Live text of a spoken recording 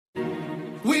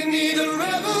We need a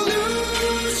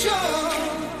revolution.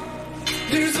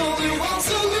 There's only one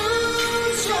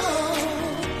solution.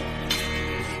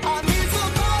 I need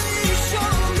somebody to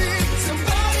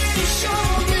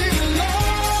show me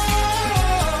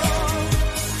love.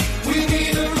 We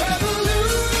need a revolution.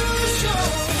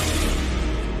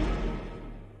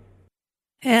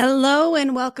 Hello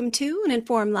and welcome to an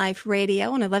Informed Life Radio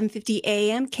on 1150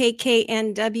 AM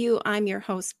KKNW. I'm your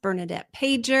host, Bernadette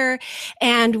Pager.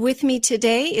 And with me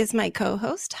today is my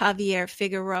co-host, Javier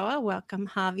Figueroa. Welcome,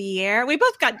 Javier. We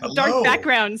both got dark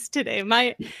backgrounds today.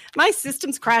 My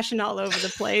system's crashing all over the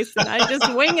place and I'm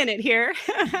just winging it here.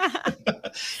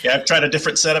 Yeah, I've tried a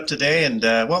different setup today and,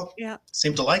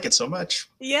 seem to like it so much.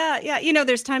 Yeah. You know,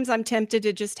 there's times I'm tempted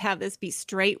to just have this be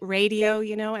straight radio,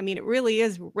 you know. I mean, it really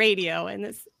is radio and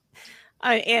this.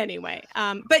 Anyway,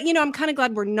 but, you know, I'm kind of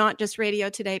glad we're not just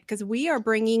radio today because we are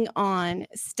bringing on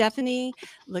Stephanie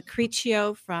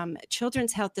Locricchio from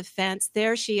Children's Health Defense.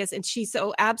 There she is, and she's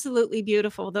so absolutely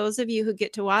beautiful. Those of you who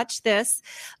get to watch this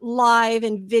live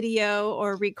in video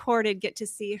or recorded get to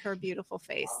see her beautiful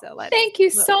face. So thank you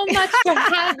so much for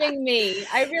having me.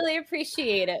 I really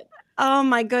appreciate it. Oh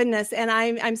my goodness. And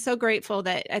I'm so grateful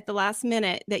that at the last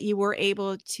minute that you were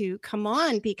able to come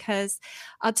on, because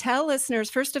I'll tell listeners,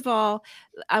 first of all,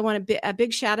 I want a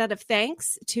big shout out of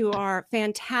thanks to our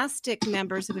fantastic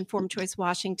members of Informed Choice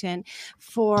Washington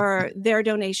for their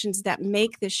donations that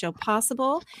make this show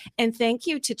possible. And thank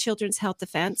you to Children's Health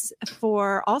Defense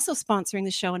for also sponsoring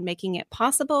the show and making it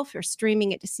possible, for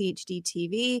streaming it to CHD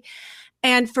TV,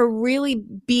 and for really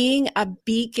being a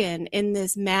beacon in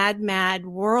this mad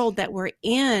world that we're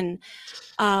in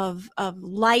of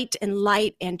light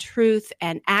and truth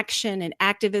and action and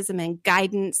activism and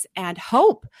guidance and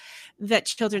hope that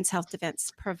Children's Health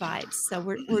Defense provides. So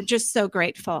we're just so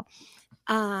grateful.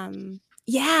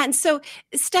 And so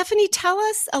Stephanie, tell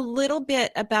us a little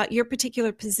bit about your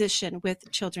particular position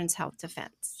with Children's Health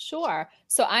Defense. Sure.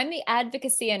 So I'm the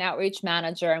advocacy and outreach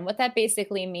manager. And what that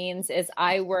basically means is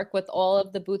I work with all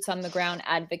of the boots on the ground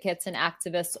advocates and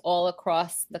activists all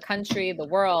across the country, the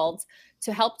world,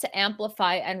 to help to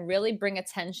amplify and really bring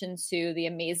attention to the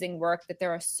amazing work that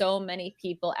there are so many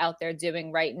people out there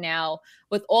doing right now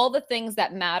with all the things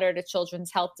that matter to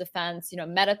Children's Health Defense, you know,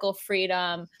 medical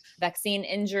freedom, vaccine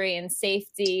injury and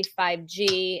safety,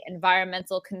 5G,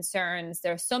 environmental concerns.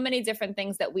 There are so many different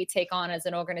things that we take on as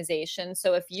an organization.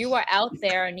 So if you are out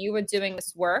there and you are doing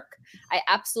this work, I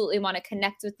absolutely want to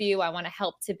connect with you. I want to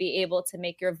help to be able to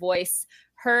make your voice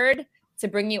heard, to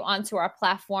bring you onto our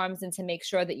platforms, and to make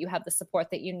sure that you have the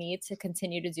support that you need to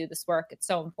continue to do this work. It's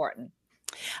so important.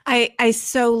 I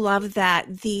so love that.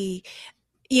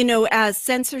 As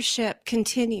censorship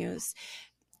continues,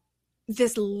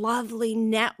 this lovely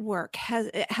network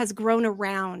has grown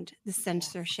around the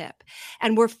censorship,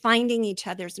 and we're finding each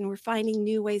other's, and we're finding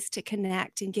new ways to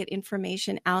connect and get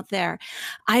information out there.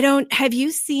 Have you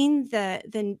seen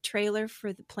the trailer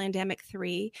for the Plandemic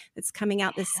 3 that's coming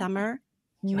out this summer?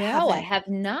 No, I have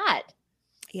not.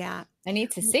 Yeah. I need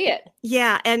to see it.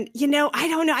 Yeah. And, I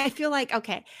don't know. I feel like,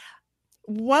 okay,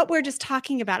 what we're just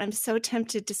talking about, I'm so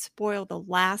tempted to spoil the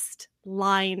last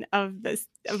line of this,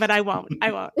 but I won't.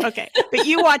 Okay. But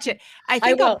you watch it. I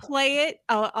think I'll play it.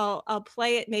 I'll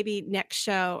play it maybe next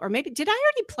show, or maybe, did I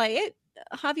already play it,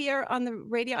 Javier, on the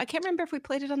radio? I can't remember if we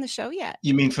played it on the show yet.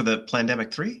 You mean for the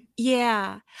Plandemic 3?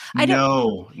 Yeah.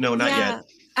 No, not yet.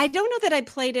 I don't know that I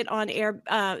played it on air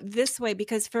this way,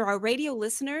 because for our radio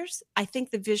listeners, I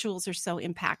think the visuals are so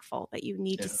impactful that you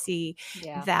need to see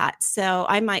that. So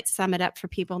I might sum it up for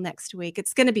people next week.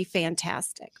 It's going to be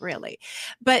fantastic, really.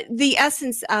 But the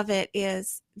essence of it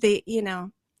is they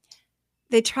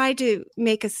tried to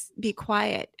make us be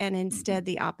quiet, and instead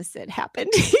the opposite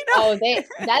happened.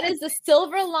 That is the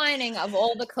silver lining of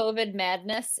all the COVID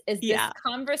madness, is this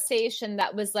conversation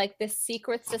that was like this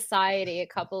secret society a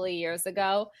couple of years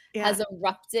ago has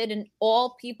erupted, and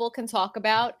all people can talk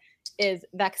about is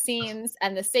vaccines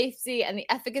and the safety and the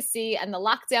efficacy and the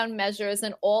lockdown measures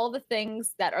and all the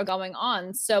things that are going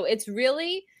on. So it's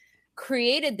really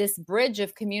created this bridge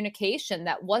of communication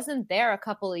that wasn't there a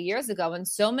couple of years ago. And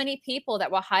so many people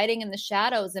that were hiding in the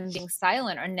shadows and being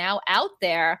silent are now out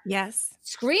there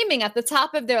screaming at the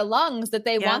top of their lungs that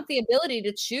they want the ability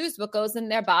to choose what goes in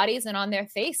their bodies and on their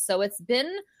face. So it's been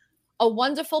a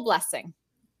wonderful blessing.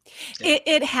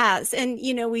 It has. And,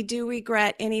 we do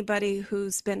regret anybody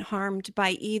who's been harmed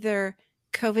by either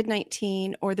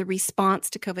COVID-19 or the response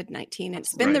to COVID-19. And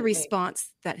it's been the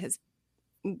response that has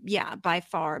by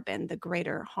far been the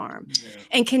greater harm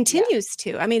and continues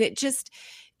to. I mean, it just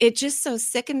so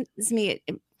sickens me.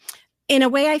 In a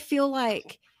way, I feel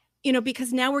like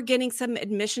because now we're getting some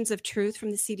admissions of truth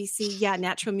from the CDC. Yeah,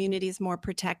 natural immunity is more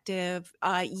protective.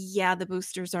 Yeah, the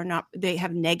boosters they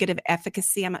have negative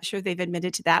efficacy. I'm not sure they've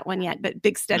admitted to that one yet, but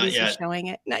big studies are showing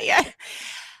it. Not yet.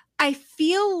 I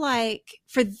feel like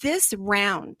for this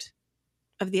round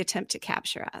of the attempt to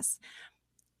capture us,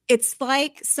 it's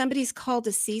like somebody's called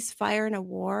a ceasefire in a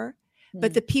war,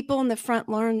 but the people in the front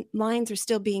lines are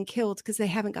still being killed because they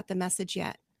haven't got the message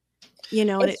yet.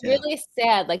 It's really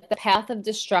sad, like the path of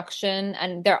destruction.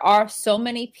 And there are so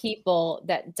many people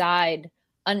that died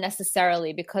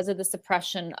unnecessarily because of the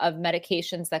suppression of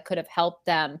medications that could have helped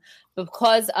them,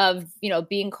 because of,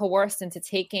 being coerced into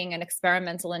taking an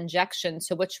experimental injection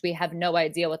to which we have no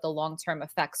idea what the long-term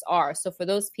effects are. So for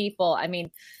those people, I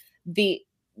mean, the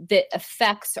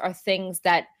effects are things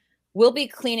that we'll be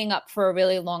cleaning up for a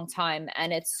really long time.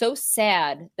 And it's so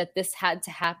sad that this had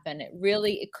to happen.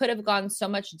 It could have gone so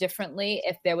much differently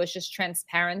if there was just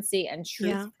transparency and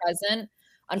truth present.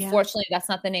 Unfortunately, that's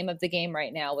not the name of the game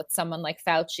right now with someone like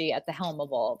Fauci at the helm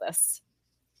of all of this.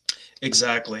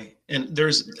 Exactly. And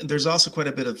there's also quite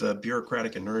a bit of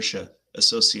bureaucratic inertia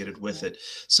associated with it.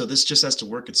 So this just has to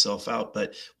work itself out.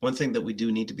 But one thing that we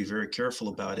do need to be very careful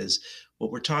about is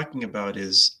what we're talking about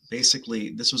is basically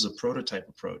this was a prototype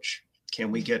approach. Can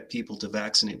we get people to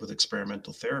vaccinate with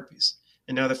experimental therapies?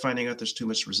 And now they're finding out there's too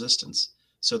much resistance.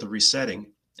 So they're resetting,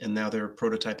 and now they're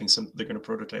prototyping they're going to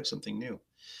prototype something new.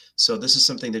 So this is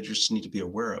something that you just need to be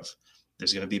aware of.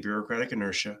 There's going to be bureaucratic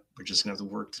inertia. We're just going to have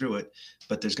to work through it,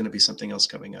 but there's going to be something else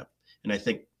coming up. And I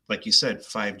think, like you said,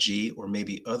 5G or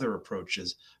maybe other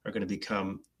approaches are going to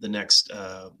become the next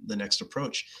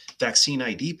approach. Vaccine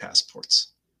ID passports.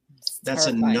 That's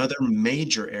another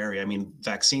major area. I mean,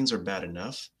 vaccines are bad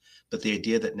enough, but the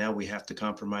idea that now we have to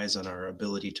compromise on our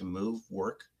ability to move,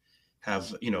 work,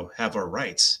 have our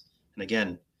rights. And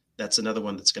again, that's another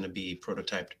one that's going to be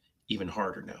prototyped even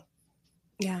harder now.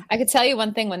 Yeah. I could tell you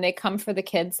one thing, when they come for the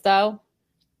kids, though,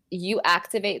 you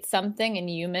activate something in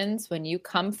humans when you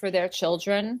come for their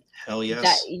children. Hell yes.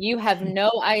 That you have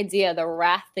no idea the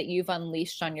wrath that you've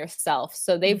unleashed on yourself.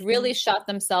 So they've really shot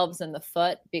themselves in the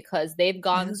foot, because they've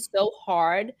gone so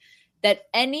hard that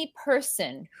any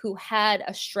person who had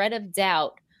a shred of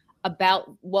doubt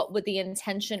about what the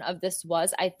intention of this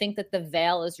was, I think that the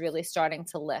veil is really starting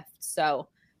to lift. So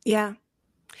yeah,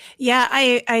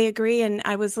 I agree. And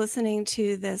I was listening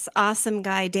to this awesome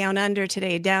guy down under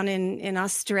today, down in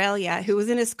Australia, who was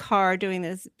in his car doing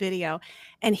this video,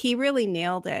 and he really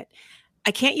nailed it.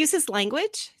 I can't use his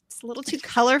language. It's a little too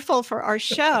colorful for our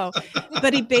show,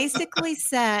 but he basically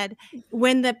said,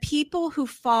 when the people who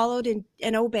followed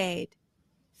and obeyed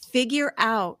figure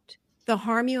out the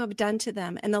harm you have done to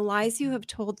them and the lies you have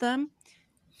told them,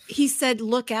 he said,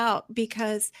 look out,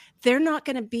 because they're not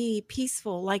going to be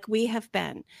peaceful like we have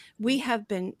been. We have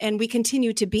been, and we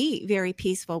continue to be very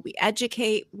peaceful. We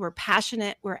educate, we're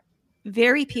passionate, we're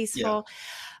very peaceful. Yeah.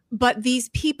 But these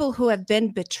people who have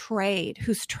been betrayed,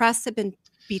 whose trusts have been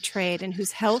betrayed, and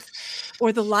whose health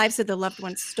or the lives of the loved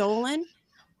ones stolen,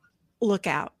 look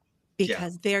out,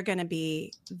 because they're going to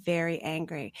be very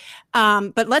angry.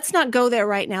 But let's not go there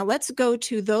right now. Let's go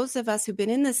to those of us who've been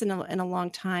in this in a long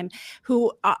time,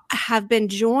 who have been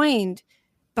joined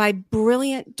by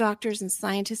brilliant doctors and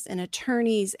scientists and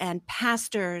attorneys and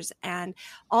pastors, and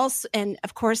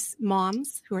of course,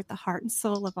 moms, who are at the heart and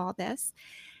soul of all this.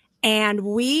 And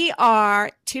we are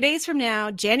 2 days from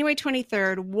now, January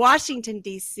 23rd, Washington,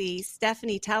 D.C.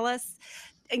 Stephanie, tell us.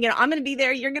 I'm going to be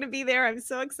there. You're going to be there. I'm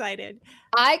so excited.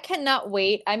 I cannot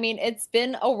wait. I mean, it's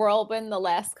been a whirlwind the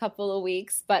last couple of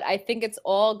weeks, but I think it's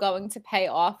all going to pay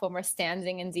off when we're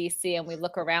standing in DC and we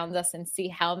look around us and see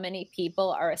how many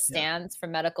people are a stand for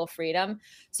medical freedom.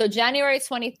 So January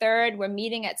 23rd, we're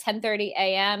meeting at 10:30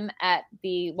 a.m. at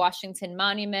the Washington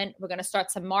Monument. We're going to start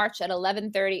to march at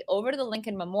 11:30 over to the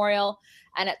Lincoln Memorial.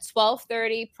 And at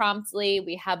 12:30 promptly,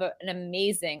 we have an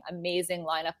amazing, amazing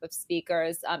lineup of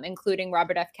speakers, including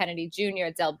Robert F. Kennedy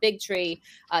Jr., Del Bigtree,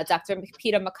 Dr.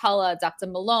 Peter McCullough, Dr.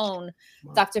 Malone,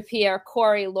 Dr. Pierre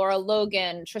Corey, Laura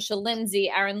Logan, Trisha Lindsay,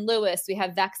 Aaron Lewis. We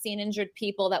have vaccine-injured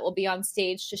people that will be on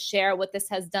stage to share what this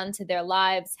has done to their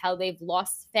lives, how they've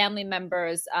lost family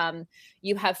members.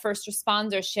 You have first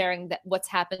responders sharing what's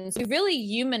happened. We really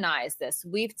humanize this.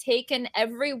 We've taken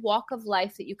every walk of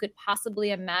life that you could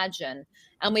possibly imagine,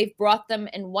 and we've brought them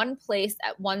in one place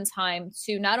at one time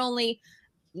to not only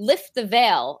lift the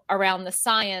veil around the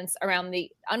science, around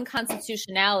the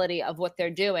unconstitutionality of what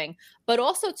they're doing, but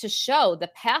also to show the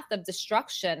path of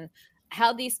destruction,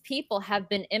 how these people have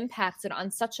been impacted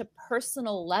on such a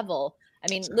personal level.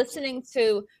 I mean, listening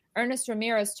to Ernest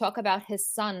Ramirez talk about his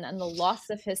son and the loss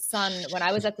of his son when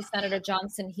I was at the Senator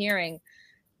Johnson hearing,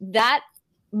 that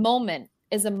moment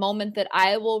is a moment that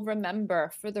I will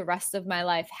remember for the rest of my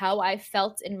life, how I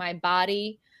felt in my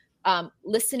body,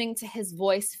 listening to his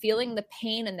voice, feeling the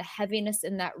pain and the heaviness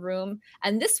in that room.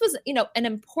 And this was, an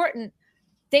important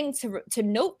thing to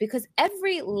note, because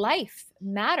every life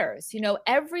matters.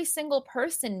 Every single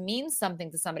person means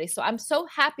something to somebody. So I'm so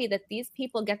happy that these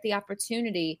people get the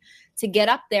opportunity to get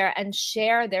up there and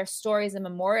share their stories and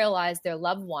memorialize their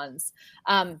loved ones.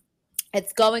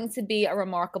 It's going to be a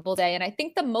remarkable day. And I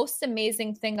think the most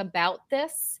amazing thing about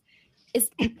this is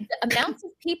the amount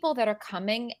of people that are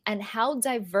coming and how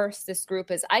diverse this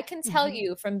group is. I can tell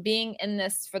you from being in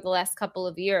this for the last couple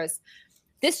of years,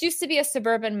 this used to be a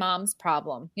suburban mom's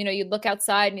problem. You'd look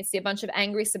outside and you see a bunch of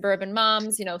angry suburban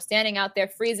moms, standing out there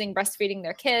freezing, breastfeeding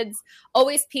their kids,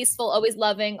 always peaceful, always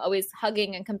loving, always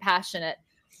hugging and compassionate.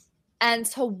 And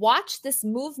to watch this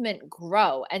movement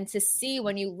grow and to see,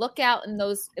 when you look out in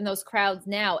those crowds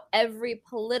now, every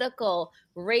political,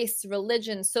 race,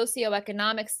 religion,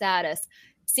 socioeconomic status,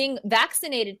 seeing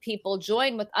vaccinated people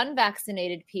join with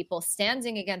unvaccinated people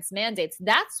standing against mandates,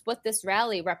 that's what this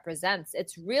rally represents.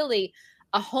 It's really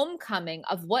a homecoming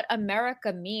of what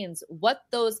America means, what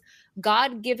those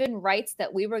God-given rights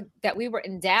that we were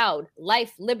endowed,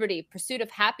 life, liberty, pursuit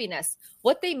of happiness,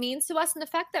 what they mean to us, and the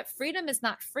fact that freedom is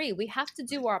not free. We have to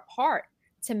do our part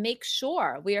to make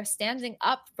sure we are standing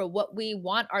up for what we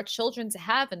want our children to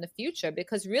have in the future,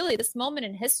 because really this moment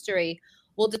in history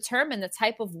will determine the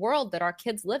type of world that our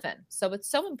kids live in. So it's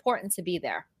so important to be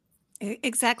there.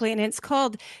 Exactly. And it's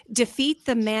called Defeat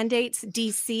the Mandates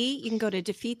DC. You can go to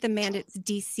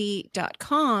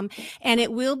defeatthemandatesdc.com, and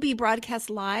it will be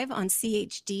broadcast live on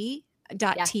chd.tv.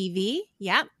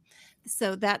 Yeah.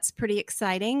 So that's pretty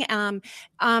exciting. I'm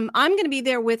going to be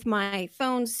there with my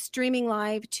phone streaming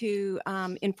live to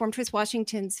Informed Choice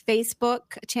Washington's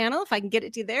Facebook channel, if I can get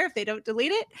it to there, if they don't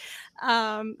delete it.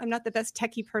 I'm not the best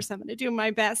techie person. I'm going to do my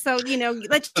best. So,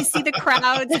 let's just see the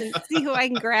crowds and see who I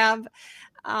can grab.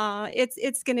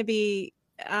 It's going to be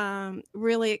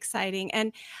really exciting.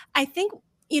 And I think,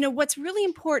 what's really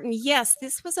important, yes,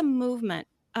 this was a movement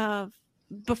of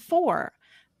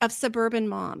suburban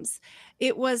moms.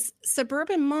 It was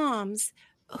suburban moms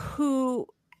who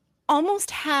almost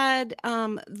had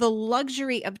the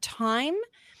luxury of time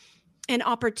and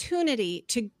opportunity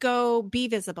to go be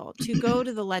visible, to go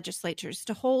to the legislatures,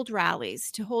 to hold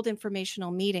rallies, to hold informational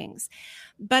meetings.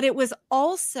 But it was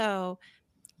also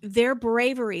their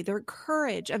bravery, their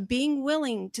courage of being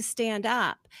willing to stand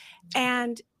up.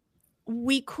 And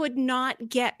we could not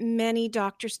get many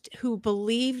doctors who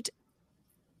believed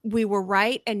we were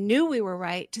right and knew we were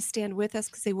right to stand with us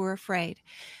because they were afraid.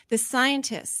 The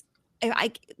scientists,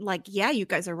 yeah, you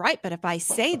guys are right, but if I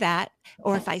say that,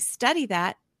 or if I study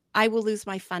that, I will lose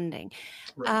my funding.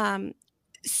 Right.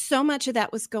 So much of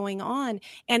that was going on,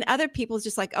 and other people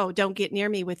just like, oh, don't get near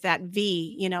me with that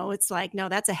V. It's like, no,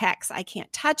 that's a hex. I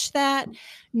can't touch that.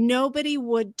 Nobody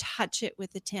would touch it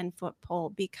with a 10-foot pole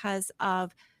because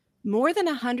of more than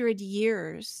 100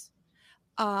 years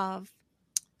of,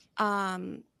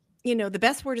 the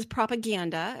best word is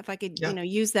propaganda, if I could,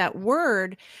 use that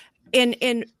word,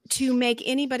 and to make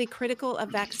anybody critical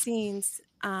of vaccines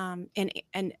and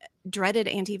dreaded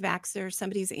anti-vaxxer,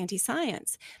 somebody's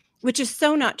anti-science, which is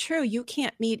so not true. You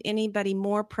can't meet anybody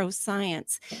more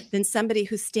pro-science than somebody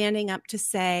who's standing up to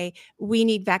say, we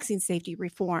need vaccine safety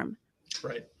reform.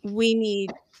 Right. We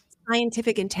need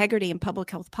scientific integrity in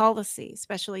public health policy,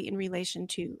 especially in relation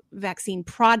to vaccine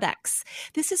products.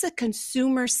 This is a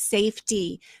consumer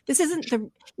safety. This isn't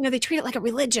they treat it like a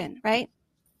religion, right?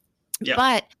 Yeah.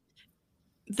 But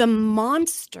the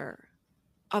monster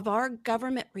of our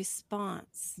government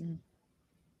response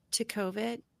to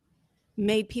COVID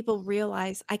made people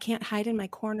realize, I can't hide in my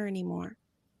corner anymore.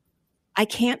 I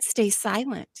can't stay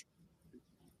silent.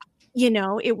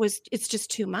 It's just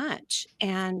too much.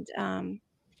 And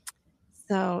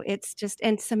so it's just,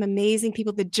 and some amazing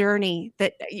people, the journey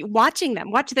that watch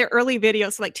their early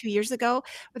videos like 2 years ago,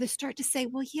 where they start to say,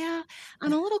 well, yeah,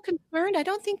 I'm a little concerned. I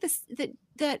don't think the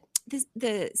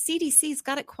CDC's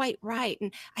got it quite right.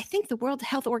 And I think the World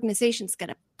Health Organization is going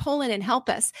to pull in and help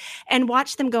us, and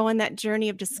watch them go on that journey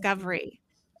of discovery.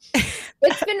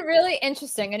 It's been really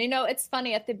interesting. And, it's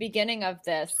funny, at the beginning of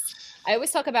this, I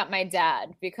always talk about my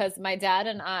dad, because my dad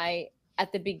and I,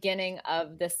 at the beginning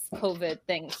of this COVID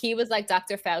thing, he was like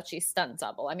Dr. Fauci's stunt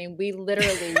double. I mean, we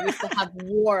literally used to have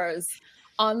wars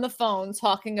on the phone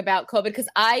talking about COVID, because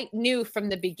I knew from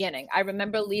the beginning. I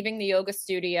remember leaving the yoga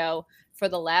studio for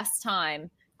the last time,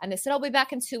 and they said, I'll be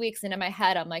back in 2 weeks. And in my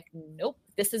head, I'm like, nope,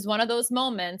 this is one of those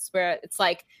moments where it's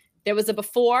like there was a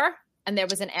before and there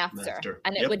was an after,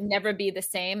 and it Yep. would never be the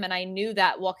same. And I knew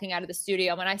that walking out of the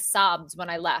studio, and I sobbed when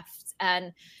I left.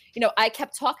 And, I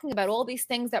kept talking about all these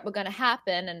things that were going to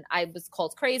happen, and I was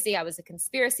called crazy. I was a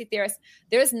conspiracy theorist.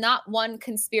 There's not one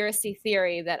conspiracy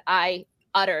theory that I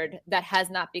uttered that has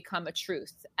not become a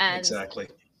truth. And Exactly.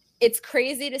 it's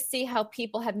crazy to see how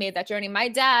people have made that journey. My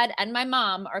dad and my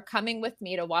mom are coming with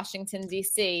me to Washington,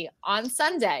 D.C. on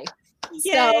Sunday.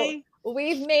 Yay. So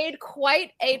we've made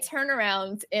quite a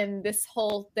turnaround in this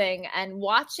whole thing, and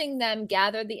watching them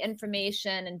gather the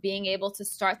information and being able to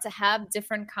start to have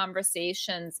different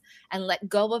conversations and let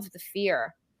go of the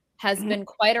fear has been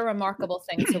quite a remarkable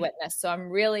thing to witness. So I'm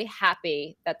really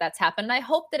happy that that's happened. And I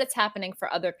hope that it's happening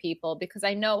for other people, because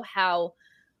I know how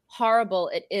horrible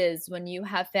it is when you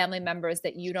have family members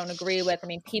that you don't agree with. I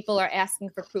mean, people are asking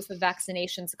for proof of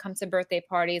vaccination to come to birthday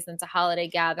parties and to holiday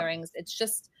gatherings.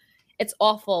 It's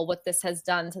awful what this has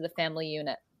done to the family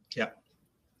unit. Yeah.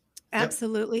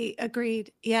 Absolutely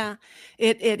agreed. Yeah,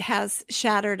 it has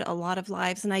shattered a lot of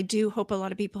lives. And I do hope a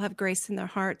lot of people have grace in their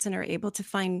hearts and are able to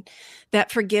find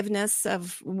that forgiveness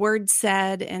of words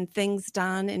said and things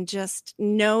done, and just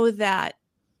know that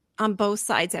on both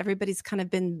sides, everybody's kind of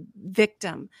been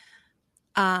victim.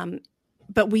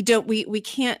 But we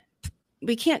can't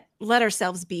let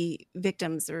ourselves be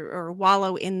victims or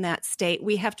wallow in that state.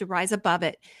 We have to rise above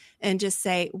it and just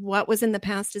say, what was in the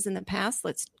past is in the past.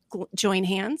 Let's join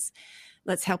hands.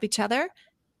 Let's help each other,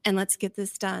 and let's get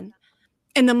this done.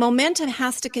 And the momentum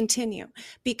has to continue,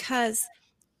 because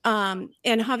and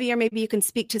Javier, maybe you can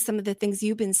speak to some of the things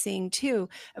you've been seeing too.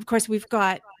 Of course, we've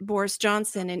got Boris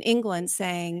Johnson in England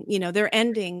saying, they're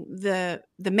ending the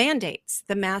mandates,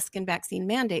 the mask and vaccine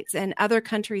mandates, and other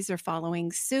countries are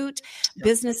following suit. Yep.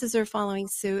 Businesses are following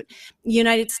suit.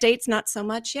 United States, not so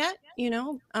much yet.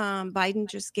 Biden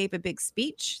just gave a big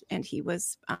speech, and he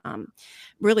was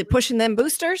really pushing them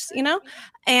boosters,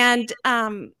 and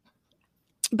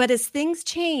but as things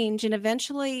change, and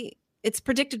eventually it's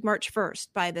predicted March 1st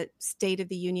by the State of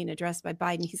the Union address by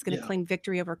Biden, he's going to claim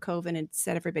victory over COVID and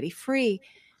set everybody free.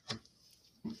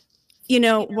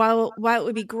 While it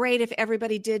would be great if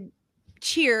everybody did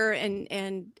cheer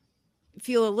and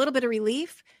feel a little bit of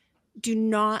relief, do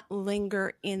not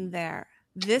linger in there.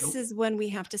 This is when we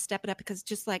have to step it up, because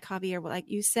just like Javier, like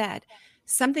you said,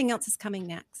 something else is coming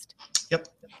next. Yep.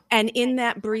 And in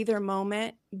that breather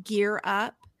moment, gear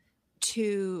up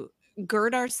to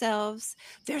gird ourselves.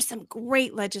 There's some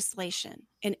great legislation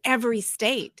in every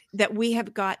state that we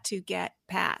have got to get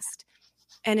passed.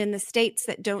 And in the states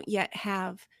that don't yet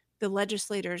have the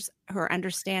legislators who are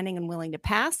understanding and willing to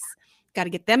pass, got to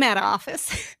get them out of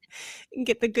office and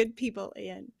get the good people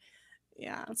in.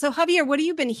 Yeah. So Javier, what have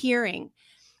you been hearing?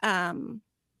 What's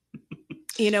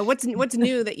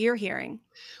new that you're hearing?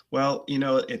 Well,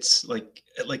 it's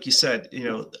like you said,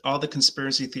 all the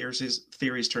conspiracy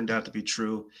theories turned out to be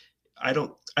true. I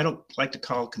don't like to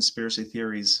call conspiracy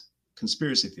theories.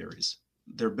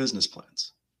 They're business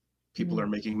plans. People are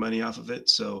making money off of it.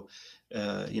 So,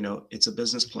 it's a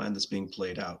business plan that's being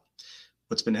played out.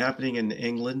 What's been happening in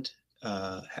England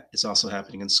is also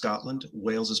happening in Scotland.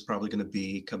 Wales is probably going to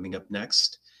be coming up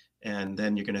next. And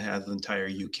then you're going to have the entire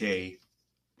UK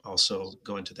also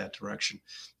go into that direction.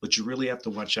 What you really have to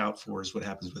watch out for is what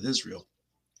happens with Israel.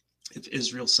 If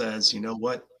Israel says, you know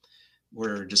what,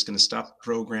 we're just going to stop the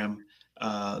program,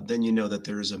 then you know that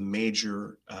there is a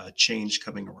major change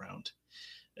coming around.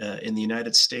 In the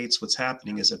United States, what's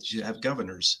happening is that you have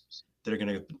governors that are going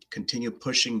to continue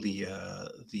pushing the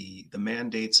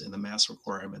mandates and the mask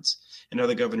requirements, and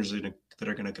other governors that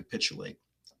are going to capitulate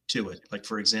to it. Like,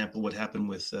 for example, what happened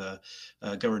with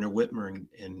Governor Whitmer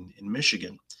in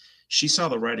Michigan. She saw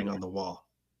the writing on the wall.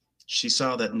 She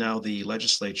saw that now the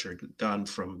legislature had gone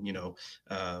from,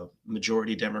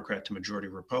 majority Democrat to majority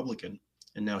Republican.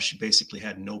 And now she basically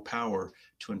had no power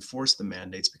to enforce the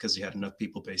mandates because you had enough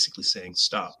people basically saying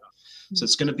stop. So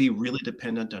it's going to be really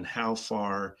dependent on how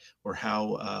far or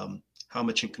how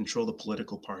much in control the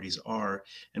political parties are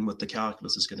and what the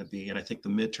calculus is going to be. And I think the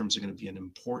midterms are going to be an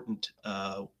important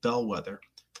bellwether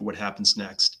for what happens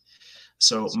next.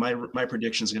 So my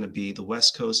prediction is going to be the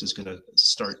West Coast is going to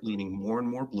start leaning more and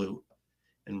more blue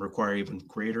and require even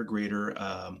greater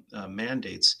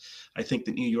mandates. I think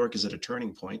that New York is at a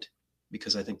turning point,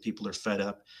 because I think people are fed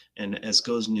up, and as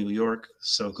goes New York,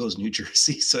 so goes New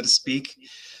Jersey, so to speak.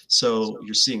 So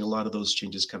you're seeing a lot of those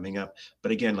changes coming up.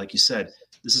 But again, like you said,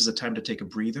 this is a time to take a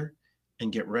breather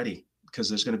and get ready, because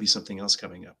there's going to be something else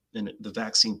coming up. And the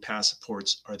vaccine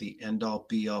passports are the end all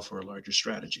be all for a larger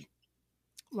strategy.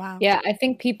 Wow. Yeah, I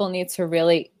think people need to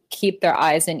really keep their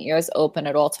eyes and ears open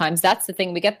at all times. That's the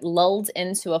thing. We get lulled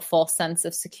into a false sense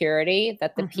of security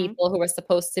that the people who are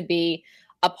supposed to be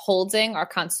upholding our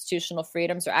constitutional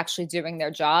freedoms are actually doing their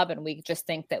job, and we just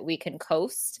think that we can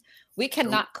coast. We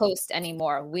cannot coast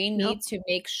anymore. We need to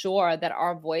make sure that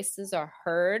our voices are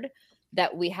heard,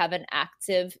 that we have an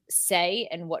active say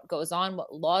in what goes on,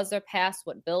 what laws are passed,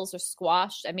 what bills are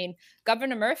squashed. I mean,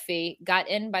 Governor Murphy got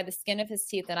in by the skin of his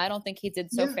teeth, and I don't think he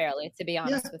did so fairly, to be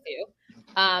honest with you.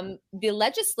 The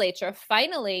legislature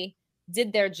finally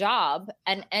did their job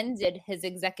and ended his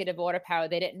executive order power.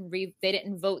 They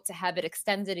didn't vote to have it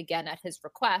extended again at his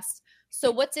request.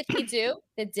 So what did he do?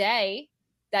 The day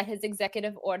that his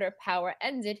executive order power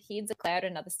ended, he declared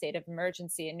another state of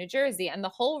emergency in New Jersey. And the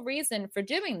whole reason for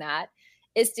doing that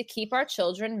is to keep our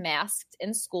children masked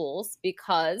in schools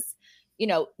because, you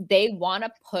know, they want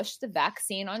to push the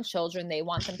vaccine on children. They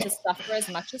want them to suffer as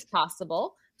much as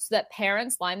possible so that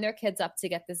parents line their kids up to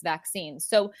get this vaccine.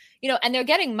 So, you know, and they're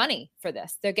getting money for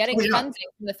this. They're getting funding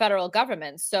from the federal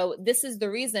government. So this is the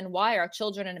reason why our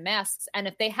children in masks. And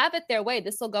if they have it their way,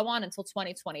 this will go on until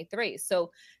 2023.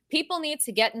 So people need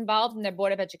to get involved in their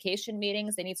Board of Education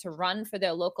meetings. They need to run for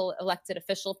their local elected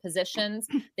official positions.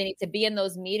 They need to be in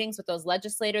those meetings with those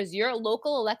legislators. Your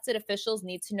local elected officials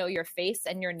need to know your face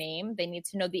and your name. They need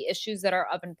to know the issues that are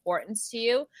of importance to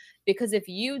you. Because if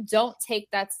you don't take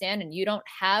that stand and you don't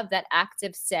have that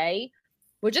active say,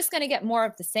 we're just going to get more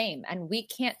of the same. And we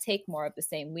can't take more of the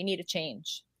same. We need a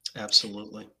change.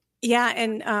 Absolutely. Yeah.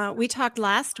 And we talked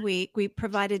last week, we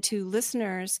provided to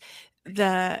listeners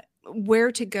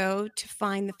where to go to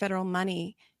find the federal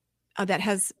money that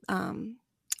has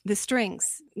the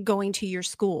strings going to your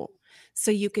school.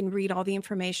 So you can read all the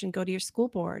information, go to your school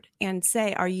board and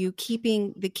say, are you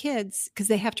keeping the kids? Because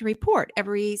they have to report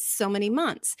every so many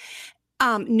months.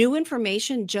 New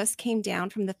information just came down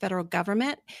from the federal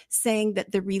government saying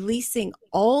that they're releasing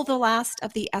all the last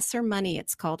of the ESSER money,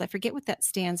 it's called. I forget what that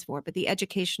stands for, but the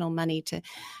educational money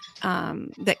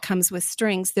that comes with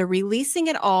strings. They're releasing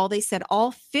it all. They said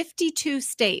all 52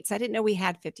 states. I didn't know we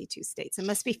had 52 states. It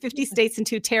must be 50 states and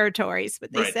 2 territories,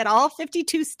 but they said all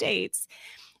 52 states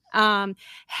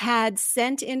had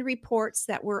sent in reports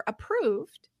that were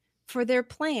approved for their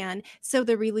plan. So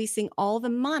they're releasing all the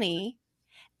money.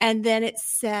 And then it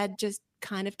said just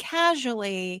kind of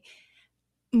casually,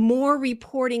 more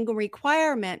reporting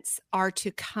requirements are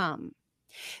to come.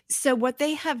 So what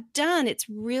they have done, it's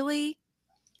really,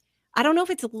 I don't know if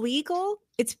it's legal.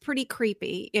 It's pretty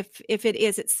creepy. If it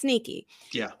is, it's sneaky.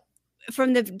 Yeah.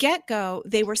 From the get-go,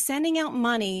 they were sending out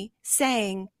money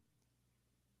saying,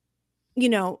 you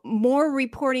know, more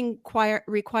reporting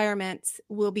requirements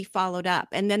will be followed up.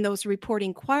 And then those reporting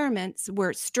requirements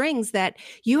were strings that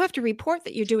you have to report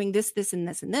that you're doing this, this, and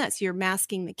this, and this. You're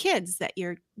masking the kids that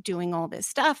you're doing all this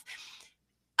stuff.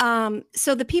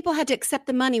 So the people had to accept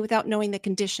the money without knowing the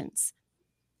conditions.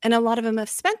 And a lot of them have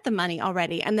spent the money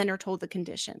already and then are told the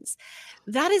conditions.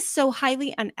 That is so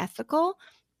highly unethical.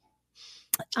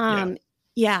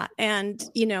 Yeah. And,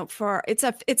 you know,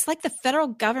 it's like the federal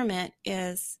government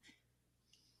has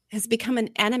become an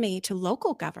enemy to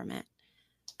local government,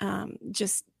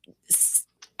 just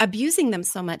abusing them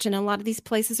so much. And a lot of these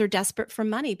places are desperate for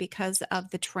money because of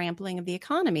the trampling of the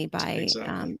economy by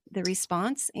the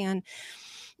response. And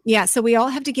yeah, so we all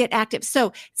have to get active.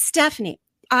 So Stephanie,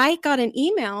 I got an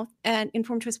email at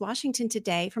Informed Twist Washington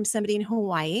today from somebody in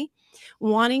Hawaii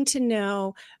wanting to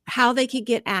know how they could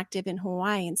get active in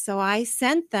Hawaii. And so I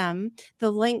sent them the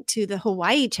link to the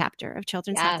Hawaii chapter of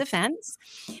Children's Health Defense.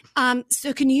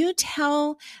 So can you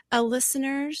tell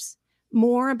listeners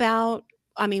more about,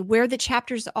 where the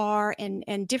chapters are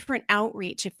and different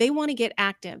outreach? If they want to get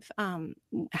active,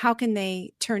 how can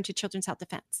they turn to Children's Health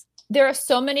Defense? There are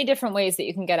so many different ways that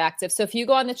you can get active. So if you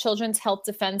go on the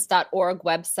children'shealthdefense.org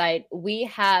website, we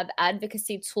have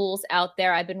advocacy tools out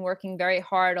there. I've been working very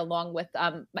hard along with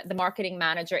the marketing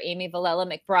manager, Amy Villela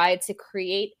McBride, to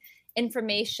create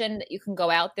information that you can go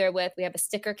out there with. We have a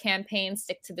sticker campaign,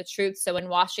 Stick to the Truth. So in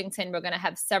Washington, we're going to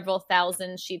have several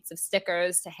thousand sheets of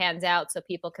stickers to hand out so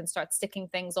people can start sticking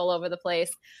things all over the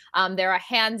place. There are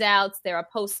handouts, there are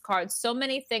postcards, so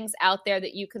many things out there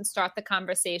that you can start the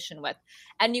conversation with.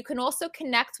 And you can also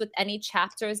connect with any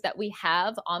chapters that we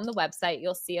have on the website.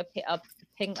 You'll see a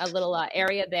little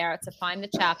area there to find the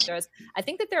chapters. I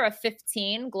think that there are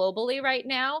 15 globally right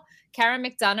now. Karen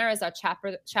McDonough is our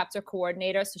chapter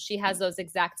coordinator, so she has those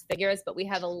exact figures, but we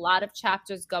have a lot of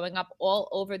chapters going up all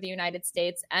over the United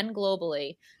States and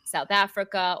globally, South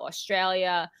Africa,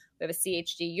 Australia, we have a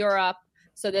CHD Europe.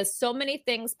 So there's so many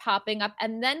things popping up.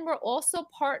 And then we're also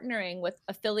partnering with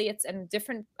affiliates and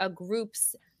different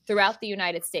groups throughout the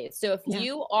United States. So if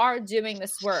you are doing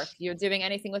this work, you're doing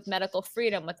anything with medical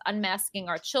freedom, with unmasking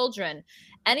our children,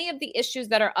 any of the issues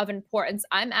that are of importance,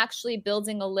 I'm actually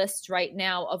building a list right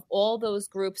now of all those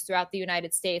groups throughout the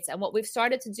United States. And what we've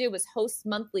started to do is host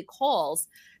monthly calls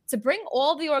to bring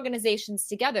all the organizations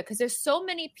together, because there's so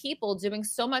many people doing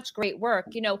so much great work.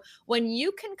 You know, when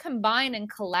you can combine and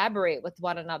collaborate with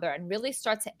one another and really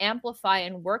start to amplify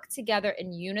and work together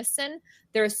in unison,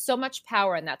 there is so much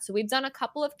power in that. So we've done a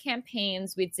couple of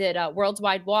campaigns. We did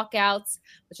worldwide walkouts,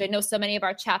 which I know so many of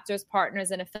our chapters,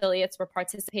 partners, and affiliates were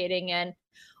participating in.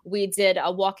 We did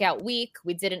a walkout week.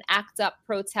 We did an ACT UP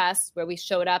protest where we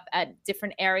showed up at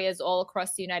different areas all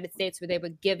across the United States where they were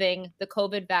giving the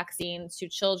COVID vaccine to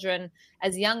children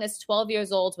as young as 12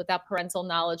 years old without parental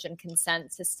knowledge and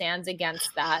consent, to stand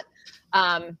against that.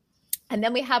 And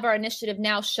then we have our initiative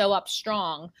now, Show Up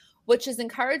Strong, which is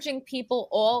encouraging people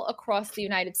all across the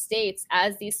United States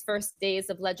as these first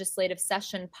days of legislative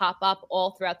session pop up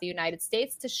all throughout the United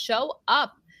States to show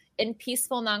up in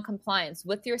peaceful noncompliance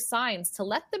with your signs, to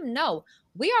let them know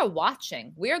we are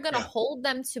watching. We are going to hold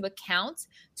them to account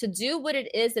to do what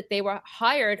it is that they were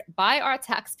hired by our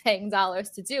tax-paying dollars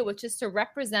to do, which is to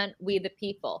represent we the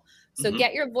people. So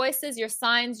get your voices, your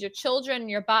signs, your children,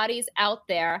 your bodies out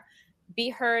there. Be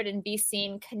heard and be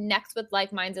seen. Connect with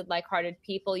like-minded, like-hearted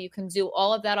people. You can do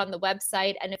all of that on the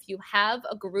website. And if you have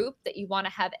a group that you want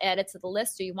to have added to the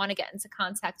list, or you want to get into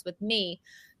contact with me,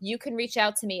 you can reach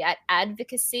out to me at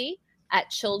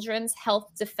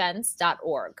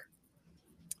advocacy@childrenshealthdefense.org.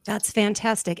 That's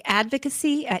fantastic.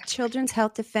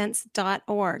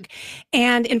 Advocacy@childrenshealthdefense.org.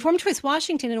 And Informed Choice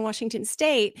Washington and Washington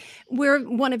State, we're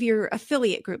one of your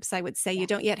affiliate groups, I would say. You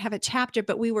don't yet have a chapter,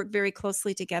 but we work very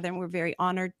closely together, and we're very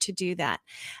honored to do that.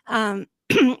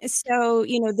 So,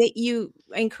 you know, that you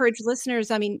encourage listeners.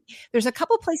 I mean, there's a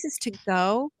couple places to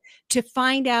go to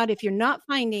find out if you're not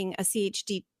finding a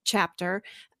CHD chapter,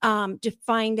 to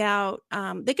find out.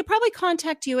 They could probably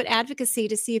contact you at Advocacy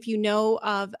to see if you know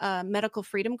of a medical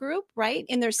freedom group, right,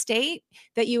 in their state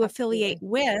that you affiliate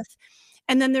with.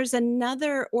 And then there's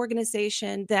another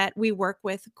organization that we work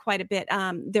with quite a bit.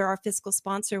 They're our fiscal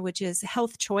sponsor, which is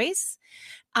Health Choice.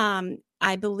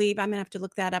 I believe I'm going to have to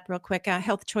look that up real quick.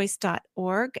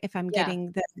 Healthchoice.org, if I'm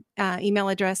getting the email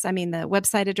address, the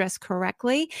website address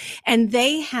correctly. And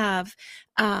they have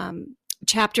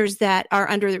chapters that are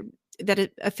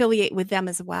that affiliate with them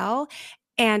as well.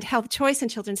 And Health Choice and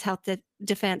Children's Health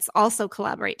Defense also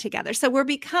collaborate together. So we're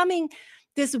becoming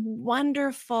this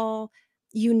wonderful,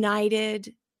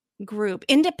 united group,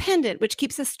 independent, which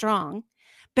keeps us strong,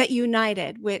 but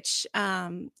united, which,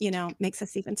 makes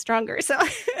us even stronger. So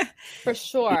for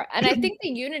sure. And I think the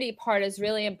unity part is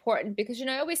really important because,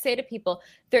 I always say to people,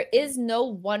 there is no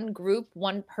one group,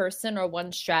 one person, or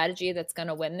one strategy that's going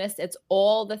to win this. It's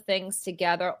all the things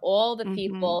together, all the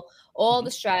people, all the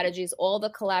strategies, all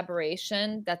the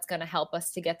collaboration that's going to help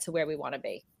us to get to where we want to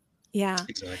be. Yeah,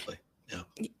 exactly.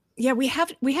 Yeah. We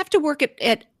have to work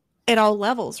at all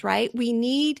levels, right? We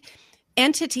need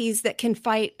entities that can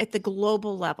fight at the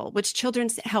global level, which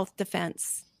Children's Health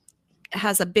Defense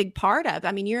has a big part of.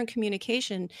 You're in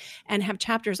communication and have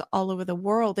chapters all over the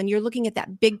world, and you're looking at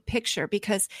that big picture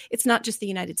because it's not just the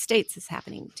United States is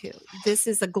happening too. This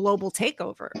is a global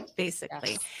takeover,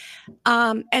 basically.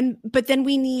 Yes. But then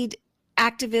we need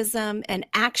activism and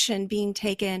action being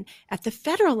taken at the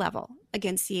federal level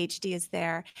against CHD is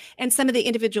there. And some of the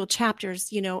individual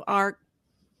chapters,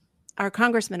 our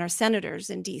congressmen, our senators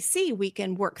in DC, we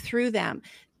can work through them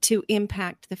to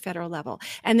impact the federal level.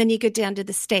 And then you get down to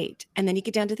the state, and then you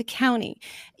get down to the county.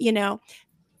 The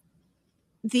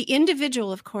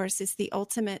individual, of course, is the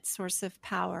ultimate source of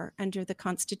power under the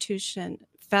Constitution,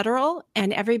 federal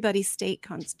and everybody's state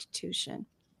constitution.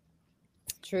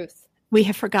 Truth. We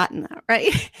have forgotten that,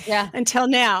 right? Yeah. Until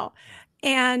now.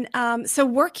 And so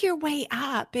work your way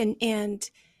up and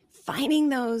finding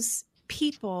those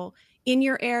people in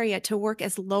your area to work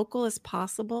as local as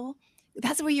possible.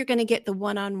 That's where you're going to get the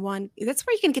one-on-one. That's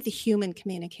where you can get the human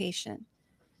communication.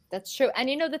 That's true. And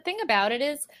the thing about it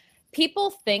is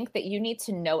people think that you need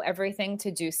to know everything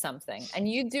to do something, and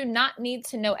you do not need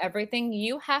to know everything.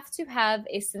 You have to have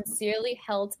a sincerely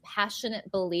held,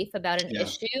 passionate belief about an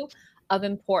issue of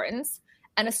importance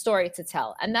and a story to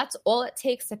tell. And that's all it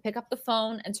takes to pick up the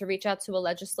phone and to reach out to a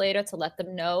legislator to let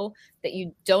them know that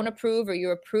you don't approve or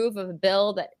you approve of a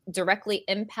bill that directly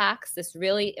impacts this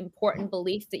really important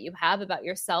belief that you have about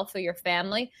yourself or your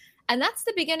family. And that's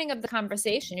the beginning of the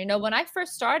conversation. When I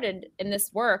first started in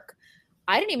this work,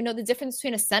 I didn't even know the difference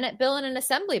between a Senate bill and an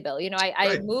Assembly bill.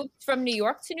 I moved from New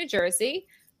York to New Jersey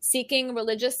seeking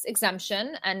religious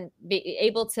exemption and be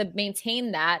able to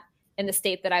maintain that in the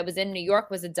state that I was in. New York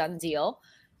was a done deal.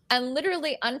 And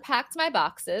literally unpacked my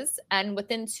boxes. And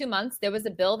within 2 months, there was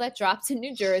a bill that dropped in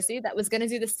New Jersey that was going to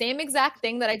do the same exact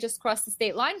thing that I just crossed the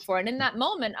state line for. And in that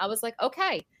moment, I was like,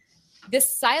 okay,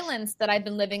 this silence that I've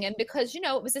been living in, because,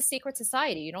 it was a secret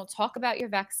society. You don't talk about your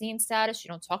vaccine status. You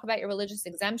don't talk about your religious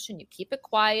exemption. You keep it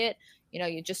quiet.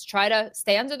 You just try to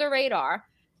stay under the radar.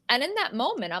 And in that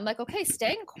moment, I'm like, okay,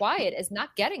 staying quiet is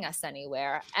not getting us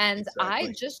anywhere. And Exactly.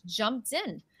 I just jumped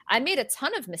in. I made a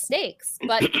ton of mistakes,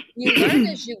 but you learn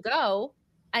as you go.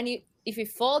 And if you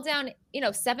fall down,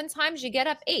 7 times, you get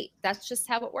up 8. That's just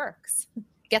how it works.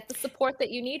 Get the support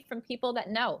that you need from people that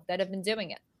know, that have been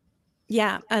doing it.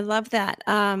 Yeah, I love that.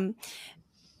 I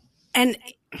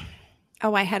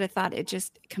had a thought. It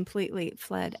just completely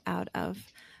fled out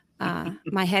of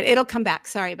my head. It'll come back.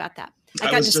 Sorry about that. I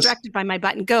got distracted by my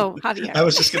button. Go, Javier. I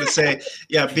was just going to say,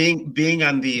 yeah, being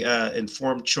on the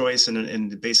informed choice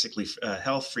and basically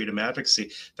health freedom advocacy,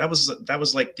 that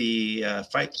was like the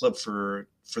Fight Club for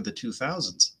the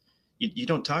 2000s. You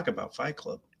don't talk about Fight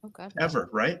Club ever,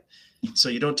 right? So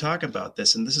you don't talk about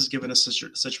this, and this has given us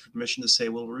such permission to say,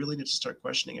 well, we really need to start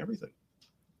questioning everything.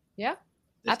 Yeah,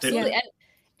 absolutely. And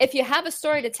if you have a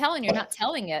story to tell and you're not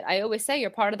telling it, I always say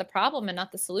you're part of the problem and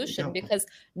not the solution, because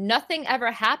nothing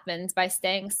ever happens by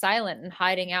staying silent and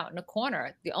hiding out in a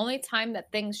corner. The only time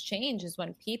that things change is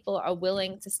when people are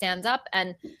willing to stand up.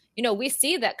 And, we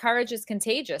see that courage is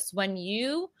contagious. When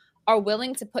you are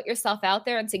willing to put yourself out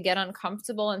there and to get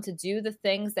uncomfortable and to do the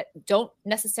things that don't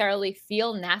necessarily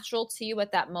feel natural to you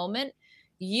at that moment,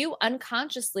 you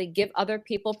unconsciously give other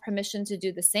people permission to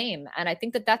do the same. And I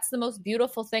think that that's the most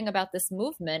beautiful thing about this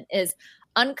movement is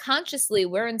unconsciously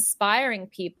we're inspiring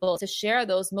people to share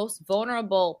those most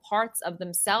vulnerable parts of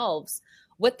themselves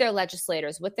with their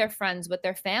legislators, with their friends, with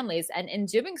their families. And in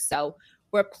doing so,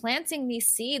 we're planting these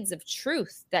seeds of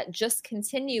truth that just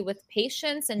continue with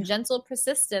patience and gentle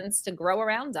persistence to grow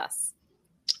around us.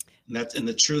 And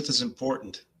the truth is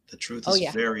important. The truth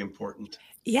is very important.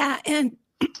 Yeah. And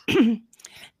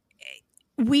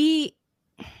we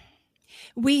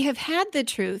have had the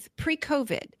truth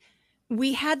pre-COVID.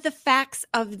 We had the facts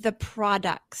of the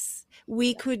products.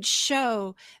 We could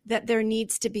show that there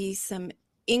needs to be some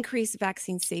increased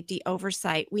vaccine safety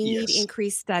oversight. We need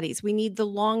increased studies. We need the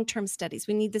long-term studies.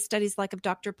 We need the studies like of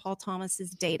Dr. Paul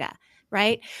Thomas's data,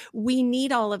 right? We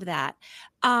need all of that.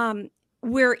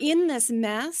 We're in this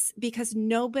mess because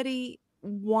nobody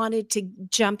wanted to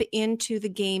jump into the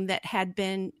game that had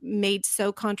been made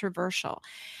so controversial.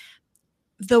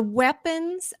 The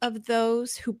weapons of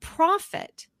those who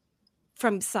profit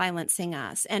from silencing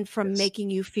us and from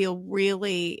making you feel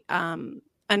really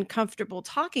uncomfortable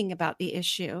talking about the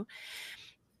issue,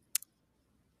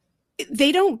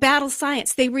 they don't battle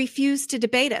science. They refuse to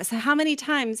debate us. How many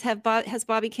times has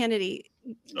Bobby Kennedy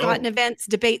gotten events,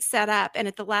 debates set up, and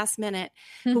at the last minute,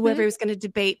 whoever was going to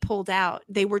debate pulled out?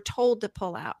 They were told to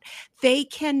pull out. They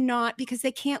cannot, because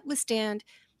they can't withstand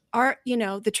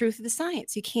the truth of the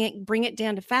science. You can't bring it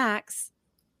down to facts.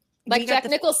 Like Jack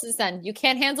Nicholson said, you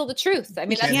can't handle the truth. I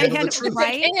mean, that's handle the truth.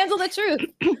 Right? You can't handle the truth.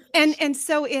 And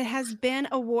so it has been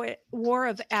a war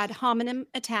of ad hominem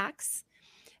attacks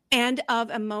and of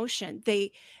emotion.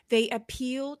 They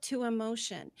appeal to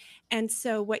emotion. And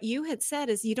so what you had said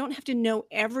is you don't have to know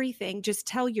everything. Just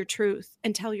tell your truth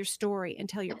and tell your story and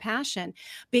tell your passion,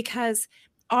 because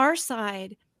our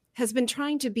side has been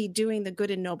trying to be doing the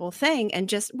good and noble thing. And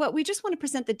we just want to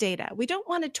present the data. We don't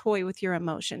want to toy with your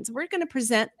emotions. We're going to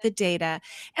present the data,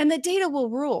 and the data will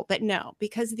rule. But no,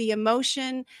 because the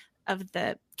emotion of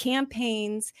the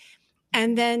campaigns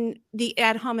and then the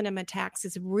ad hominem attacks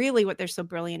is really what they're so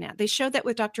brilliant at. They showed that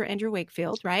with Dr. Andrew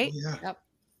Wakefield, right? Yeah. Yep.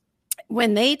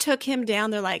 When they took him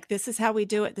down, they're like, this is how we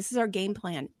do it. This is our game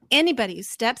plan. Anybody who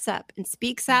steps up and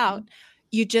speaks out,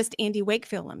 you just Andy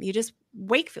Wakefield them. You just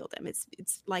Wakefield them. It's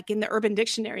like in the Urban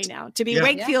Dictionary now. To be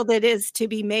Wakefielded is to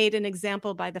be made an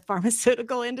example by the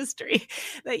pharmaceutical industry,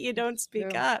 that you don't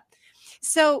speak up.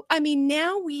 So, I mean,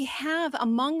 now we have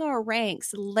among our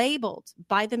ranks labeled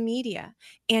by the media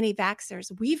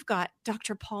anti-vaxxers. We've got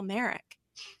Dr. Paul Merrick.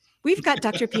 We've got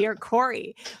Dr. Pierre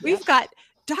Corey. We've got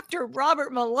Dr.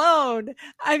 Robert Malone.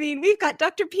 I mean, we've got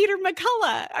Dr. Peter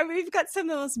McCullough. I mean, we've got some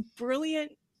of the most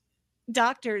brilliant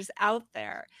doctors out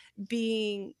there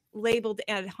being labeled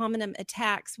ad hominem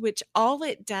attacks, which all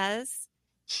it does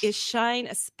is shine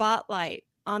a spotlight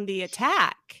on the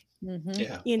attack.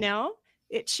 You know,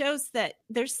 it shows that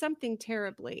there's something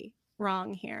terribly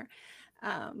wrong here.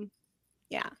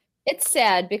 It's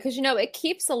sad because, you know, it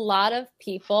keeps a lot of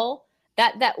people,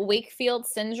 that Wakefield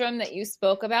syndrome that you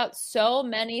spoke about, so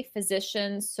many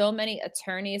physicians, so many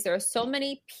attorneys, there are so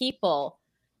many people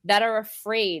that are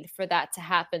afraid for that to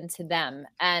happen to them.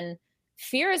 And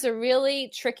fear is a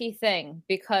really tricky thing,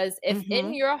 because if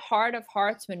in your heart of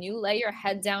hearts, when you lay your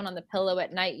head down on the pillow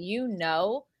at night, you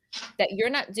know that you're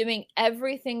not doing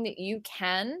everything that you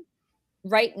can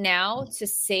right now to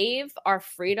save our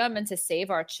freedom and to save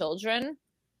our children,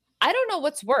 I don't know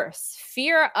what's worse,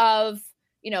 fear of,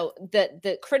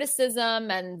 the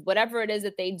criticism and whatever it is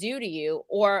that they do to you,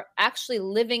 or actually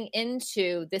living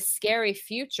into this scary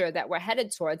future that we're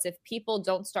headed towards if people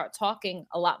don't start talking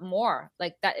a lot more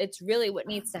like that. It's really what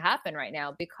needs to happen right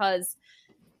now, because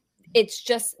it's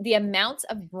just the amount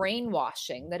of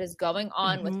brainwashing that is going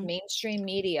on with mainstream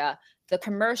media, the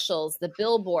commercials, the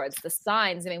billboards, the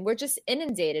signs. I mean, we're just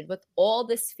inundated with all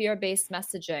this fear-based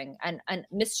messaging and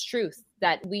mistruth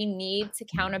that we need to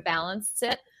counterbalance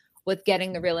it with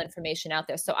getting the real information out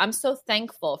there. So I'm so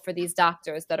thankful for these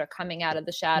doctors that are coming out of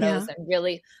the shadows and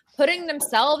really putting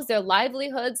themselves, their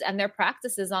livelihoods, and their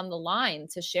practices on the line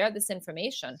to share this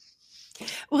information.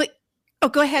 Well,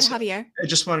 go ahead, Javier. I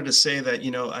just wanted to say that,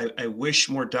 I wish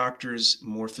more doctors,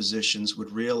 more physicians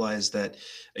would realize that,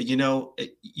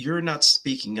 you're not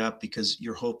speaking up because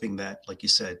you're hoping that, like you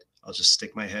said, I'll just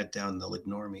stick my head down and they'll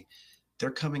ignore me.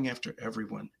 They're coming after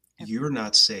everyone. You're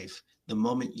not safe. The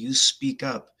moment you speak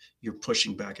up, you're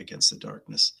pushing back against the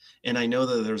darkness. And I know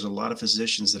that there's a lot of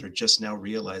physicians that are just now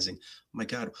realizing, oh my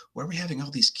God, why are we having all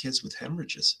these kids with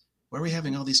hemorrhages? Why are we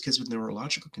having all these kids with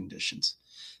neurological conditions?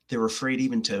 They're afraid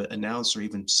even to announce or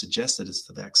even suggest that it's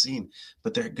the vaccine,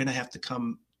 but they're going to have to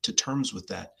come to terms with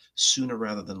that sooner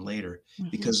rather than later.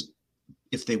 Because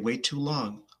if they wait too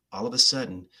long, all of a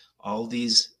sudden, all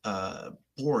these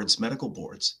medical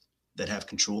boards that have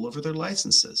control over their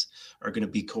licenses are going to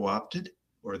be co-opted,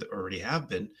 or they already have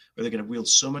been, or they're going to wield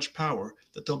so much power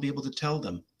that they'll be able to tell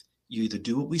them, you either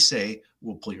do what we say,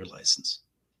 we'll pull your license.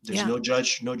 There's no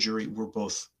judge, no jury. We're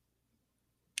both.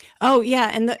 Oh, yeah.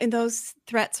 And those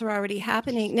threats are already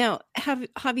happening. Now,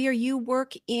 Javier, you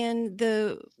work in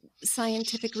the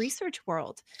scientific research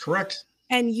world. Correct.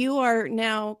 And you are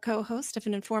now co-host of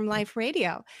an Informed Life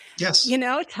Radio. Yes.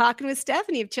 Talking with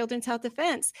Stephanie of Children's Health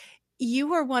Defense.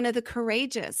 You are one of the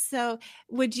courageous. So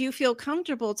would you feel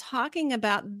comfortable talking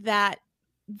about that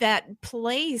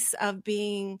place of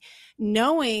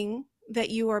knowing that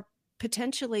you are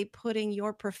potentially putting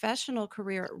your professional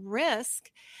career at risk,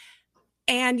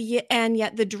 and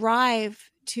yet the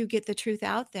drive to get the truth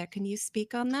out there? Can you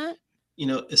speak on that?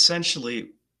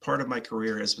 Essentially, part of my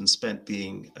career has been spent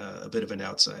being a bit of an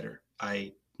outsider.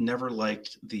 I never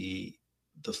liked the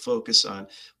focus on,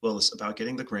 well, it's about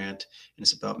getting the grant and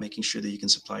it's about making sure that you can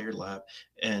supply your lab.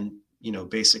 And,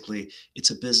 basically it's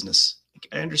a business.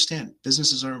 I understand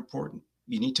businesses are important.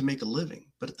 You need to make a living,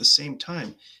 but at the same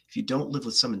time, if you don't live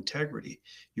with some integrity,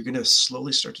 you're going to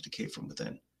slowly start to decay from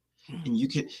within. And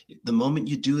the moment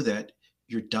you do that,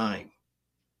 you're dying.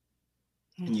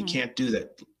 And you can't do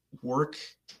that. Work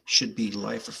should be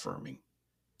life affirming.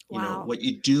 Wow. What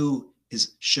you do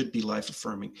should be life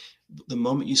affirming. The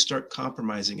moment you start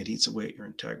compromising, it eats away at your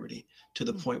integrity to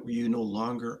the point where you no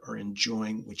longer are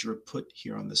enjoying what you're put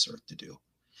here on this earth to do.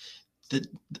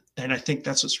 And I think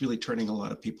that's what's really turning a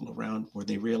lot of people around, where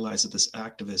they realize that this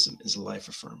activism is life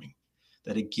affirming,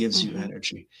 that it gives you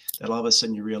energy, that all of a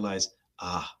sudden you realize,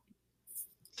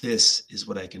 this is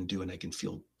what I can do, and I can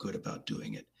feel good about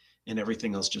doing it. And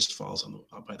everything else just falls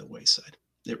by the wayside.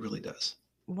 It really does.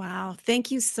 Wow. Thank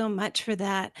you so much for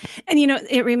that. And,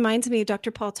 it reminds me of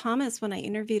Dr. Paul Thomas when I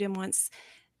interviewed him once,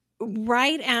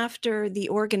 right after the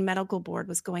Oregon Medical Board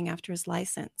was going after his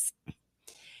license.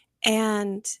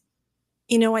 And,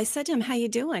 I said to him, how you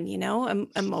doing?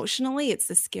 Emotionally, it's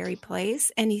a scary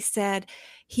place. And he said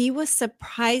he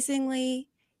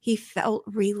felt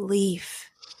relief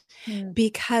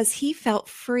because he felt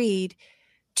freed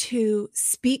to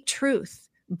speak truth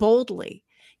boldly.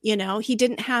 He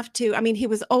didn't have to. He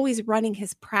was always running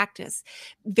his practice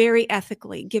very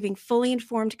ethically, giving fully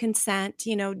informed consent,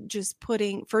 just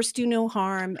putting first do no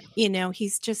harm.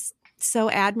 He's just so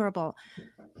admirable.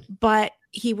 But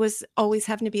he was always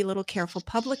having to be a little careful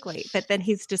publicly. But then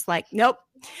he's just like, nope,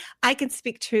 I can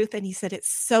speak truth. And he said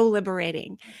it's so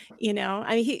liberating.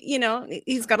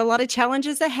 He's got a lot of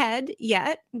challenges ahead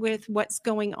yet with what's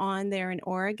going on there in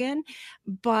Oregon.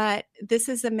 But this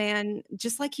is a man,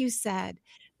 just like you said,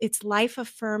 it's life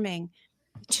affirming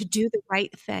to do the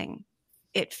right thing.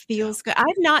 It feels good. I've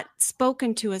not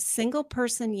spoken to a single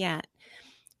person yet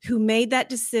who made that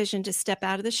decision to step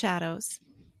out of the shadows,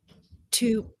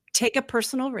 to take a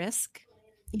personal risk,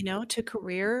 to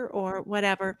career or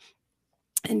whatever,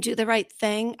 and do the right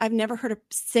thing. I've never heard a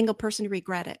single person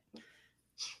regret it.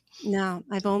 No,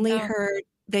 I've only heard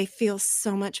they feel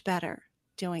so much better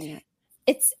doing it.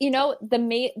 It's,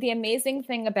 the amazing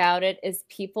thing about it is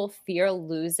people fear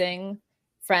losing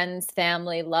friends,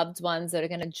 family, loved ones that are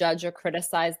going to judge or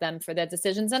criticize them for their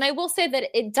decisions. And I will say that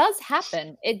it does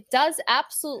happen. It does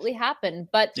absolutely happen.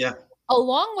 But Yeah.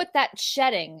 along with that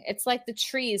shedding, it's like the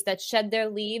trees that shed their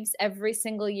leaves every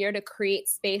single year to create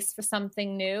space for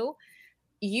something new.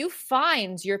 You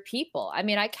find your people. I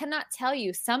mean, I cannot tell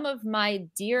you, some of my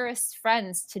dearest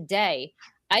friends today,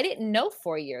 I didn't know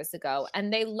 4 years ago,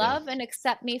 and they love and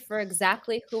accept me for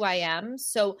exactly who I am.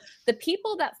 So the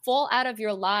people that fall out of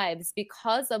your lives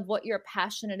because of what you're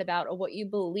passionate about or what you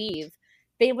believe,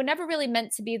 they were never really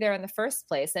meant to be there in the first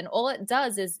place. And all it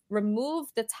does is remove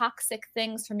the toxic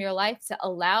things from your life to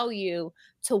allow you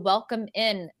to welcome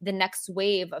in the next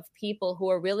wave of people who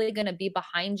are really going to be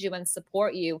behind you and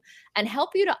support you and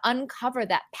help you to uncover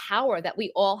that power that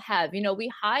we all have.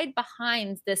 We hide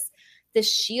behind this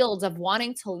shield of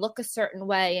wanting to look a certain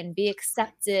way and be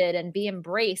accepted and be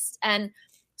embraced. And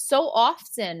so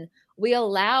often we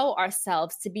allow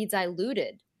ourselves to be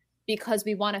diluted because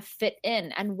we want to fit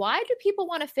in. And why do people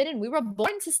want to fit in? We were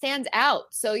born to stand out.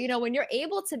 So, when you're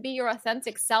able to be your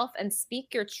authentic self and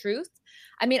speak your truth.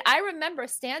 I mean, I remember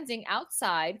standing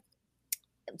outside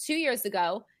 2 years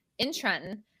ago in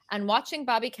Trenton and watching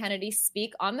Bobby Kennedy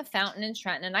speak on the fountain in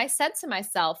Trenton. And I said to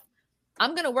myself,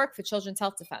 I'm going to work for Children's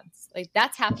Health Defense. Like,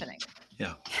 that's happening.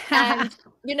 Yeah. And,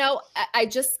 I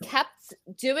just kept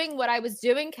doing what I was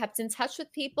doing, kept in touch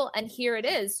with people. And here it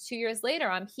is. 2 years later,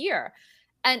 I'm here.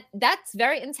 And that's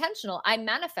very intentional. I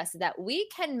manifested that. We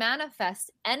can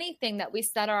manifest anything that we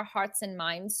set our hearts and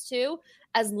minds to,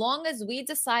 as long as we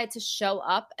decide to show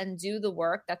up and do the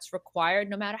work that's required,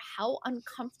 no matter how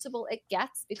uncomfortable it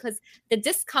gets, because the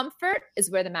discomfort is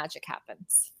where the magic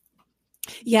happens.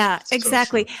 Yeah,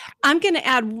 exactly. So I'm going to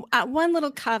add one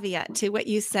little caveat to what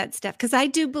you said, Steph, because I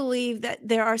do believe that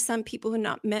there are some people who are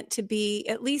not meant to be,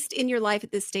 at least in your life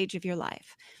at this stage of your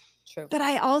life. True. But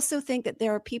I also think that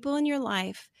there are people in your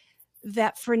life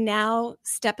that for now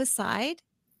step aside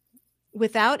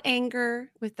without anger,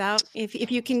 without,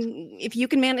 if you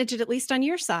can manage it at least on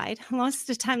your side. Most of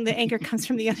the time the anger comes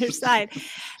from the other side,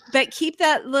 but keep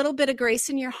that little bit of grace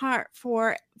in your heart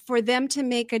for them to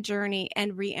make a journey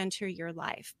and re-enter your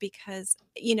life, because,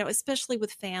 especially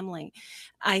with family,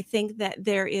 I think that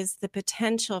there is the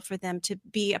potential for them to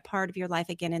be a part of your life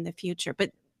again in the future,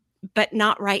 but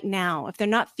not right now. If they're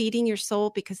not feeding your soul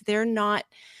because they're not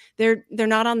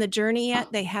on the journey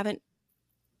yet, they haven't,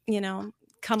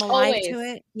 come alive to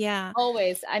it. Yeah.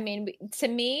 Always. I mean, to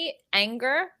me,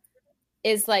 anger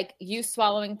is like you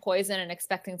swallowing poison and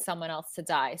expecting someone else to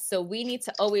die. So we need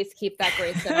to always keep that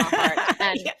grace in our heart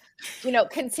and,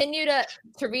 continue to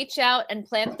reach out and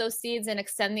plant those seeds and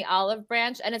extend the olive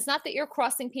branch. And it's not that you're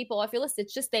crossing people off your list.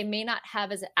 It's just they may not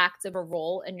have as active a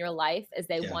role in your life as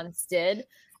they once did.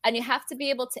 And you have to be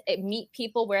able to meet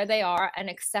people where they are and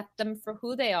accept them for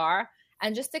who they are,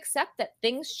 and just accept that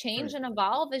things change and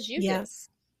evolve as you do.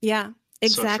 Yeah,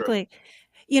 exactly.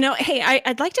 So hey,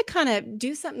 I'd like to kind of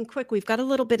do something quick. We've got a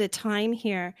little bit of time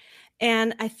here,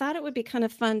 and I thought it would be kind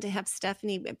of fun to have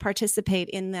Stephanie participate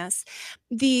in this.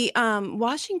 The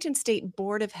Washington State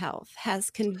Board of Health has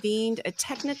convened a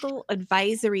technical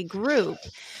advisory group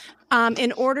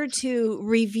in order to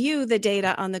review the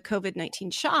data on the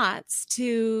COVID-19 shots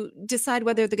to decide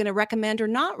whether they're going to recommend or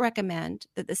not recommend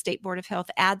that the State Board of Health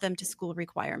add them to school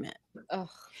requirement. Ugh.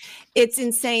 It's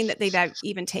insane that they've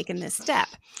even taken this step.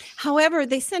 However,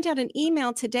 they sent out an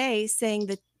email today saying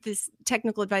that this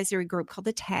technical advisory group called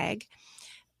the TAG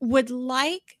would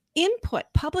like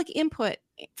public input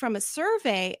from a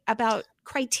survey about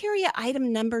criteria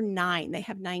item number 9. They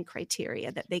have 9 criteria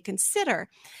that they consider.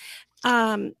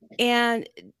 And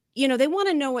they want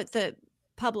to know what the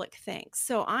public thinks.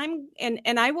 So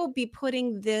I will be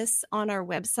putting this on our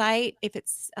website. If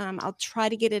it's, I'll try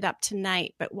to get it up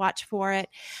tonight, but watch for it.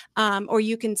 Or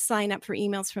you can sign up for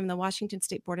emails from the Washington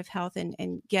State Board of Health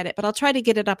and get it, but I'll try to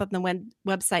get it up on the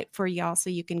website for y'all so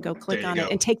you can go click on it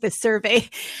and take the survey.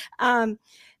 But I'm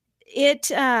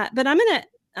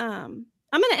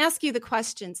going to ask you the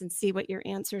questions and see what your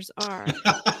answers are.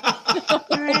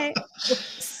 All right.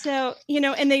 So,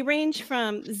 and they range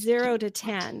from 0 to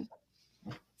 10.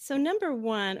 So number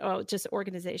 1, just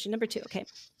organization. Number 2, okay.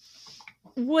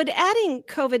 Would adding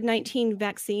COVID-19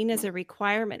 vaccine as a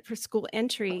requirement for school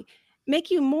entry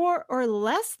make you more or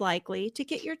less likely to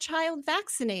get your child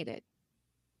vaccinated?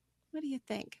 What do you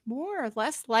think? More or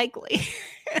less likely?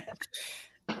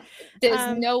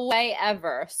 There's no way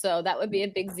ever. So that would be a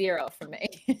big 0 for me.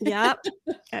 Yep.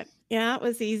 Yeah, it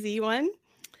was an easy one.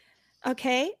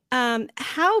 Okay.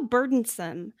 How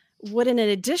burdensome would an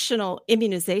additional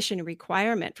immunization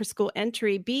requirement for school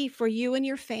entry be for you and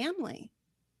your family?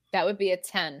 That would be a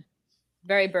 10.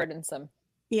 Very burdensome.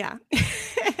 Yeah.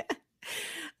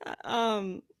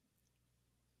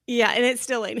 Yeah, and it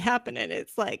still ain't happening.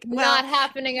 It's like, not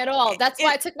happening at all. That's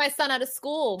why I took my son out of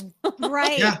school.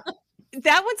 Right. Yeah.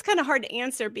 That one's kind of hard to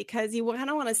answer because you kind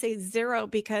of want to say 0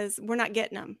 because we're not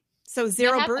getting them. So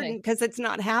 0 burden because it's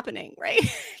not happening, right?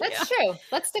 That's true.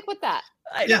 Let's stick with that.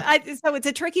 So it's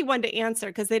a tricky one to answer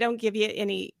because they don't give you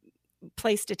any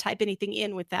place to type anything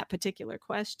in with that particular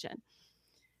question.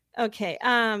 Okay.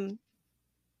 The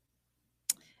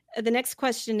next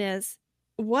question is,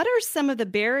 what are some of the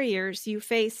barriers you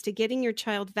face to getting your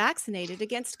child vaccinated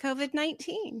against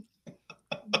COVID-19?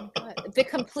 The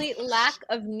complete lack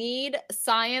of need,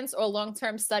 science, or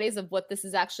long-term studies of what this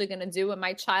is actually going to do. And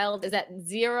my child is at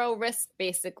 0 risk,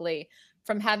 basically,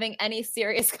 from having any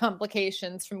serious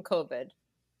complications from COVID.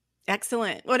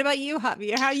 Excellent. What about you,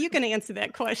 Javier? How are you going to answer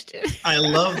that question? I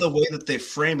love the way that they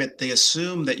frame it. They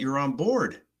assume that you're on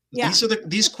board. Yeah.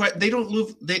 They don't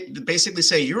move. They basically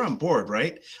say you're on board,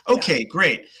 right? Okay, yeah.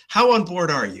 Great. How on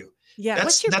board are you? Yeah.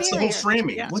 That's the whole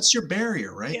framing. Yeah. What's your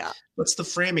barrier, right? Yeah. What's the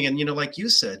framing? And, like you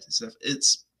said,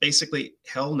 it's basically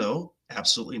hell no,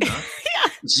 absolutely not.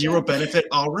 Yeah. 0 benefit,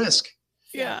 all risk.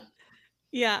 Yeah.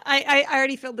 Yeah. I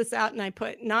already filled this out and I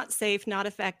put not safe, not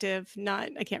effective,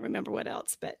 I can't remember what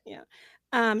else, but yeah.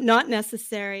 Not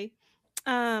necessary.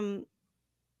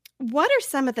 What are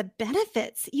some of the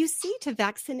benefits you see to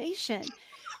vaccination?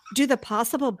 Do the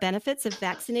possible benefits of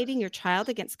vaccinating your child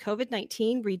against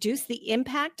COVID-19 reduce the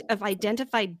impact of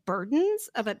identified burdens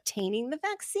of obtaining the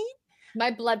vaccine? My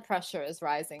blood pressure is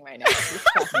rising right now.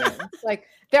 Like,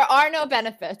 there are no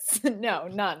benefits. No,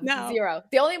 none. No. 0.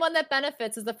 The only one that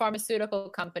benefits is the pharmaceutical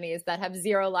companies that have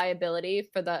 0 liability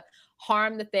for the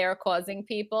harm that they are causing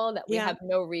people that we have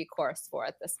no recourse for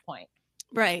at this point.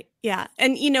 Right. Yeah.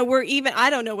 And, I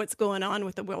don't know what's going on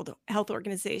with the World Health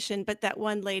Organization, but that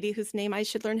one lady whose name I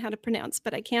should learn how to pronounce,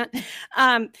 but I can't,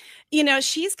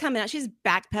 she's coming out, she's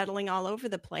backpedaling all over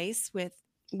the place with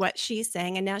what she's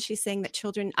saying. And now she's saying that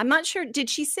children, I'm not sure, did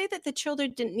she say that the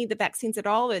children didn't need the vaccines at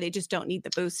all, or they just don't need the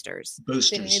boosters?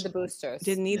 Didn't need the boosters.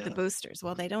 Didn't need the boosters.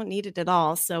 Well, they don't need it at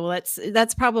all. So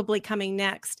that's probably coming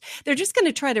next. They're just going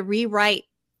to try to rewrite.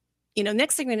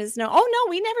 Next thing is no,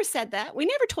 we never said that. We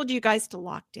never told you guys to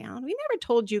lock down. We never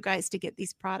told you guys to get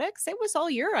these products. It was all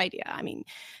your idea. I mean,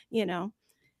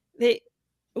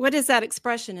 what is that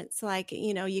expression? It's like,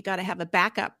 you got to have a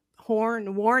backup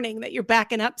horn warning that you're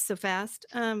backing up so fast.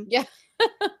 Yeah.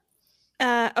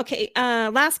 Okay.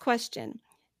 Last question.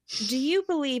 Do you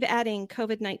believe adding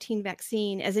COVID-19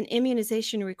 vaccine as an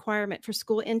immunization requirement for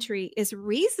school entry is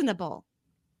reasonable?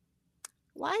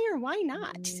 Why or why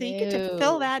not? No. So you get to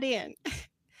fill that in.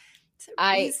 Is it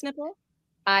reasonable?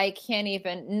 I can't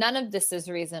even. None of this is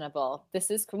reasonable.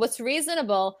 This is what's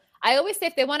reasonable. I always say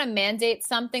if they want to mandate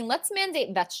something, let's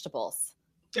mandate vegetables.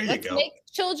 Let's make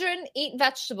children eat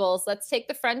vegetables. Let's take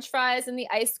the French fries and the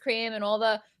ice cream and all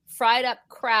the fried up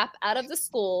crap out of the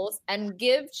schools and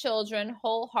give children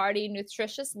wholehearted,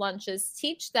 nutritious lunches.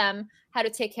 Teach them how to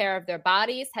take care of their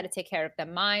bodies, how to take care of their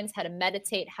minds, how to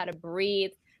meditate, how to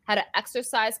breathe, how to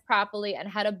exercise properly, and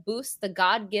how to boost the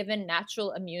God-given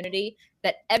natural immunity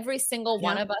that every single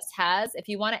one of us has. If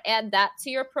you want to add that to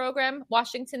your program,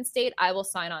 Washington State, I will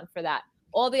sign on for that.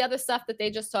 All the other stuff that they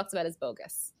just talked about is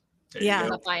bogus. I'm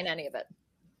not buying any of it.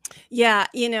 Yeah,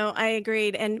 I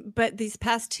agreed. But these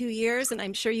past 2 years, and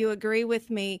I'm sure you agree with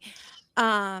me,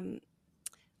 I'm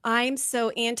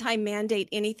so anti-mandate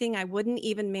anything. I wouldn't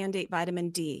even mandate vitamin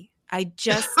D. I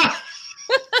just,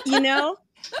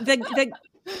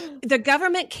 the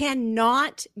government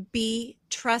cannot be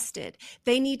trusted.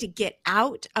 They need to get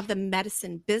out of the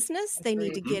medicine business. They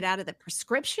need to get out of the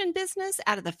prescription business,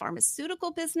 out of the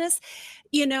pharmaceutical business.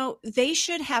 They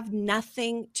should have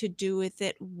nothing to do with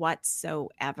it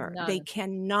whatsoever. None. They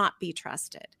cannot be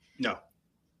trusted. No.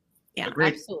 Yeah.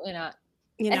 Agreed. Absolutely not.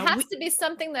 It has to be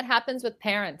something that happens with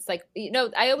parents. Like,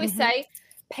 I always say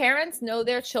parents know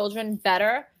their children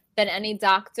better than any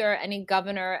doctor, any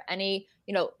governor, any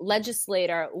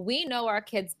legislator. We know our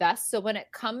kids best. So when it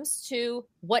comes to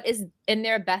what is in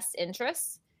their best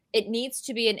interests, it needs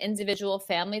to be an individual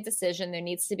family decision. There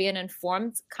needs to be an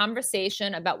informed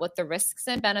conversation about what the risks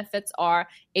and benefits are,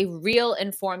 a real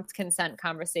informed consent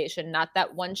conversation, not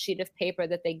that one sheet of paper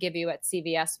that they give you at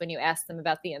CVS when you ask them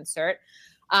about the insert.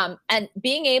 And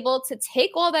being able to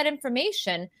take all that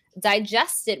information,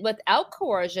 digest it without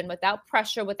coercion, without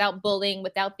pressure, without bullying,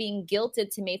 without being guilted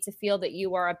to make to feel that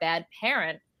you are a bad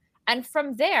parent. And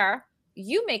from there,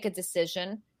 you make a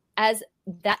decision as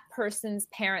that person's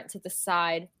parent to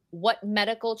decide what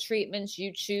medical treatments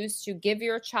you choose to give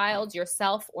your child,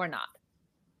 yourself, or not.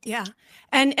 Yeah.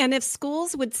 And if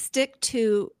schools would stick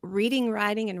to reading,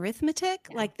 writing, and arithmetic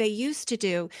like they used to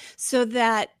do, so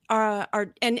that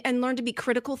and learn to be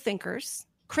critical thinkers,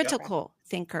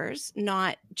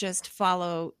 not just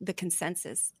follow the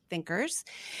consensus thinkers,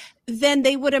 then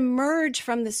they would emerge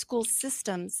from the school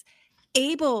systems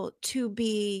able to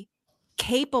be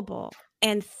capable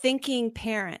and thinking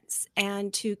parents,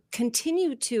 and to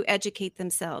continue to educate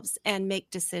themselves and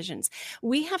make decisions.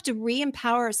 We have to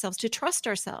re-empower ourselves to trust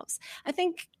ourselves. I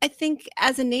think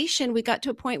as a nation, we got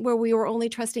to a point where we were only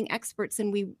trusting experts,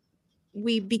 and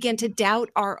we began to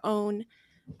doubt our own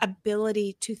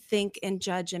ability to think and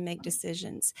judge and make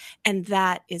decisions. And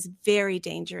that is very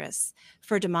dangerous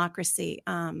for democracy.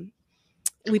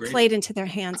 We played into their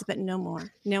hands, but no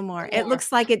more. It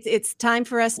looks like it's time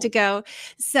for us to go.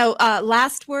 So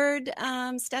last word,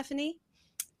 Stephanie?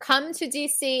 Come to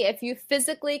DC if you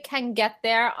physically can get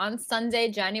there on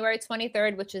Sunday, January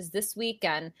 23rd, which is this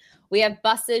weekend. We have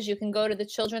buses. You can go to the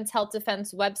Children's Health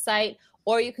Defense website,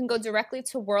 or you can go directly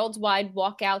to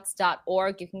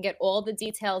worldwidewalkouts.org. You can get all the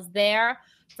details there.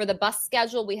 For the bus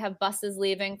schedule, we have buses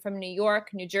leaving from New York,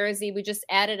 New Jersey. We just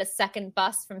added a second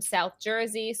bus from South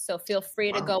Jersey, so feel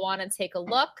free to go on and take a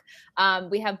look.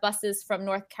 We have buses from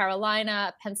North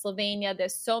Carolina, Pennsylvania.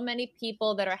 There's so many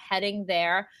people that are heading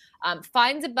there.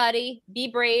 Find a buddy, be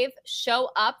brave, show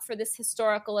up for this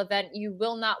historical event. You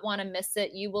will not want to miss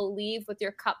it. You will leave with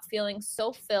your cup feeling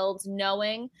so filled,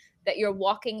 knowing that you're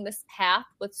walking this path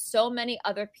with so many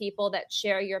other people that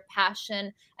share your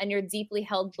passion and your deeply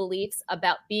held beliefs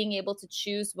about being able to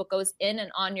choose what goes in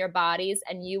and on your bodies,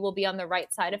 and you will be on the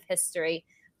right side of history,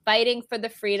 fighting for the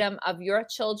freedom of your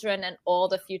children and all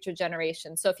the future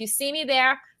generations. So if you see me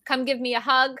there, come give me a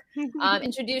hug,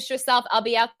 introduce yourself. I'll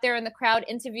be out there in the crowd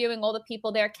interviewing all the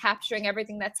people there, capturing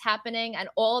everything that's happening. And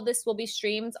all of this will be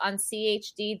streamed on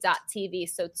chd.tv.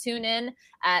 So tune in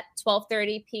at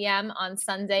 12:30 p.m. on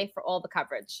Sunday for all the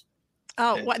coverage.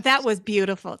 Oh, that was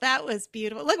beautiful. That was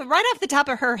beautiful. Look, right off the top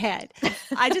of her head.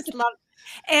 I just love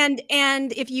it.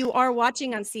 And if you are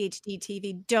watching on CHD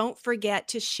TV, don't forget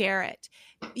to share it.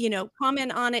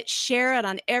 Comment on it, share it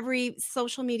on every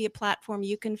social media platform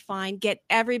you can find. Get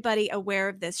everybody aware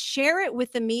of this. Share it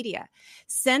with the media.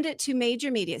 Send it to major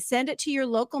media. Send it to your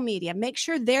local media. Make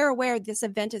sure they're aware this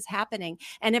event is happening.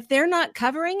 And if they're not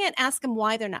covering it, ask them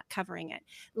why they're not covering it.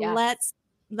 Yes.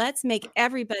 Let's make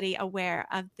everybody aware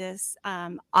of this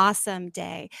awesome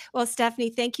day. Well, Stephanie,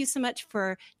 thank you so much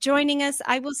for joining us.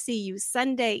 I will see you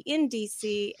Sunday in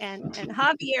DC. And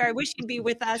Javier, I wish you'd be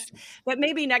with us, but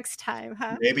maybe next time,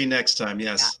 huh? Maybe next time,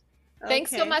 yes. Yeah.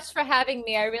 Thanks so much for having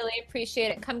me. I really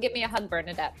appreciate it. Come give me a hug,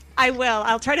 Bernadette. I will.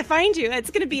 I'll try to find you.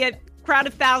 It's going to be a crowd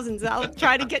of thousands. I'll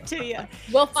try to get to you.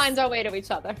 We'll find our way to each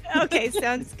other. Okay,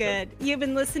 sounds good. You've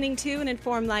been listening to an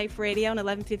Informed Life Radio on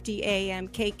 1150 AM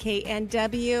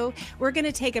KKNW. We're going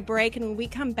to take a break, and when we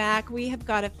come back, we have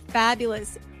got a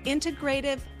fabulous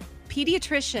integrative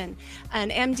pediatrician,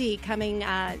 an MD, coming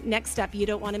next up. You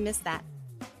don't want to miss that.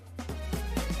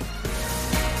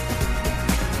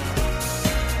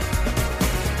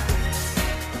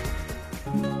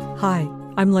 Hi,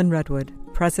 I'm Lynn Redwood,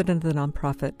 president of the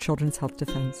nonprofit Children's Health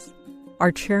Defense.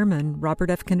 Our chairman,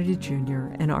 Robert F. Kennedy Jr.,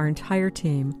 and our entire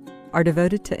team are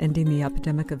devoted to ending the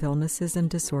epidemic of illnesses and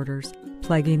disorders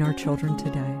plaguing our children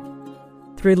today.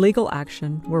 Through legal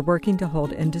action, we're working to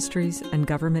hold industries and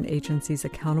government agencies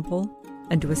accountable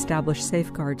and to establish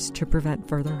safeguards to prevent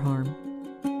further harm.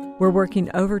 We're working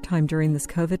overtime during this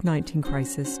COVID-19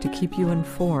 crisis to keep you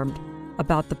informed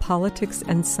about the politics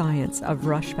and science of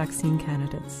rush vaccine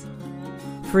candidates.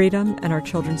 Freedom and our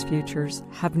children's futures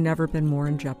have never been more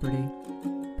in jeopardy.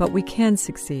 But we can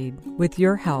succeed. With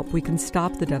your help, we can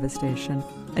stop the devastation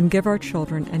and give our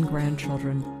children and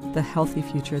grandchildren the healthy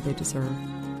future they deserve.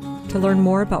 To learn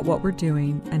more about what we're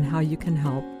doing and how you can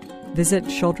help, visit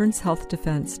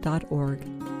childrenshealthdefense.org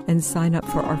and sign up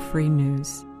for our free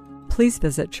news. Please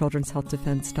visit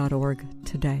childrenshealthdefense.org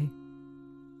today.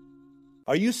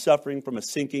 Are you suffering from a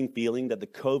sinking feeling that the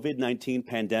COVID-19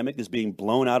 pandemic is being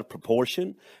blown out of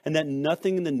proportion and that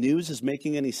nothing in the news is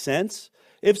making any sense?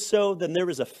 If so, then there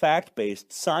is a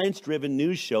fact-based, science-driven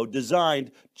news show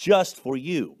designed just for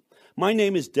you. My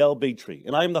name is Del Bigtree,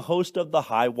 and I am the host of The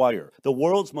High Wire, the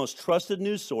world's most trusted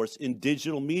news source in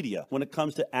digital media when it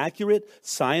comes to accurate,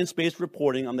 science-based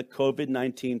reporting on the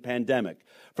COVID-19 pandemic.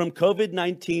 From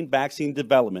COVID-19 vaccine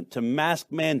development to mask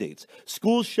mandates,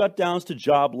 school shutdowns to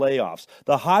job layoffs,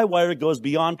 The High Wire goes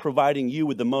beyond providing you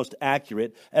with the most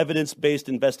accurate, evidence-based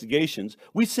investigations.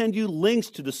 We send you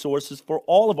links to the sources for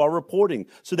all of our reporting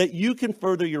so that you can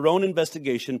further your own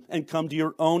investigation and come to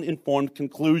your own informed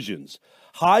conclusions.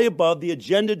 High above the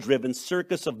agenda-driven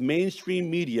circus of mainstream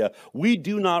media, we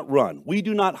do not run. We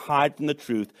do not hide from the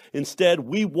truth. Instead,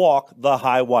 we walk the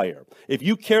high wire. If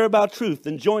you care about truth,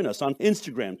 then join us on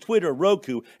Instagram, Twitter,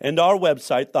 Roku, and our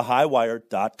website,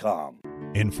 thehighwire.com.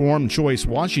 Informed Choice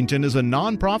Washington is a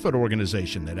nonprofit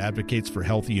organization that advocates for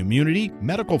healthy immunity,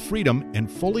 medical freedom,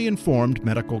 and fully informed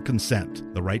medical consent.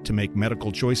 The right to make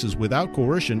medical choices without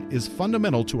coercion is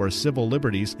fundamental to our civil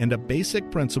liberties and a basic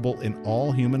principle in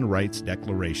all human rights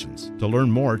declarations. To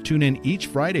learn more, tune in each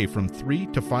Friday from 3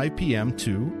 to 5 p.m.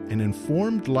 to An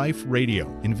Informed Life Radio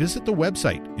and visit the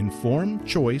website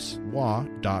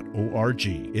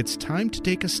informedchoicewa.org. It's time to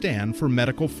take a stand for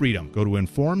medical freedom. Go to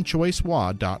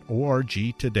informedchoicewa.org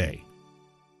today.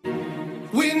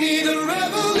 We need a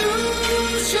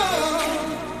revolution.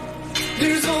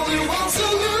 There's only one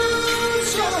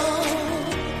solution.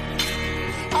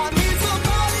 I need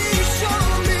somebody to show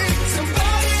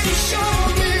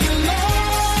me the love.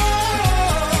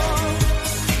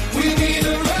 We need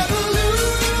a revolution.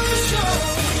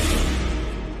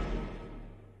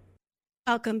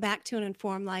 Welcome back to An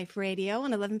Informed Life Radio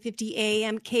on 1150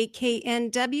 AM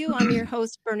KKNW. I'm your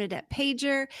host, Bernadette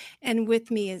Pager, and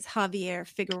with me is Javier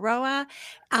Figueroa.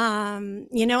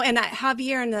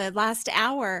 Javier, in the last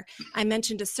hour, I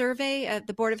mentioned a survey at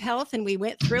the Board of Health, and we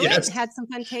went through it and had some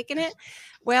fun taking it.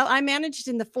 Well, I managed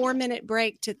in the 4-minute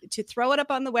break to throw it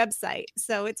up on the website.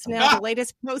 So it's now the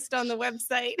latest post on the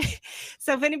website.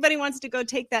 So if anybody wants to go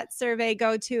take that survey,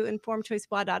 go to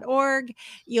informedchoicewa.org.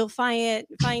 You'll find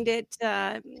it,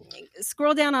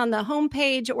 scroll down on the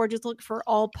homepage or just look for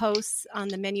all posts on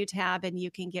the menu tab and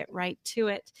you can get right to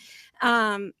it.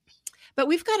 But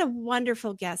we've got a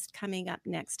wonderful guest coming up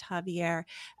next, Javier.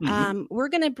 We're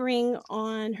going to bring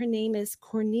on, her name is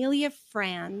Cornelia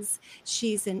Franz.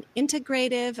 She's an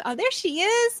integrative, there she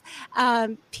is,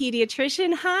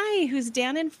 pediatrician, who's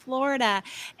down in Florida.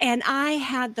 And I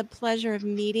had the pleasure of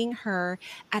meeting her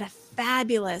at a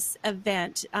fabulous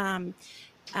event,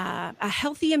 a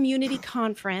healthy immunity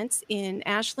conference in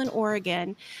Ashland,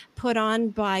 Oregon, put on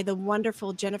by the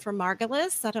wonderful Jennifer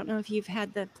Margulis. I don't know if you've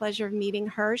had the pleasure of meeting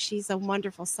her. She's a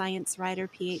wonderful science writer,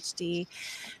 PhD,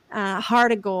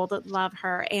 heart of gold. Love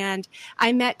her. And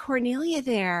I met Cornelia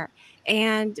there.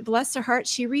 And bless her heart,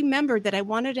 she remembered that I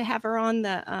wanted to have her on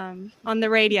the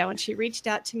radio, and she reached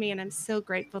out to me, and I'm so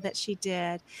grateful that she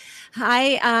did.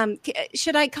 Hi,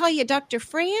 should I call you Dr.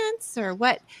 Franz, or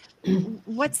what?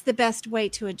 What's the best way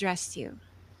to address you?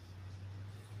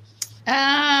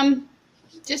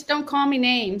 Just don't call me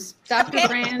names, Dr.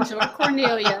 Franz or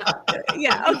Cornelia.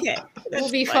 Yeah, okay. We'll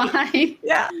be fine.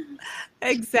 Yeah,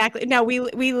 exactly. No, we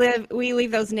leave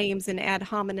those names in ad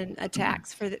hominem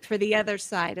attacks for the other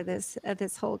side of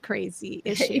this whole crazy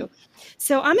issue.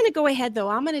 So I'm going to go ahead though.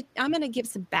 I'm going to give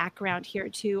some background here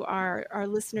to our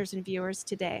listeners and viewers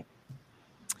today.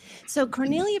 So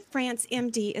Cornelia Franz,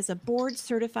 MD, is a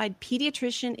board-certified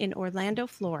pediatrician in Orlando,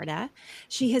 Florida.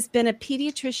 She has been a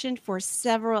pediatrician for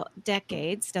several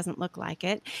decades, doesn't look like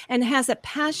it, and has a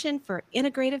passion for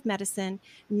integrative medicine,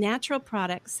 natural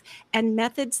products, and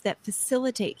methods that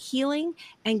facilitate healing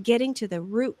and getting to the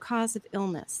root cause of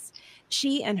illness.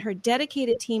 She and her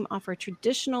dedicated team offer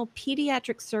traditional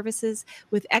pediatric services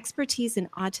with expertise in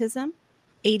autism,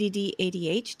 ADD,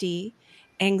 ADHD,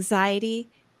 anxiety,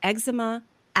 eczema,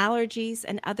 allergies,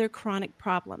 and other chronic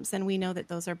problems. And we know that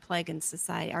those are plaguing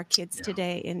society, our kids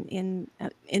today in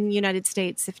the United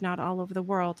States, if not all over the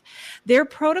world. Their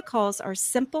protocols are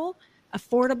simple,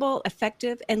 affordable,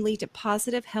 effective, and lead to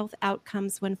positive health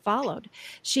outcomes when followed.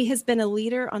 She has been a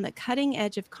leader on the cutting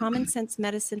edge of common sense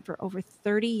medicine for over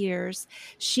 30 years.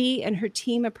 She and her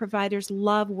team of providers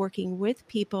love working with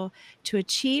people to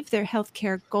achieve their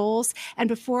healthcare goals. And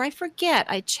before I forget,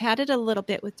 I chatted a little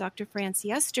bit with Dr. Franz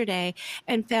yesterday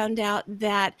and found out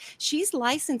that she's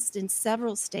licensed in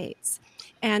several states.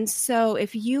 And so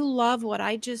if you love what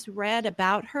I just read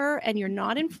about her and you're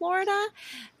not in Florida,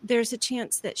 there's a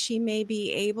chance that she may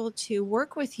be able to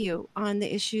work with you on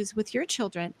the issues with your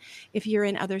children. If you're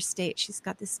in other states, she's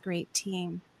got this great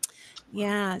team.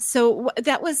 Yeah. So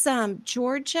that was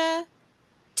Georgia,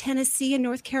 Tennessee, and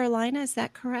North Carolina. Is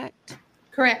that correct?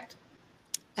 Correct.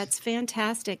 That's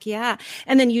fantastic. Yeah.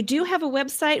 And then you do have a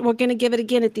website. We're going to give it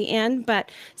again at the end,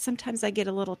 but sometimes I get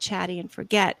a little chatty and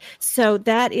forget. So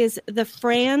that is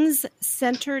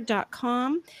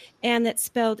thefranzcenter.com, and that's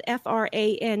spelled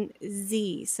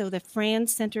FRANZ. So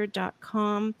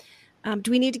thefranzcenter.com.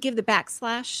 Do we need to give the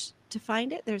backslash to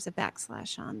find it? There's a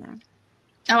backslash on there.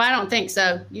 Oh, I don't think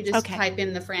so. You just Okay. type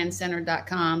in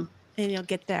thefranzcenter.com. And you'll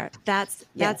get there. That's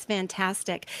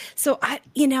fantastic. So let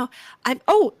me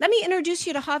introduce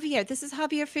you to Javier. This is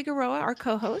Javier Figueroa, our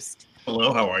co-host.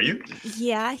 Hello, how are you?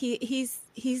 Yeah, he's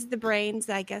the brains.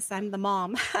 I guess I'm the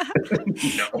mom.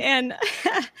 No. And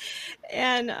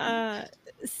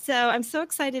so I'm so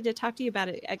excited to talk to you about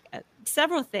it.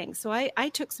 Several things. So I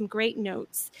took some great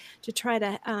notes to try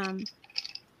to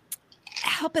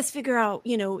help us figure out.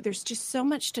 There's just so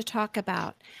much to talk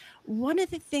about. One of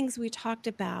the things we talked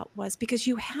about was, because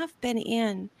you have been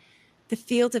in the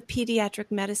field of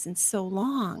pediatric medicine so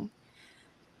long,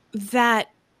 that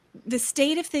the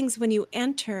state of things when you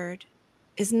entered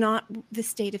is not the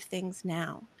state of things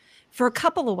now, for a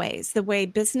couple of ways: the way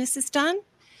business is done,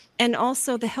 and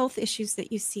also the health issues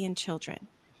that you see in children.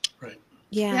 Right.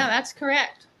 Yeah, that's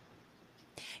correct.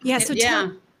 Yeah. So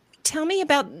tell me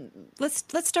about. Let's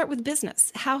start with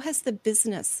business. How has the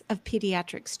business of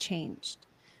pediatrics changed?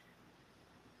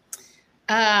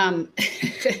 That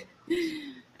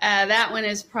one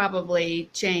has probably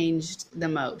changed the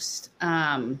most.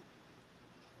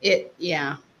 It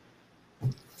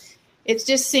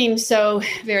just seems so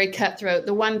very cutthroat.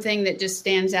 The one thing that just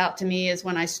stands out to me is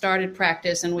when I started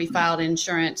practice and we filed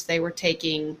insurance, they were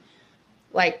taking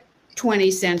like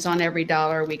 20 cents on every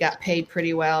dollar. We got paid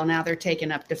pretty well. Now they're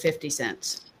taking up to 50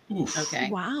 cents. Oof. Okay.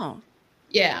 Wow.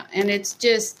 Yeah. And it's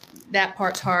just, that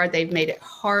part's hard. They've made it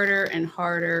harder and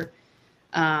harder.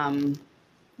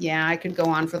 I could go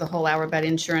on for the whole hour about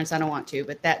insurance. I don't want to,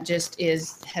 but that just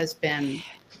has been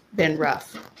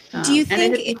rough. Do you think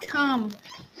and it had become,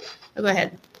 go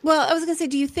ahead. Well, I was going to say,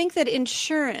 do you think that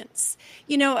insurance,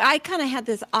 I kind of had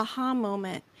this aha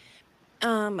moment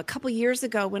a couple years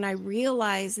ago when I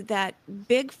realized that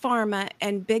big pharma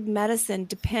and big medicine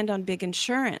depend on big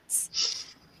insurance.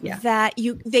 Yeah. That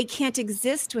they can't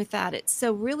exist without it.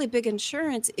 So really, big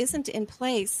insurance isn't in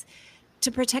place to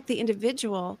protect the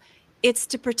individual. It's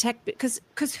to protect, because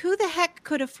who the heck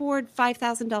could afford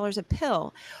 $5,000 a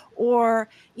pill, or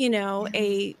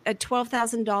a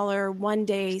 $12,000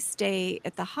 one-day stay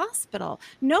at the hospital?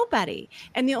 Nobody.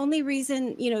 And the only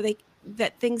reason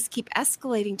that things keep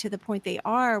escalating to the point they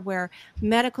are, where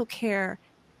medical care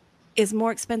is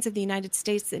more expensive in the United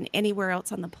States than anywhere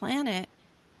else on the planet,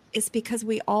 is because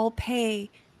we all pay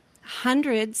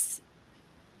hundreds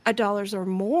of dollars or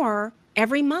more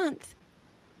every month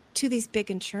to these big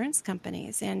insurance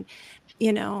companies. And,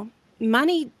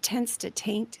 money tends to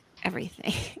taint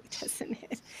everything, doesn't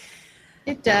it?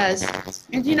 It does.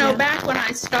 And, back when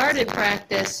I started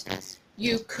practice,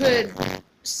 you could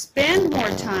spend more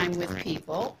time with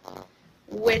people,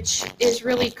 which is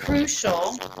really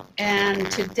crucial. And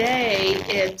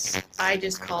today I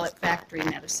just call it factory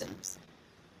medicine.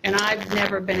 And I've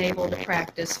never been able to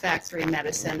practice factory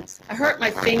medicine. I hurt my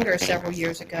finger several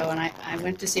years ago, and I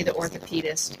went to see the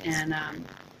orthopedist, and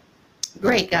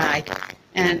great guy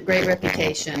and great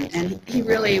reputation. And he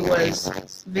really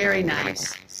was very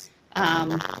nice.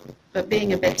 But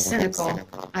being a bit cynical,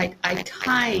 I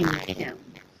timed him.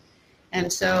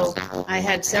 And so I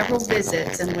had several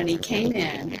visits, and when he came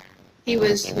in, he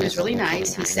was really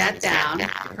nice. He sat down,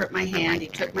 hurt my hand, he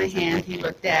took my hand, he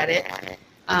looked at it,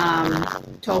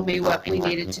 told me what we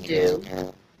needed to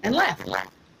do, and left.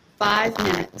 5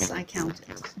 minutes, I counted.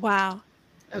 Wow.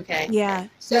 Okay. Yeah.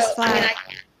 So, I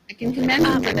can commend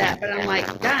him for that, but I'm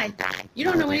like, guy, you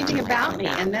don't know anything about me.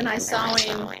 And then I saw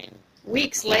him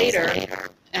weeks later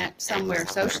at somewhere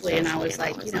socially, and I was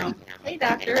like, hey,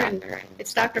 doctor, and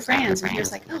it's Dr. Franz. And he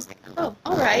was like, oh,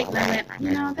 all right. And I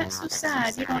went, that's so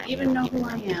sad. You don't even know who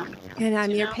I am. And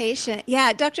I'm your patient.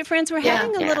 Yeah, Dr. Franz, we're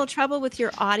having a little trouble with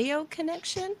your audio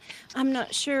connection. I'm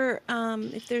not sure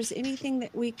if there's anything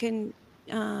that we can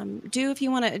do. If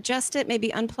you want to adjust it, maybe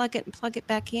unplug it and plug it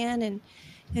back in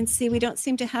and see. We don't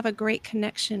seem to have a great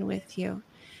connection with you.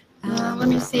 Let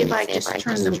me see if I just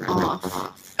turn them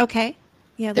off. Okay.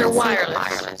 Yeah, they're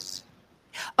wireless.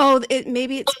 Oh,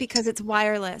 maybe it's because it's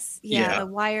wireless. Yeah. The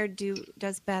wired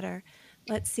does better.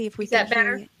 Let's see if we can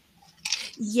hear you.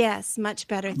 Yes, much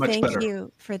better. Thank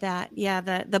you for that. Yeah,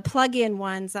 the plug-in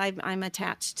ones I'm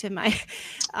attached to my.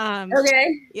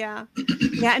 Okay. Yeah,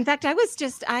 yeah. In fact, I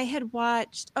had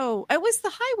watched. Oh, it was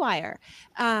the High Wire.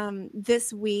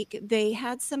 This week they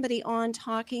had somebody on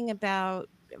talking about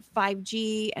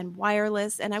 5G and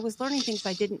wireless, and I was learning things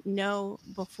I didn't know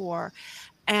before.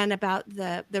 and about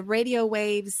the radio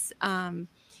waves.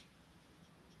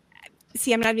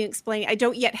 See, I'm not even explaining. I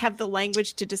don't yet have the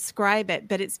language to describe it,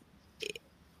 but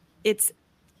it's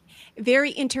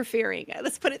very interfering.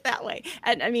 Let's put it that way.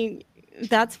 And I mean,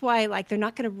 that's why like they're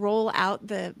not going to roll out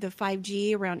the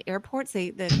 5G around airports.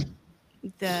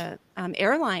 The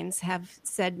airlines have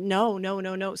said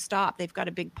no, stop. They've got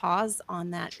a big pause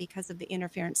on that because of the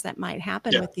interference that might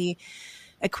happen with the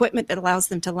equipment that allows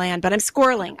them to land. But I'm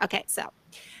squirreling. Okay, so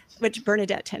which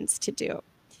Bernadette tends to do.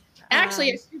 Actually,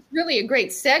 it's really a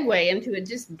great segue into a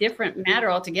just different matter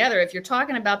altogether. If you're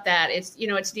talking about that, it's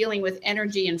it's dealing with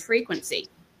energy and frequency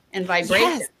and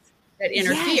vibration that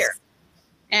interfere. Yes.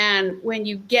 And when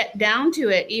you get down to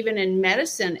it, even in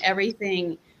medicine,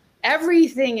 everything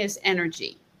is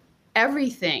energy.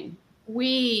 Everything.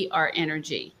 We are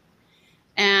energy.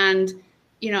 And,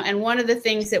 and one of the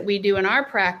things that we do in our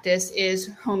practice is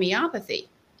homeopathy.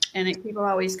 And people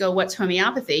always go, what's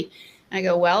homeopathy? I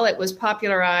go, well, it was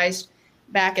popularized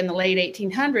back in the late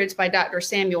 1800s by Dr.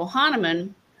 Samuel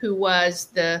Hahnemann, who was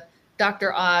the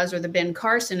Dr. Oz or the Ben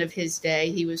Carson of his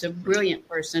day. He was a brilliant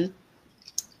person.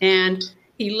 And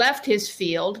he left his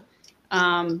field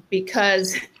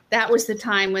because that was the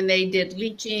time when they did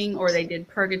leeching or they did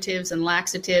purgatives and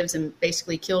laxatives and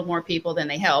basically killed more people than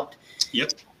they helped.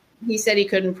 Yep. He said he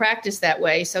couldn't practice that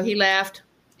way. So he left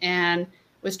and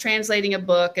was translating a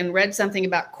book and read something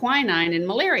about quinine and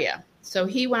malaria. So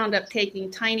he wound up taking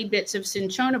tiny bits of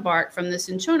cinchona bark from the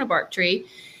cinchona bark tree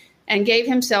and gave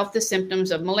himself the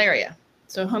symptoms of malaria.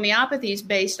 So homeopathy is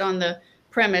based on the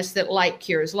premise that like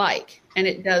cures like, and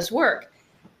it does work.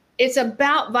 It's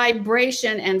about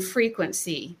vibration and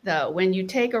frequency, though. When you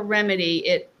take a remedy,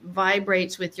 it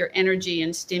vibrates with your energy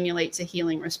and stimulates a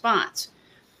healing response.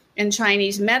 And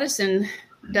Chinese medicine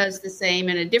does the same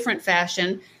in a different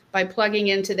fashion by plugging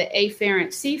into the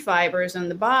afferent C fibers on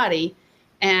the body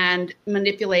and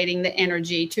manipulating the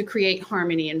energy to create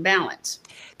harmony and balance.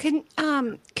 Can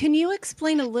you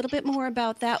explain a little bit more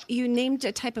about that? You named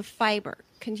a type of fiber.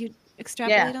 Can you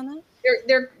extrapolate on that?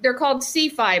 They're called C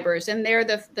fibers, and they're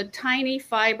the tiny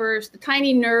fibers, the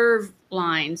tiny nerve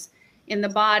lines in the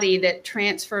body that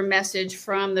transfer message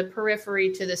from the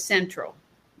periphery to the central.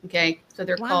 Okay, so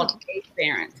they're called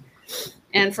afferent.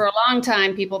 And for a long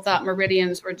time, people thought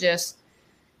meridians were just,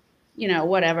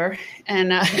 whatever,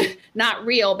 and not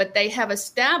real. But they have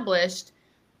established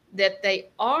that they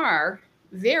are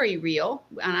very real.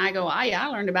 And I go, I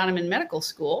learned about them in medical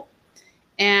school,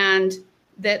 and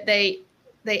that they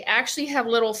actually have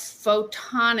little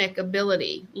photonic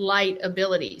ability, light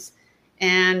abilities.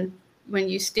 And when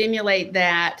you stimulate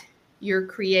that, you're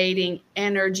creating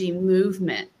energy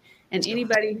movement. And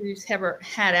anybody who's ever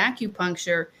had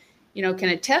acupuncture, can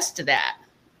attest to that.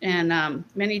 And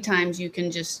many times you can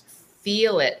just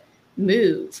feel it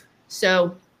move.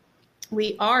 So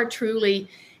we are truly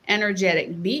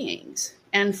energetic beings.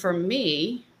 And for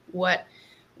me, what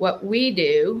we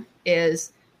do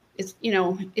is, it's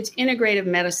integrative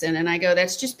medicine. And I go,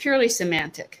 that's just purely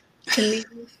semantic. To me,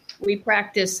 we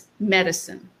practice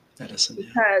medicine.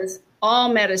 Because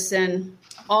all medicine,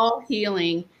 all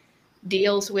healing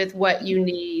deals with what you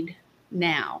need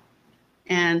now.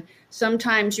 And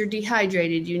sometimes you're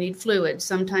dehydrated, you need fluids.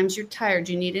 Sometimes you're tired,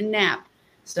 you need a nap.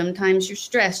 Sometimes you're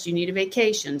stressed, you need a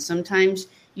vacation. Sometimes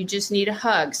you just need a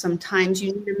hug. Sometimes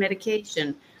you need a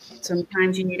medication.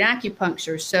 Sometimes you need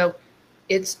acupuncture. So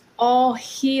it's all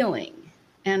healing.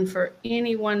 And for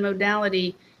any one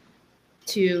modality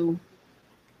to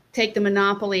take the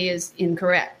monopoly is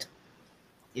incorrect.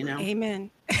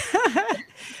 Amen.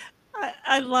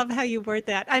 I love how you word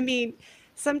that. I mean,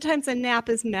 sometimes a nap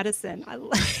is medicine. I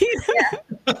love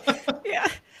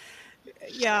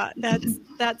Yeah,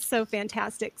 that's so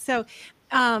fantastic. So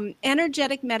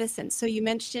energetic medicine. So you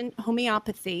mentioned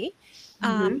homeopathy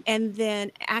and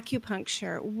then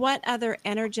acupuncture. What other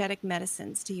energetic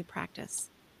medicines do you practice?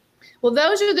 Well,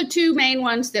 those are the two main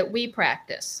ones that we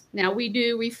practice. Now, we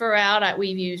do refer out.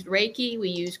 We've used Reiki. We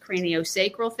use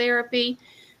craniosacral therapy.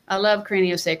 I love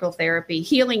craniosacral therapy.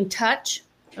 Healing touch.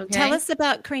 Okay? Tell us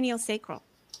about craniosacral.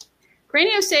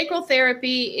 Craniosacral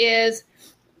therapy is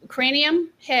cranium,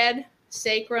 head,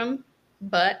 sacrum,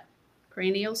 butt,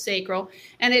 craniosacral.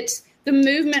 And it's the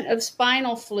movement of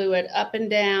spinal fluid up and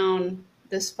down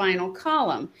the spinal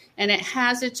column. And it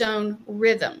has its own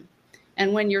rhythm.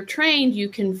 And when you're trained, you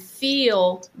can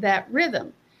feel that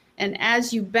rhythm. And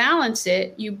as you balance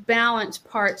it, you balance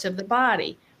parts of the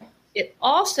body. It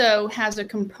also has a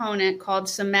component called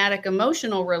somatic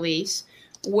emotional release,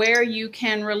 where you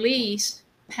can release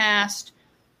past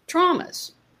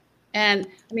traumas. And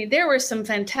I mean, there were some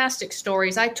fantastic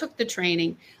stories. I took the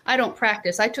training. I don't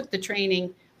practice. I took the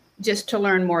training just to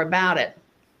learn more about it.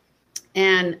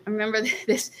 And I remember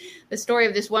the story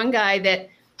of this one guy that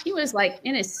he was like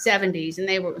in his 70s, and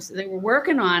they were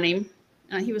working on him.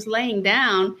 He was laying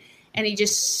down, and he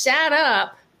just sat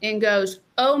up and goes,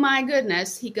 "Oh my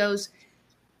goodness!" He goes,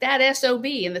 "That SOB,"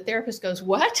 and the therapist goes,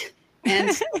 "What?"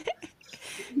 And so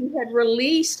he had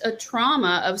released a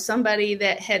trauma of somebody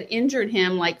that had injured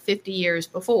him like 50 years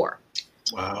before.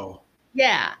 Wow.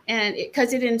 Yeah, and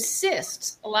because it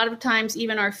insists. A lot of times,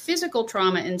 even our physical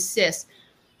trauma insists.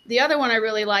 The other one I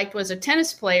really liked was a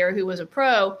tennis player who was a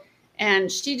pro,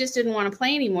 and she just didn't want to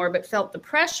play anymore, but felt the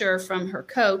pressure from her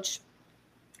coach.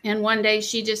 And one day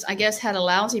she just, I guess, had a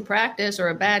lousy practice or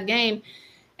a bad game.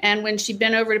 And when she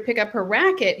bent over to pick up her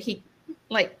racket, he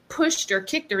like pushed her,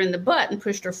 kicked her in the butt and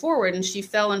pushed her forward, and she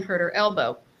fell and hurt her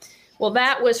elbow. Well,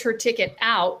 that was her ticket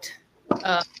out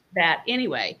of that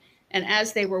anyway. And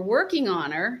as they were working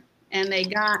on her and they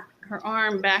got her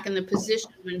arm back in the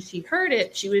position when she hurt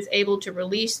it, she was able to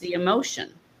release the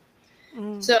emotion.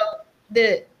 So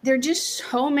there are just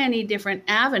so many different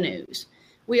avenues.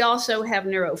 We also have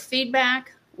neurofeedback,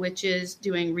 which is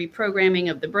doing reprogramming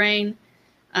of the brain.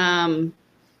 And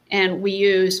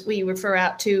we refer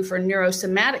out to for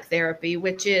neurosomatic therapy,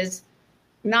 which is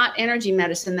not energy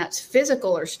medicine, that's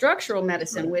physical or structural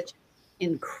medicine, which is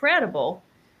incredible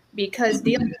because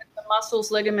dealing with the muscles,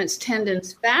 ligaments,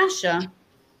 tendons, fascia,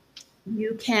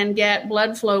 you can get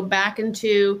blood flow back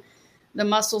into the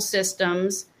muscle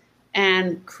systems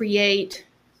and create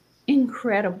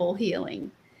incredible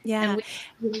healing. Yeah.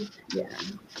 Yeah.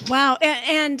 Wow.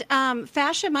 And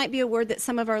fascia might be a word that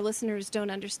some of our listeners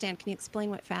don't understand. Can you explain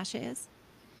what fascia is?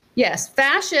 Yes.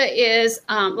 Fascia is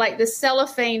like the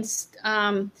cellophane.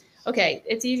 Okay.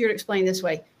 It's easier to explain this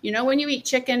way. You know, when you eat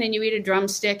chicken and you eat a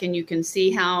drumstick and you can see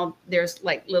how there's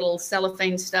like little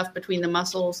cellophane stuff between the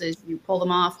muscles as you pull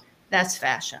them off, that's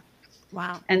fascia.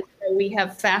 Wow. And so we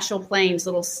have fascial planes,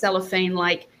 little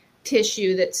cellophane-like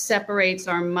tissue that separates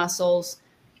our muscles,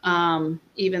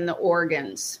 even the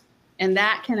organs, and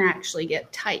that can actually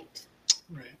get tight.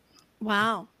 Right.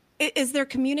 Wow. Is there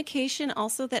communication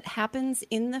also that happens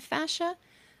in the fascia?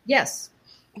 Yes.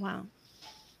 Wow.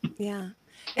 Yeah.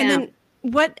 And then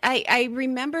what I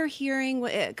remember hearing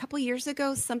a couple of years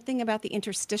ago, something about the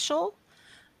interstitial.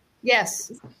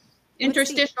 Yes.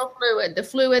 Interstitial fluid, the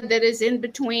fluid that is in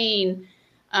between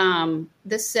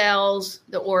the cells,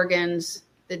 the organs,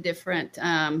 the different,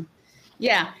 the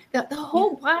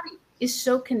whole body is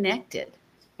so connected.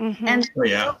 Mm-hmm. And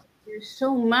there's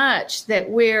so much that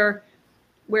we're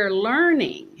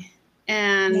learning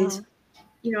and,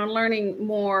 learning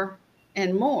more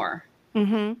and more.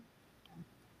 Mm-hmm.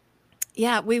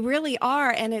 Yeah, we really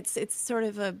are. And it's sort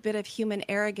of a bit of human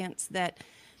arrogance that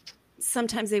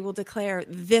sometimes they will declare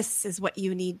this is what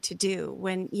you need to do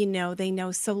when, they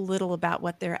know so little about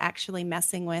what they're actually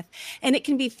messing with. And it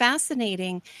can be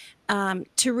fascinating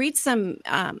to read some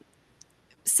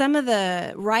of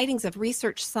the writings of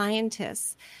research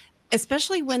scientists,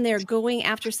 especially when they're going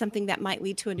after something that might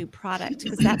lead to a new product,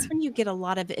 because that's when you get a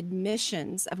lot of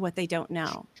admissions of what they don't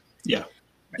know. Yeah.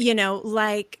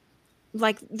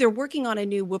 Like they're working on a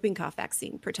new whooping cough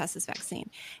vaccine, pertussis vaccine,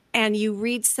 and you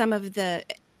read some of the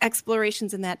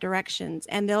explorations in that direction,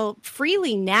 and they'll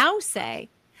freely now say,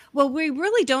 well, we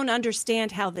really don't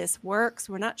understand how this works.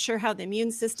 We're not sure how the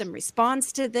immune system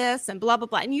responds to this and blah, blah,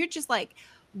 blah. And you're just like,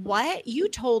 what? You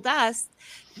told us,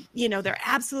 they're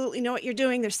absolutely know what you're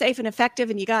doing. They're safe and effective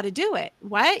and you got to do it.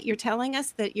 What? You're telling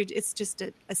us that it's just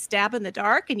a stab in the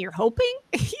dark and you're hoping,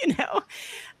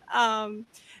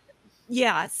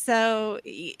 Yeah. So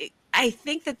I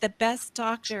think that the best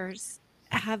doctors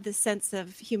have the sense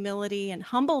of humility and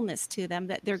humbleness to them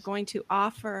that they're going to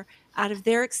offer out of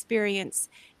their experience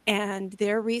and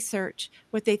their research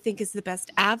what they think is the best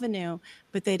avenue,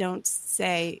 but they don't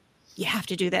say you have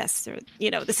to do this or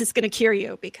this is going to cure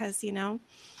you because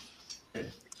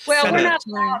well, we're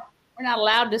not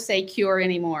allowed to say cure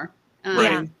anymore.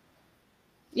 And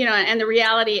the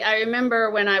reality, I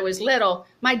remember when I was little,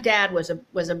 my dad was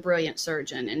a brilliant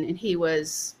surgeon, and he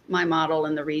was my model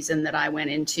and the reason that I went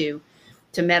into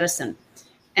medicine.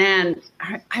 And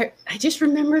I just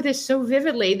remember this so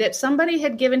vividly that somebody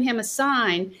had given him a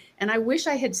sign, and I wish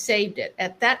I had saved it.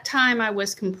 At that time, I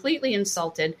was completely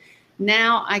insulted.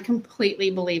 Now I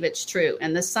completely believe it's true.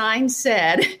 And the sign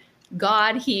said,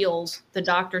 God heals, the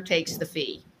doctor takes the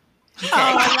fee. Okay.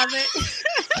 Oh, I love it.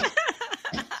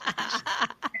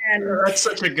 And that's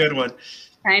such a good one.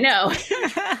 I know.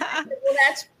 Well,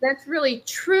 that's really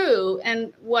true.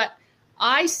 And what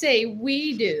I say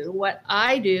what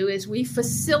I do is we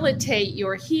facilitate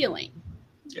your healing.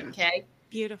 Yeah. Okay.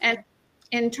 Beautiful. And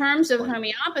in terms of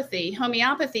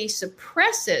homeopathy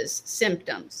suppresses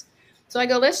symptoms. So I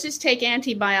go, let's just take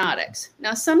antibiotics.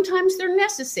 Now, sometimes they're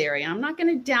necessary. I'm not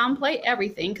going to downplay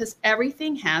everything because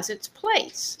everything has its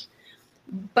place.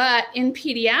 But in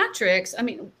pediatrics, I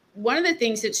mean, one of the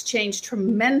things that's changed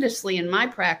tremendously in my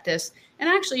practice, and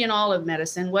actually in all of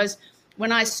medicine, was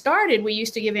when I started, we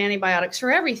used to give antibiotics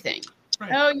for everything.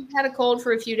 Right. Oh, you had a cold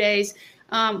for a few days.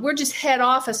 We're just head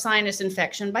off a sinus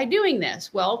infection by doing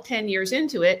this. Well, 10 years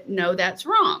into it, no, that's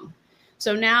wrong.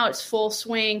 So now it's full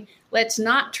swing. Let's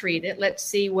not treat it. Let's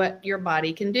see what your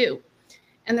body can do.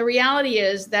 And the reality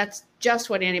is that's just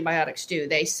what antibiotics do.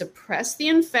 They suppress the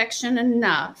infection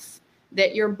enough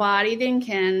that your body then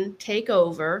can take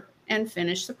over and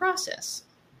finish the process.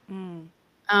 And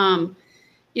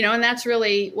that's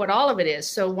really what all of it is.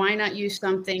 So why not use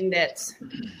something that's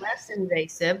less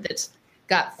invasive, that's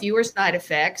got fewer side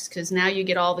effects, because now you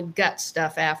get all the gut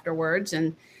stuff afterwards.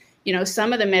 And,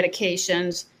 some of the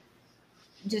medications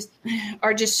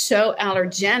are just so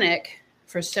allergenic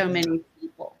for so many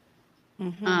people.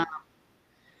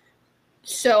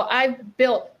 So I've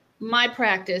built my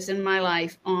practice and my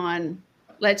life on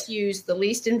let's use the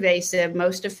least invasive,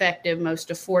 most effective, most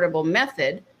affordable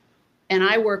method. And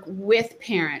I work with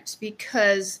parents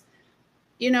because,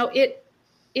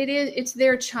 it's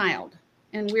their child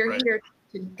and we're here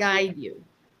to guide you.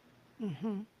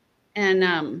 And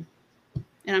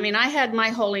I mean, I had my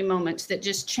holy moments that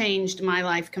just changed my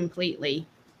life completely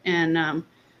and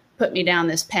put me down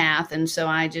this path. And so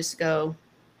I just go,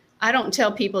 I don't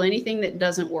tell people anything that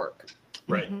doesn't work.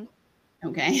 Right.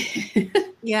 Okay.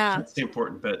 Yeah. That's the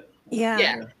important bit.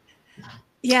 Yeah.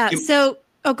 So,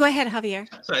 go ahead, Javier.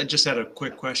 So I just had a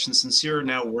quick question. Since you're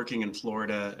now working in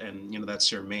Florida and,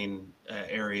 that's your main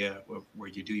area where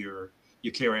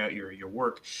you carry out your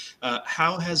work,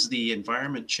 how has the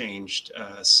environment changed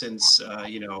since,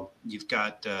 you've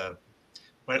got,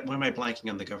 why am I blanking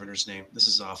on the governor's name? This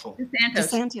is awful.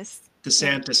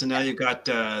 DeSantis. And now you've got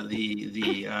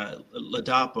the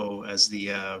Ladapo as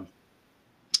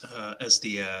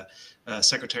the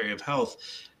Secretary of Health.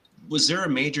 Was there a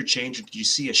major change? Did you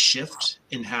see a shift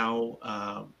in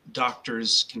how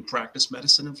doctors can practice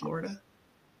medicine in Florida?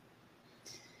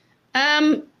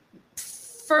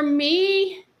 For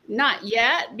me, not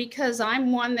yet, because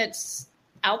I'm one that's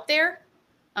out there.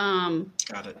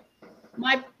 Got it.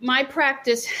 My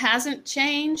practice hasn't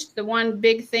changed. The one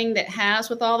big thing that has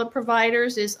with all the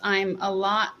providers is I'm a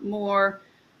lot more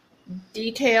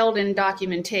detailed in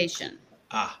documentation.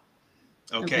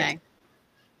 Okay.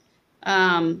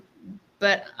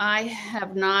 But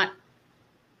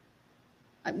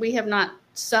we have not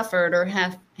suffered or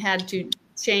have had to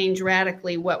change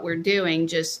radically what we're doing,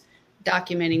 just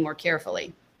documenting more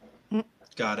carefully.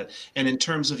 Got it. And in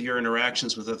terms of your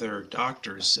interactions with other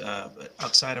doctors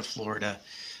outside of Florida,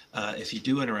 if you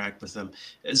do interact with them,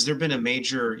 has there been a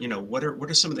major, what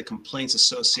are some of the complaints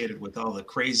associated with all the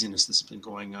craziness that's been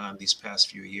going on these past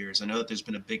few years? I know that there's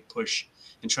been a big push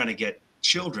in trying to get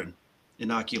children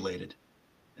inoculated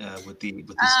with these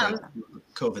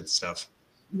COVID stuff.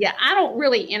 Yeah, I don't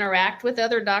really interact with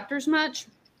other doctors much.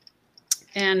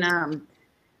 And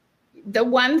the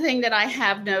one thing that I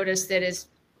have noticed that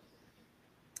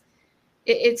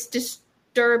it's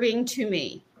disturbing to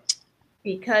me,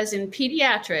 because in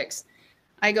pediatrics,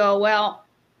 I go, well,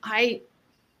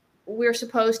 we're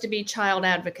supposed to be child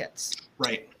advocates.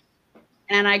 Right.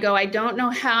 And I go, I don't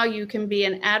know how you can be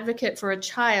an advocate for a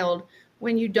child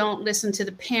when you don't listen to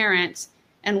the parents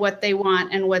and what they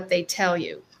want and what they tell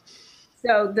you.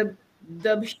 So the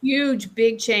huge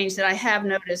big change that I have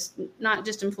noticed, not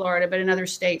just in Florida, but in other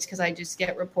states, because I just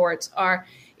get reports,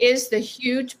 is the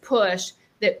huge push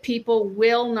that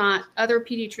other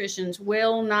pediatricians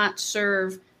will not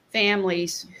serve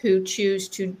families who choose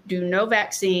to do no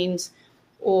vaccines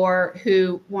or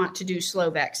who want to do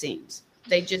slow vaccines.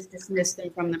 They just dismiss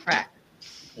them from the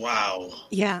practice. Wow.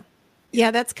 Yeah. Yeah,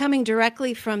 that's coming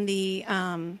directly from the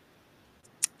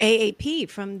AAP,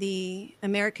 from the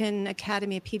American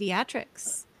Academy of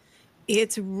Pediatrics.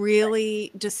 It's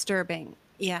really disturbing.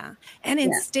 Yeah. And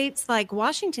in states like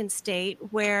Washington State,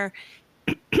 where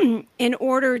in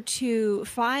order to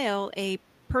file a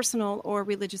personal or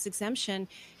religious exemption,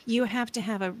 you have to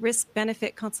have a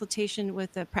risk-benefit consultation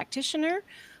with a practitioner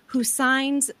who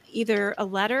signs either a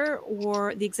letter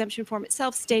or the exemption form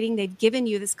itself stating they've given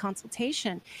you this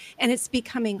consultation. And it's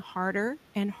becoming harder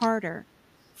and harder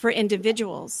for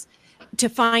individuals to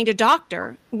find a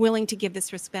doctor willing to give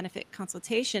this risk-benefit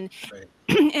consultation. Right.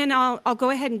 And I'll go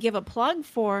ahead and give a plug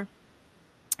for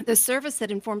the service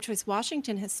that Informed Choice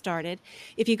Washington has started.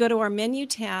 If you go to our menu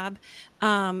tab,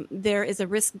 there is a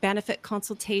risk benefit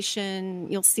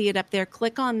consultation. You'll see it up there.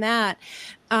 Click on that.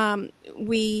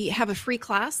 We have a free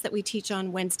class that we teach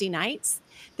on Wednesday nights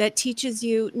that teaches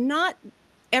you not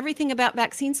everything about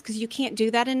vaccines, because you can't do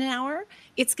that in an hour.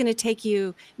 It's going to take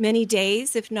you many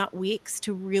days, if not weeks,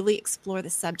 to really explore the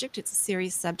subject. It's a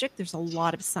serious subject. There's a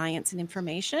lot of science and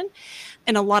information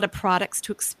and a lot of products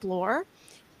to explore.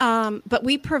 But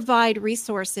we provide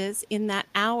resources in that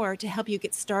hour to help you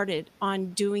get started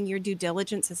on doing your due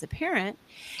diligence as a parent.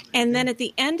 And then at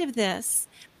the end of this,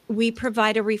 we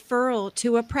provide a referral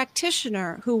to a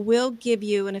practitioner who will give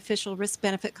you an official risk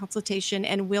benefit consultation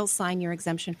and will sign your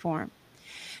exemption form.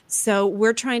 So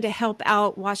we're trying to help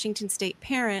out Washington State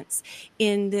parents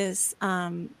in this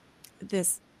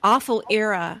awful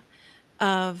era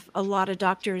of a lot of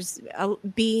doctors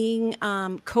being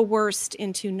coerced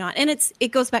into not, and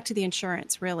it goes back to the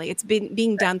insurance, really. It's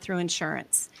being done through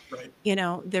insurance, right? You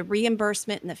know, the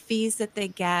reimbursement and the fees that they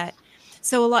get.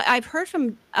 So I've heard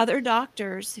from other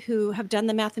doctors who have done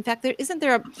the math. In fact,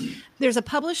 there's a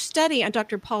published study on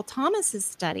Dr. Paul Thomas's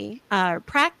study,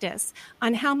 practice,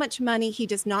 on how much money he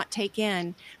does not take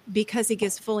in because he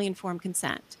gives fully informed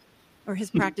consent, or his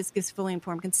practice gives fully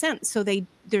informed consent. So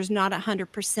there's not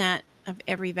 100% of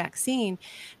every vaccine.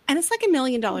 And it's like $1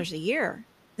 million a year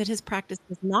that his practice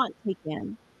does not take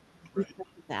in because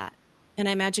of that. And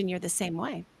I imagine you're the same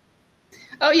way.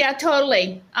 Oh, yeah,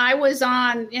 totally. I was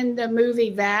in the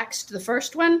movie Vaxxed, the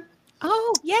first one.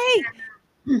 Oh,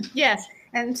 yay. Yes.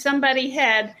 And somebody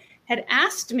had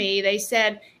asked me, they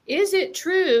said, is it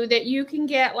true that you can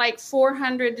get like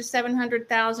 $400,000 to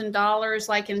 $700,000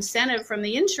 like incentive from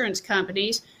the insurance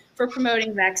companies for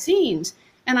promoting vaccines?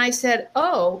 And I said,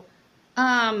 I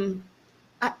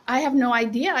have no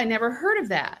idea. I never heard of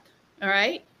that. All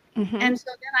right. Mm-hmm. And so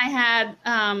then I had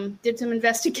did some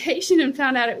investigation and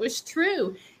found out it was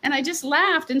true. And I just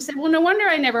laughed and said, well, no wonder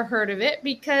I never heard of it,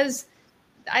 because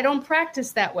I don't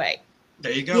practice that way.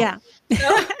 There you go. Yeah.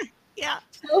 So, yeah.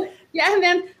 So, yeah. And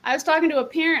then I was talking to a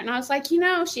parent and I was like,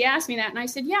 she asked me that. And I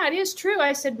said, yeah, it is true.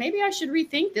 I said, maybe I should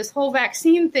rethink this whole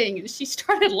vaccine thing. And she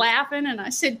started laughing. And I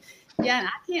said, yeah,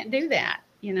 I can't do that,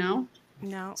 No.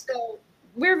 So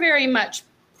we're very much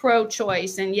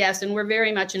pro-choice, and yes, and we're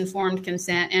very much informed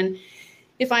consent. And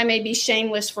if I may be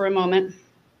shameless for a moment,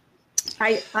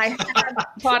 I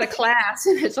have taught a class,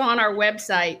 and it's on our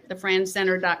website,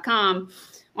 thefranzcenter.com,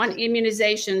 on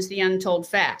immunizations, the untold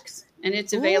facts, and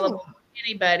it's available for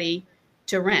anybody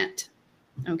to rent.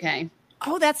 Okay.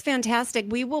 Oh, that's fantastic.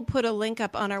 We will put a link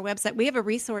up on our website. We have a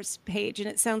resource page, and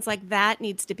it sounds like that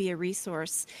needs to be a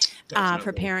resource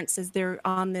for parents as they're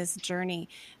on this journey.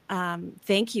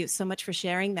 Thank you so much for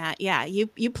sharing that. Yeah,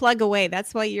 you plug away.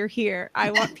 That's why you're here. I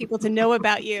want people to know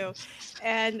about you.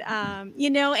 And,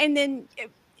 and then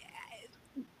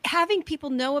having people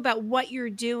know about what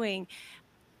you're doing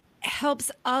helps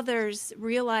others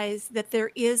realize that there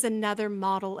is another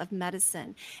model of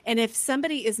medicine. And if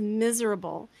somebody is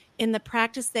miserable in the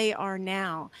practice they are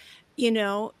now,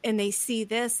 and they see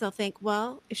this, they'll think,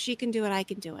 well, if she can do it, I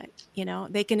can do it.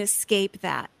 They can escape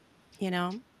that,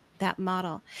 that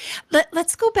model.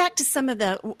 Let's go back to some of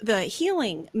the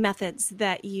healing methods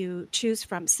that you choose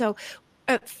from. So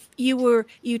you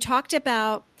talked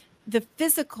about the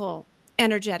physical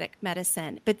energetic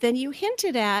medicine, but then you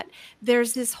hinted at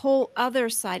there's this whole other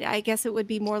side. I guess it would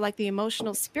be more like the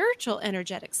emotional, spiritual,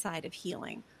 energetic side of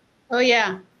healing. Oh,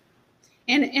 yeah.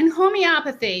 In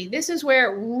homeopathy, this is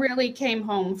where it really came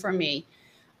home for me.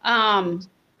 I'm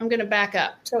going to back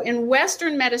up. So in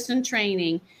Western medicine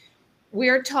training,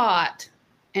 we're taught,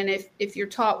 and if you're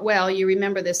taught well, you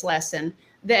remember this lesson,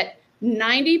 that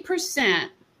 90%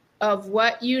 of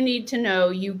what you need to know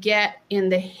you get in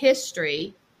the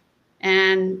history,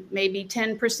 and maybe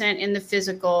 10% in the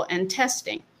physical and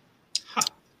testing. Huh.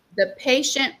 The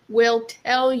patient will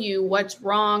tell you what's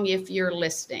wrong if you're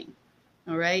listening,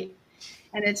 all right?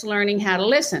 And it's learning how to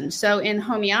listen. So in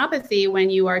homeopathy, when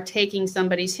you are taking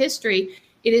somebody's history,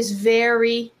 it is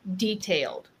very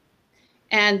detailed.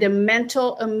 And the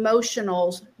mental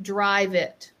emotionals drive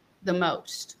it the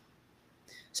most.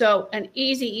 So an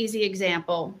easy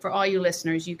example for all you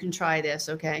listeners, you can try this,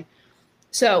 okay?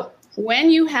 So when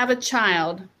you have a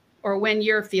child, or when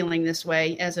you're feeling this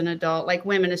way as an adult, like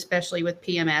women, especially with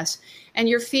PMS, and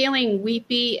you're feeling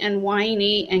weepy and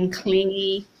whiny and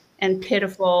clingy and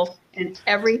pitiful, and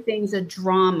everything's a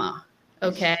drama,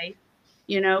 okay?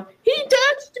 He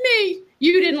touched me.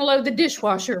 You didn't load the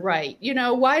dishwasher right.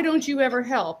 Why don't you ever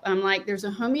help? I'm like, there's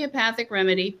a homeopathic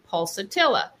remedy,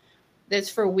 pulsatilla, that's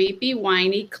for weepy,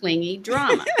 whiny, clingy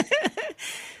drama.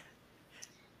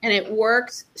 And And it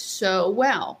works so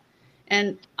well.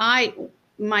 And my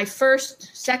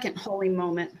second holy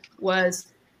moment was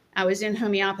I was in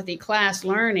homeopathy class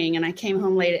learning, and I came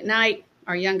home late at night.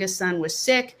 Our youngest son was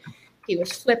sick. He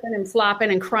was flipping and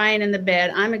flopping and crying in the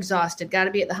bed. I'm exhausted, got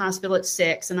to be at the hospital at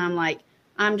 6. And I'm like,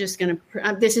 I'm just going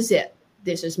to, this is it.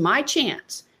 This is my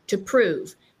chance to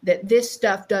prove that this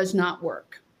stuff does not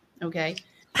work. Okay.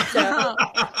 So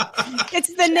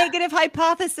it's the negative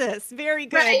hypothesis. Very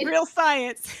good. Right. Real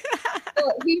science.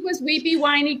 So he was weepy,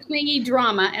 whiny, clingy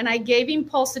drama, and I gave him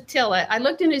pulsatilla. I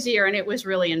looked in his ear, and it was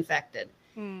really infected.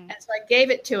 And so I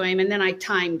gave it to him, and then I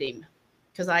timed him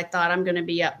because I thought I'm going to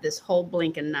be up this whole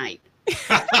blinking night.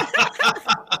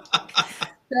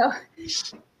 So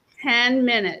 10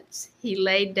 minutes, he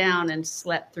laid down and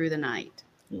slept through the night.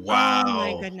 Wow. Oh,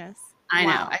 my goodness. I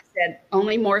know. I said,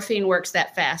 only morphine works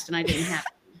that fast, and I didn't have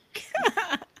it.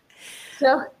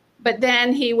 So, but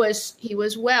then he was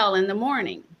well in the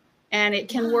morning, and it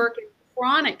can work in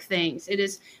chronic things.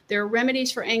 There are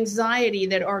remedies for anxiety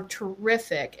that are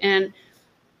terrific. And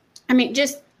I mean,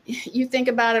 just you think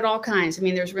about it all kinds. I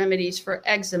mean, there's remedies for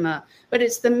eczema, but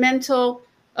it's the mental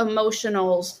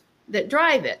emotionals that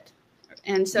drive it.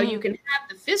 And so you can have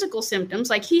the physical symptoms,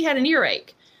 like he had an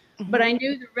earache, but I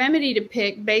knew the remedy to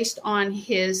pick based on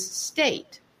his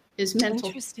state, his mental.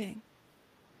 Interesting.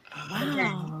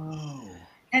 Wow.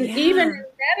 And even in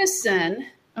medicine,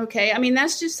 okay, I mean,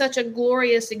 that's just such a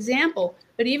glorious example.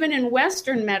 But even in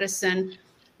Western medicine,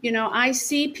 you know, I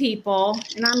see people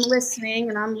and I'm listening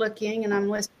and I'm looking and I'm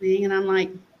listening and I'm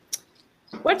like,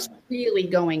 what's really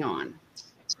going on?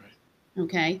 Right.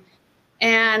 Okay.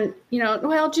 And, you know,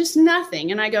 well, just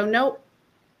nothing. And I go, nope,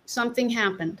 something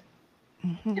happened.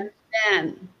 And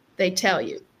then they tell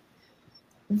you.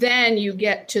 Then you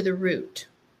get to the root.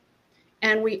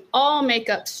 And we all make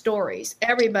up stories.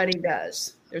 Everybody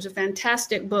does. There's a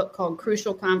fantastic book called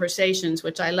Crucial Conversations,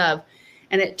 which I love.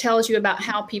 And it tells you about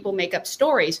how people make up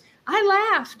stories. I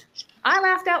laughed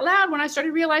out loud when I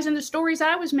started realizing the stories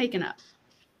I was making up.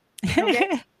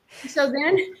 Okay? So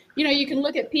then, you know, you can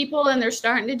look at people and they're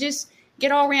starting to just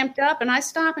get all ramped up. And I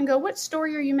stop and go, what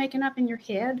story are you making up in your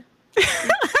head?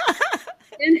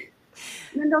 and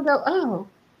then they'll go, oh,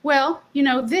 well, you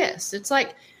know, this. It's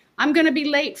like, I'm going to be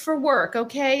late for work,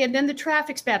 okay? And then the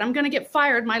traffic's bad. I'm going to get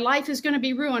fired. My life is going to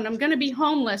be ruined. I'm going to be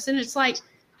homeless. And it's like,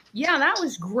 yeah, that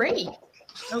was great.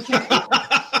 Okay.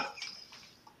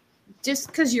 Just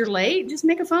because you're late, just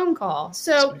make a phone call.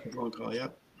 So Make a phone call,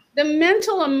 yep. The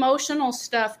mental, emotional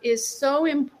stuff is so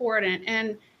important.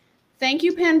 And thank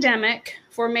you, pandemic,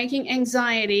 for making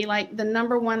anxiety like the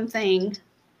number one thing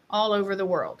all over the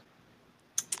world.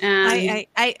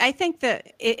 I think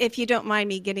that if you don't mind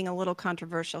me getting a little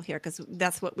controversial here, because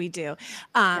that's what we do.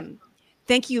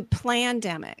 Thank you,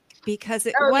 plandemic, because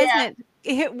it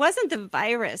wasn't the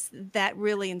virus that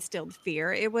really instilled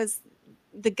fear. It was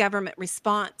the government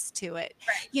response to it,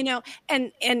 right. You know,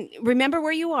 and remember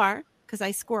where you are, because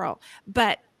I squirrel,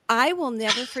 but I will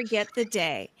never forget the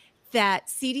day that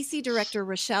CDC Director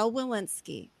Rochelle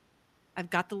Walensky, I've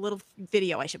got the little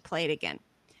video, I should play it again,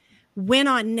 went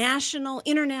on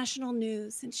international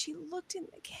news, and she looked in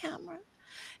the camera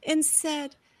and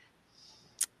said,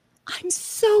 I'm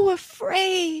so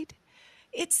afraid.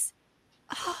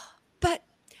 But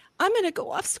I'm going to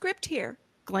go off script here.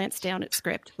 Glance down at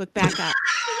script, look back up.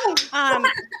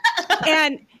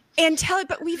 And tell it,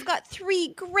 but we've got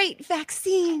 3 great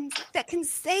vaccines that can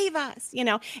save us, you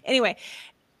know. Anyway,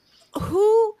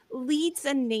 who leads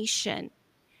a nation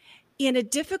in a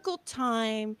difficult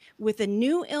time with a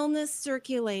new illness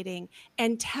circulating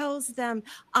and tells them,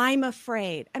 I'm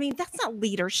afraid? I mean, that's not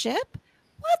leadership.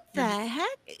 What the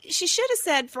heck? She should have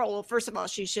said, first of all,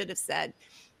 she should have said,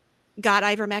 got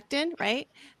ivermectin, right?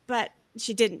 But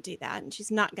she didn't do that, and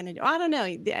she's not going to do. I don't know.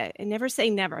 I never say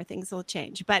never. Things will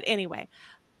change. But anyway,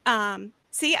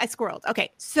 see, I squirreled.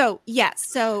 Okay, so yes,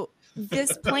 so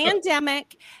this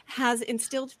pandemic has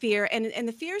instilled fear, and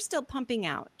the fear is still pumping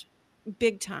out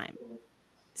big time.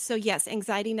 So yes,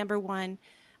 anxiety number 1.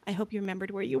 I hope you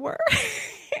remembered where you were.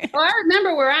 Well, I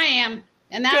remember where I am,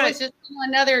 and that Good. was just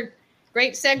another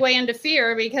great segue into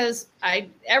fear, because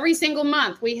every single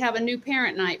month we have a new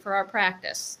parent night for our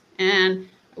practice, and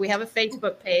we have a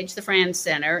Facebook page, the Franz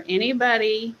Center.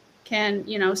 Anybody can,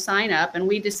 you know, sign up, and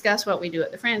we discuss what we do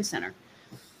at the Franz Center.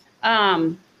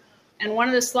 And one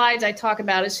of the slides I talk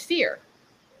about is fear.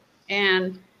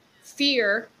 And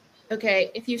fear, okay,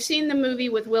 if you've seen the movie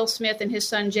with Will Smith and his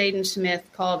son Jaden Smith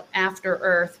called After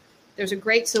Earth, there's a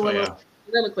great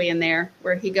soliloquy in there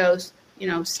where he goes, you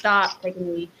know, stop, take a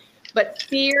knee. But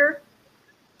fear,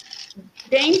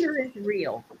 danger is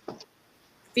real.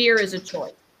 Fear is a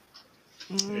choice.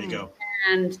 There you go.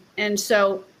 And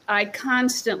so I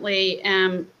constantly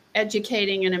am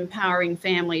educating and empowering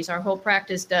families. Our whole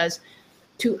practice does,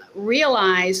 to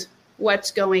realize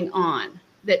what's going on,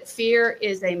 that fear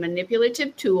is a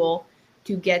manipulative tool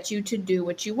to get you to do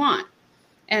what you want.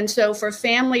 And so for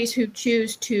families who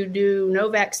choose to do no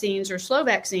vaccines or slow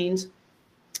vaccines,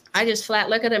 I just flat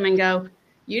look at them and go,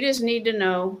 you just need to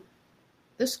know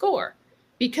the score,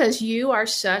 because you are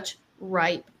such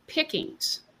ripe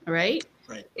pickings, right?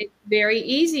 Right. It's very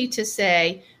easy to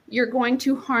say, you're going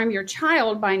to harm your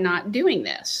child by not doing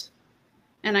this.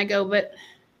 And I go, but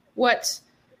what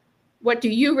do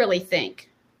you really think?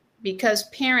 Because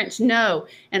parents know,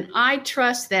 and I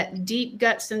trust that deep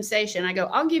gut sensation. I go,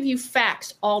 I'll give you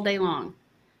facts all day long.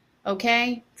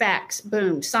 Okay? Facts,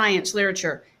 boom, science,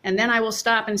 literature. And then I will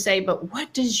stop and say, but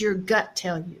what does your gut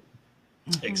tell you?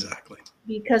 Exactly.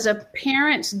 Because a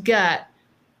parent's gut,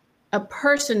 a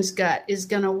person's gut is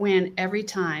going to win every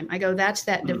time. I go, that's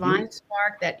that divine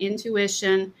spark, that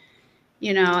intuition,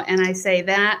 and I say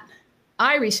that,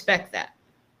 I respect that.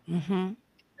 Mm-hmm.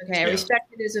 Okay. I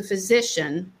respect it as a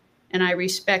physician, and I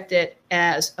respect it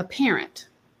as a parent.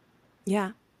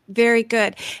 Yeah. Very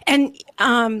good. And,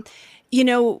 some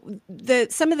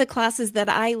of the classes that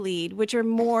I lead, which are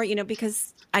more,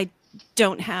 because I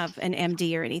don't have an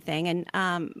MD or anything,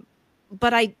 and,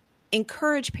 but I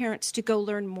encourage parents to go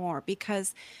learn more,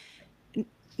 because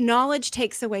knowledge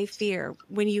takes away fear.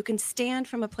 When you can stand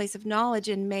from a place of knowledge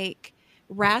and make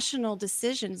rational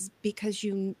decisions, because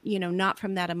not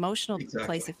from that emotional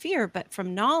place of fear, but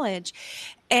from knowledge.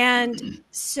 And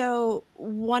so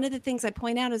one of the things I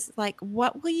point out is, like,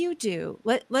 what will you do?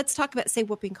 Let's talk about, say,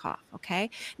 whooping cough. Okay.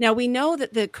 Now we know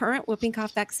that the current whooping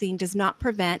cough vaccine does not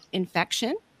prevent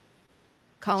infection,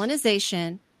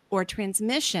 colonization, or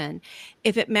transmission.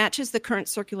 If it matches the current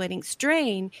circulating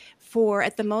strain for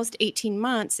at the most 18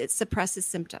 months, it suppresses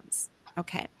symptoms.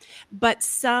 Okay. But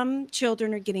some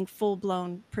children are getting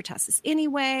full-blown pertussis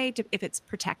anyway, if it's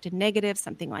protected negative,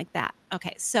 something like that.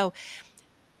 Okay. So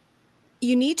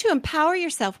you need to empower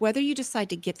yourself, whether you decide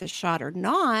to get the shot or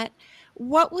not.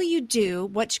 What will you do?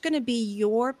 What's going to be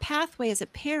your pathway as a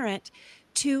parent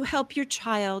to help your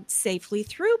child safely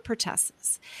through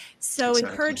pertussis? So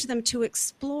encourage them to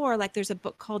explore, like there's a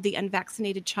book called The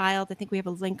Unvaccinated Child. I think we have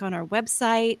a link on our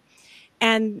website.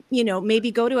 And,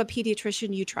 maybe go to a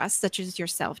pediatrician you trust, such as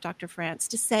yourself, Dr. Franz,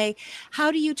 to say,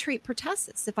 how do you treat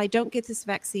pertussis? If I don't get this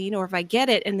vaccine, or if I get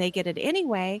it and they get it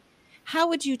anyway, how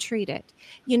would you treat it?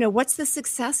 What's the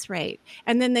success rate?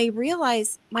 And then they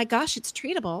realize, my gosh, it's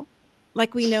treatable.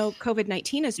 Like we know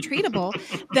COVID-19 is treatable,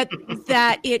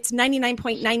 that it's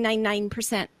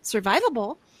 99.999%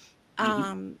 survivable,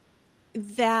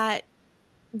 that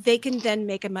they can then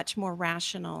make a much more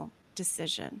rational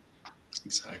decision.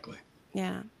 Exactly.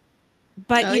 Yeah.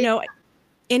 But,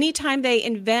 anytime they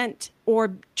invent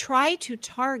or try to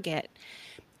target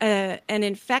an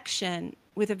infection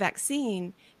with a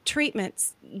vaccine,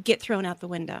 treatments get thrown out the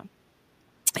window.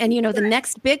 And, the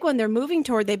next big one they're moving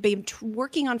toward, they've been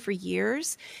working on for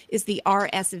years, is the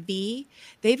RSV.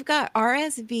 They've got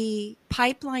RSV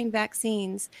pipeline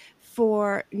vaccines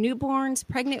for newborns,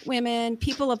 pregnant women,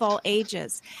 people of all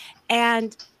ages.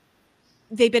 And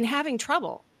they've been having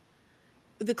trouble.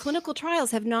 The clinical trials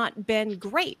have not been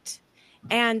great.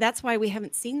 And that's why we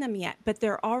haven't seen them yet. But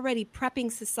they're already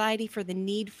prepping society for the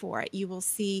need for it. You will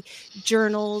see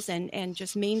journals and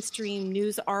just mainstream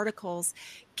news articles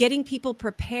getting people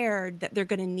prepared that they're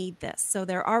going to need this. So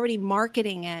they're already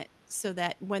marketing it so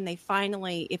that when they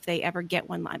finally, if they ever get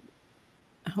one,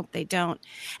 I hope they don't.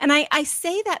 And I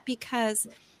say that because,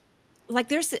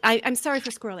 like, I'm sorry for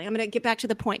squirreling. I'm going to get back to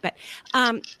the point, but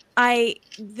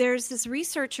there's this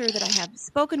researcher that I have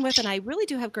spoken with, and I really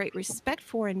do have great respect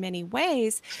for in many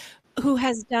ways, who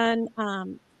has done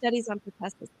studies on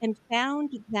pertussis and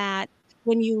found that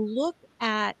when you look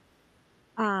at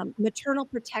maternal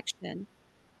protection,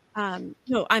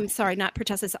 no, I'm sorry, not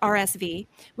pertussis, RSV.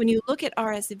 When you look at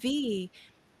RSV,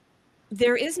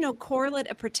 there is no correlate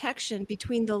of protection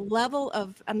between the level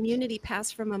of immunity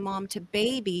passed from a mom to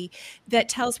baby that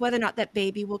tells whether or not that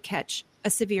baby will catch a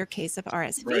severe case of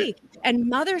RSV. Right. And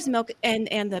mother's milk and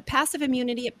the passive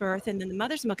immunity at birth and then the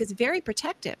mother's milk is very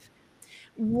protective.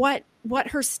 What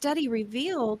her study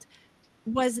revealed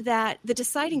was that the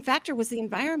deciding factor was the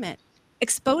environment,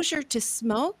 exposure to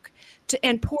smoke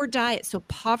and poor diet. So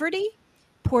poverty,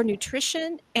 poor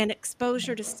nutrition, and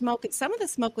exposure to smoke. And some of the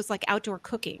smoke was like outdoor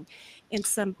cooking in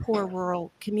some poor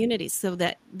rural communities. So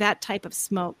that type of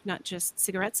smoke, not just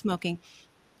cigarette smoking,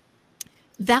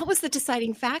 that was the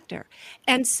deciding factor.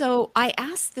 And so I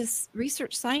asked this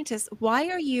research scientist, why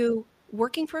are you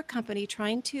working for a company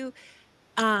trying to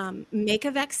make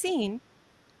a vaccine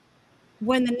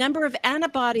when the number of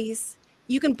antibodies,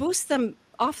 you can boost them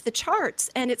off the charts,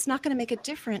 and it's not going to make a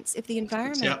difference if the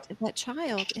environment of that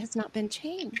child has not been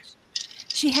changed.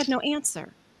 She had no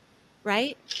answer,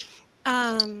 right?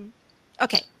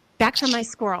 Okay, back from my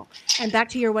squirrel and back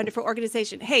to your wonderful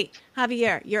organization. Hey,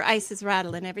 Javier, your ice is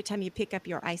rattling every time you pick up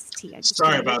your iced tea.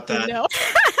 Sorry about that.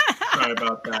 Sorry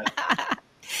about that.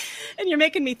 And you're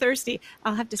making me thirsty.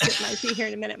 I'll have to sip my tea here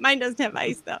in a minute. Mine doesn't have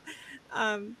ice, though,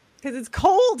 because it's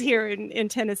cold here in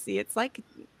Tennessee. It's like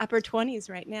upper 20s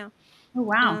right now. Oh,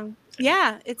 wow.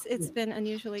 Yeah, it's been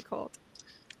unusually cold.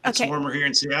 It's warmer here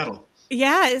in Seattle.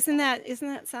 Yeah, isn't that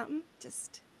something?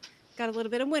 Just got a little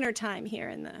bit of winter time here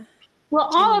in the. Well,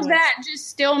 all of that just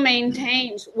still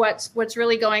maintains what's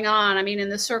really going on. I mean, in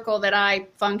the circle that I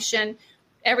function,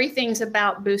 everything's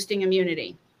about boosting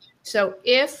immunity. So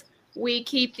if we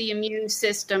keep the immune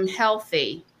system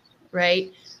healthy,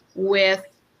 right,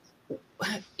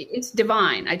 it's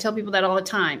divine. I tell people that all the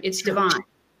time. It's divine.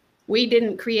 We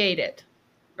didn't create it,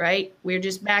 right? We're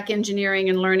just back engineering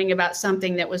and learning about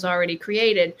something that was already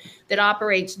created that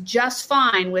operates just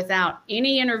fine without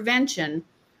any intervention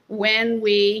when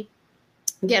we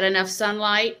get enough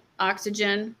sunlight,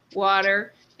 oxygen,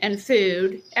 water, and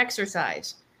food,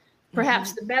 exercise.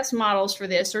 Perhaps the best models for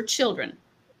this are children,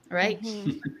 right?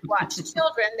 Watch the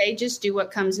children. They just do what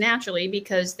comes naturally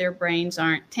because their brains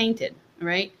aren't tainted,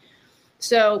 right?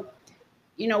 So,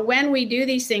 when we do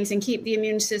these things and keep the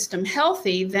immune system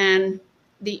healthy, then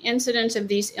the incidence of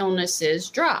these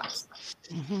illnesses drops.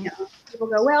 People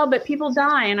go, well, but people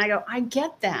die. And I go, I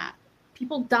get that.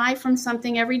 People die from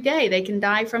something every day. They can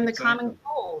die from the common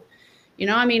cold.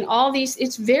 All these,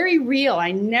 it's very real.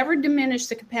 I never diminish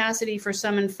the capacity for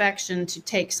some infection to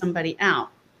take somebody out,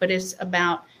 but it's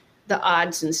about the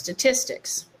odds and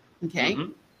statistics. Okay.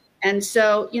 And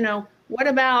so, what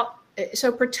about,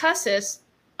 so pertussis,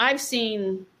 I've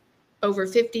seen over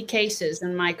 50 cases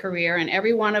in my career, and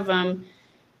every one of them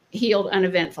healed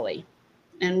uneventfully.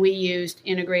 And we used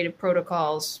integrative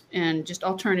protocols and just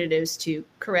alternatives to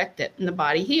correct it, and the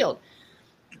body healed.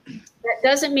 That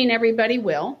doesn't mean everybody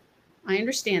will. I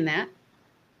understand that.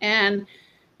 And,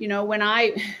 when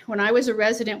I was a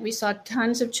resident, we saw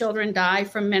tons of children die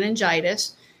from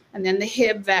meningitis, and then the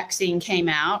Hib vaccine came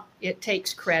out. It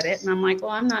takes credit. And I'm like,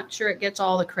 well, I'm not sure it gets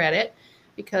all the credit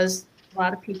because a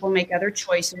lot of people make other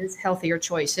choices, healthier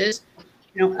choices.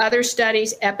 Other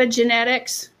studies,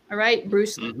 epigenetics. All right,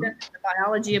 Bruce Lipton, The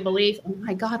Biology of Belief. Oh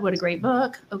my God, what a great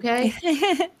book. Okay.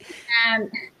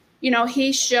 And,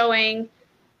 he's showing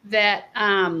that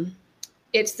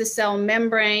it's the cell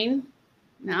membrane.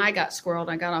 Now I got squirreled.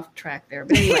 I got off track there.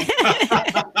 But anyway.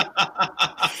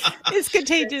 It's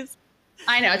contagious.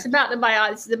 I know. It's about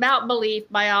it's about belief,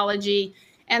 biology,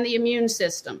 and the immune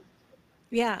system.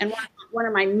 Yeah. And one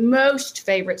of my most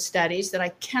favorite studies that I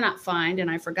cannot find,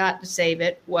 and I forgot to save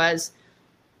it, was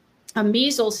a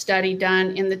measles study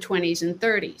done in the 20s and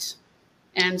 30s.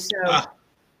 And so,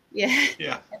 yeah.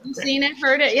 Have you seen it,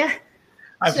 heard it? Yeah.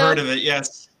 I've heard of it,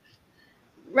 yes.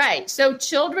 Right. So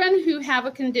children who have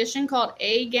a condition called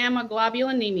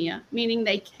agammaglobulinemia, meaning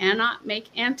they cannot make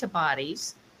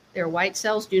antibodies, their white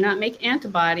cells do not make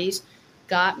antibodies,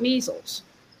 got measles.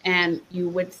 And you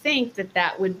would think that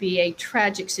that would be a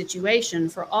tragic situation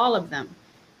for all of them.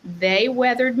 They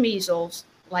weathered measles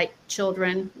like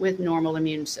children with normal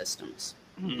immune systems.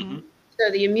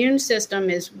 So the immune system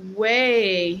is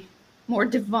way more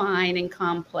divine and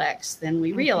complex than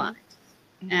we realize.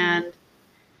 And,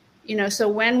 so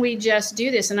when we just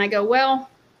do this, and I go, well,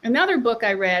 another book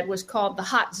I read was called The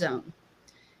Hot Zone.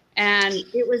 And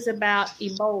it was about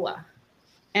Ebola.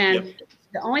 And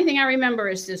the only thing I remember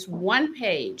is this one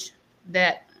page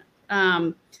that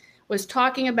was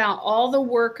talking about all the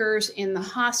workers in the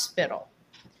hospital.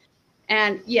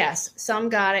 And yes, some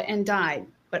got it and died.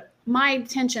 But my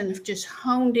attention just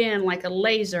honed in like a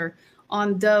laser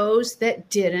on those that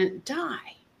didn't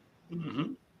die.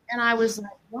 And I was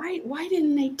like, why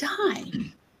didn't they die?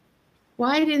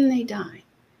 Why didn't they die?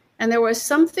 And there was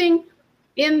something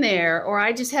in there, or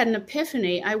I just had an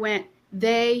epiphany. I went,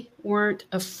 they weren't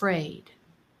afraid.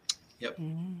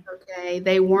 Okay,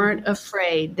 they weren't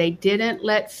afraid. They didn't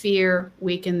let fear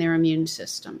weaken their immune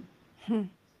system.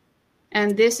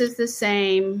 And this is the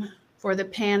same for the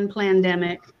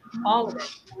pandemic. All of it.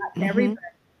 Not everybody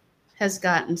has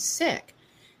gotten sick.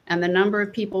 And the number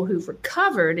of people who've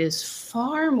recovered is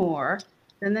far more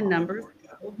than the number of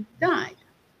people who died.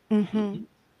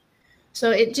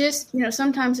 So it just,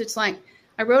 sometimes it's like,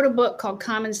 I wrote a book called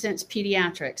Common Sense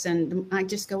Pediatrics, and I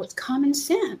just go, it's common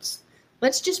sense.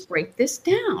 Let's just break this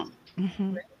down.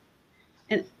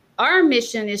 And our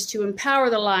mission is to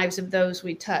empower the lives of those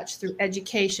we touch through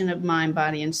education of mind,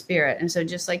 body, and spirit. And so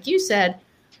just like you said,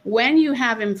 when you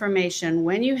have information,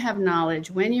 when you have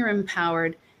knowledge, when you're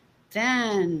empowered,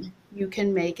 then you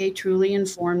can make a truly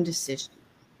informed decision.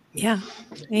 Yeah.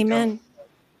 Amen.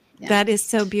 Yeah. That is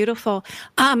so beautiful.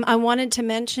 I wanted to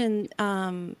mention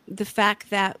the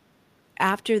fact that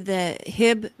after the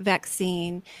Hib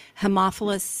vaccine,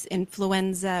 Haemophilus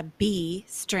influenza B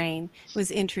strain was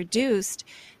introduced,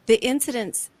 the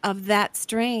incidence of that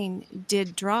strain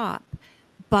did drop,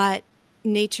 but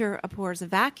nature abhors a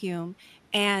vacuum,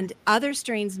 and other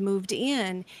strains moved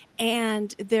in,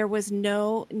 and there was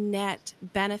no net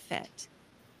benefit.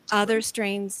 Other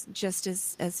strains just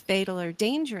as fatal or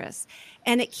dangerous.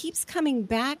 And it keeps coming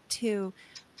back to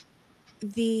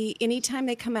anytime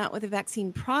they come out with a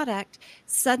vaccine product,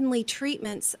 suddenly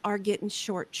treatments are getting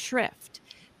short shrift.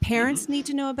 Parents need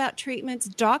to know about treatments.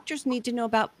 Doctors need to know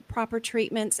about proper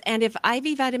treatments. And if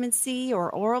IV vitamin C or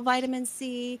oral vitamin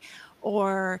C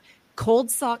or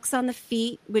cold socks on the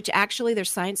feet, which actually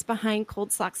there's science behind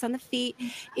cold socks on the feet,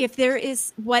 if there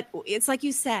is it's like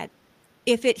you said,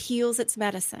 if it heals, it's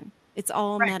medicine. It's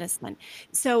all medicine.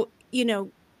 So,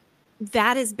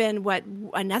 that has been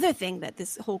another thing that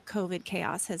this whole COVID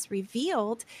chaos has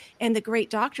revealed. And the great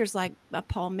doctors like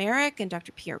Paul Merrick and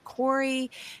Dr. Pierre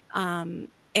Corey, and,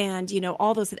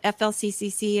 all those at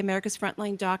FLCCC, America's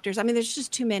Frontline Doctors. I mean, there's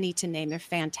just too many to name. They're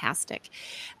fantastic.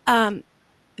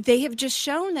 They have just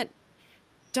shown that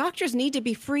doctors need to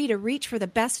be free to reach for the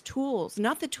best tools,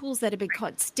 not the tools that have been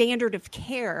called standard of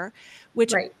care,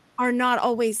 which are not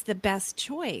always the best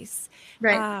choice.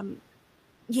 Right.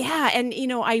 Yeah. And,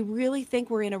 I really think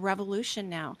we're in a revolution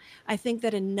now. I think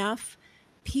that enough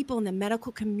people in the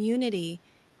medical community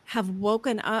have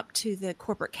woken up to the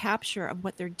corporate capture of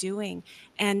what they're doing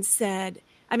and said,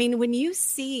 when you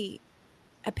see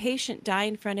a patient die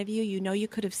in front of you, you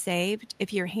could have saved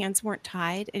if your hands weren't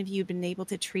tied and if you'd been able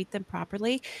to treat them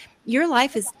properly. Your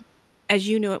life is, as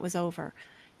you knew, it was over.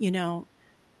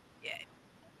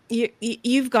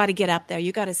 You've got to get up there.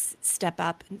 You got to step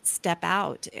up and step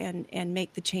out and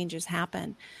make the changes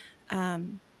happen.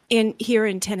 Here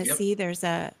in Tennessee, there's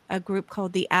a group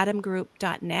called the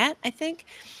atomgroup.net, I think,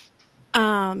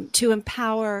 to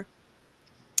empower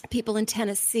people in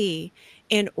Tennessee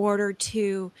in order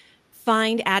to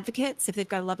find advocates if they've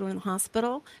got a loved one in the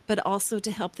hospital, but also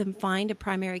to help them find a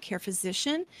primary care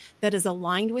physician that is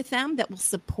aligned with them, that will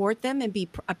support them and be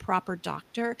a proper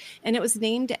doctor. And it was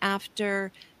named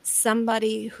after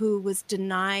somebody who was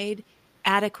denied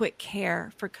adequate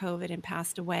care for COVID and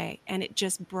passed away. And it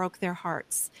just broke their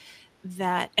hearts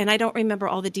and I don't remember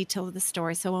all the details of the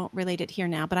story, so I won't relate it here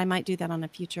now, but I might do that on a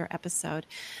future episode.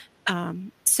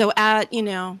 To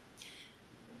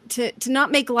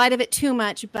not make light of it too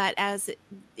much, but as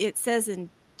it says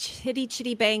in Chitty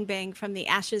Chitty Bang Bang, from the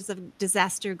ashes of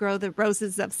disaster grow the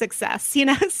roses of success,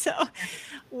 so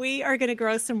we are going to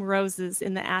grow some roses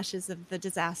in the ashes of the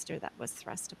disaster that was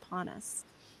thrust upon us.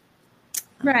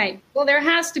 Right. Well, there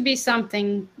has to be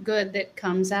something good that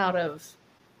comes out of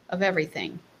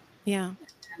everything. Yeah.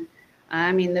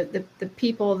 The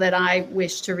people that I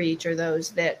wish to reach are those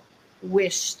that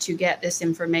wish to get this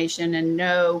information and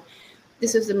know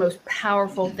this is the most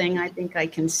powerful thing I think I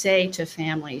can say to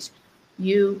families.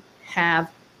 You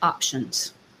have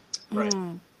options. Right.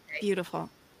 Beautiful.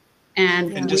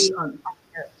 And just we are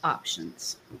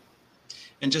options.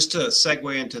 And just to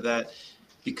segue into that,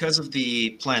 because of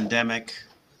the pandemic,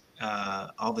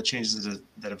 all the changes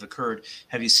that have occurred,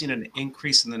 have you seen an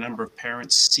increase in the number of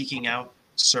parents seeking out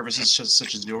services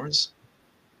such as yours?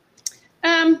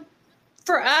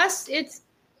 For us, it's,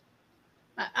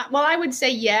 I would say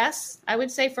yes. I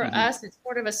would say for us, it's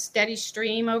sort of a steady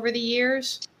stream over the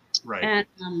years. Right.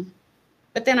 And,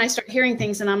 but then I start hearing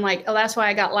things and I'm like, oh, that's why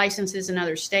I got licenses in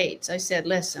other states. I said,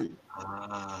 listen,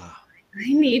 I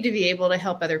need to be able to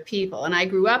help other people. And I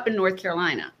grew up in North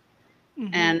Carolina.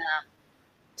 And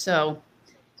so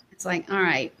it's like, all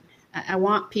right, I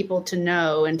want people to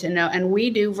know. And we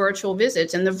do virtual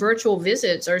visits, and the virtual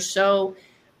visits are so,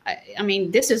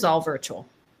 this is all virtual,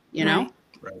 know?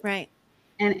 Right.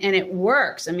 And it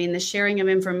works. The sharing of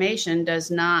information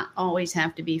does not always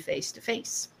have to be face to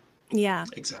face. Yeah.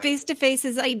 Exactly. Face to face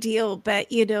is ideal, but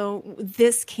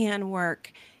this can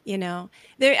work.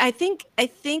 I think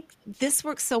this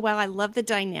works so well. I love the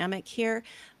dynamic here.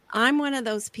 I'm one of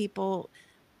those people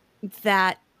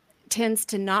that tends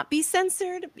to not be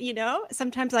censored,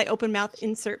 sometimes I open mouth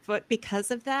insert foot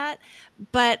because of that,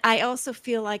 but I also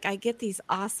feel like I get these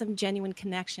awesome genuine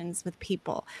connections with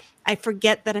people. I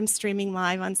forget that I'm streaming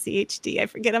live on CHD. I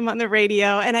forget I'm on the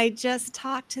radio, and I just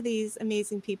talk to these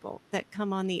amazing people that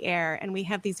come on the air, and we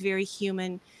have these very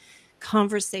human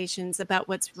conversations about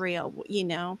what's real.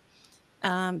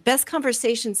 Best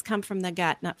conversations come from the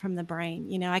gut, not from the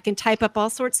brain. I can type up all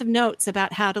sorts of notes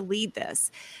about how to lead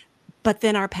this, but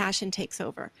then our passion takes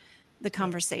over the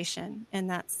conversation, and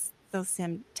those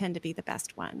tend to be the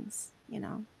best ones,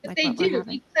 But they do,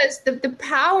 because the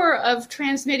power of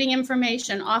transmitting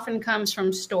information often comes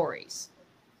from stories.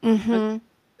 Mm-hmm.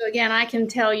 So again, I can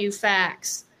tell you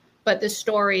facts, but the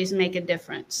stories make a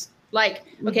difference. Like,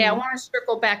 okay, I want to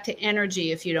circle back to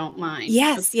energy, if you don't mind.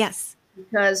 Yes, yes.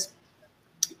 Because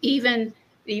even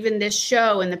this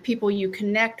show and the people you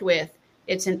connect with,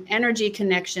 it's an energy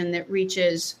connection that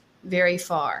reaches very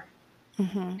far.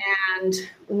 Mm-hmm. And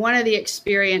one of the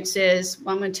experiences,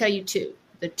 I'm going to tell you two.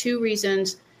 The two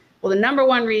reasons, the number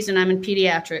one reason I'm in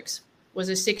pediatrics was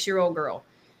a 6-year-old girl,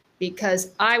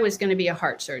 because I was going to be a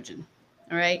heart surgeon.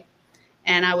 All right.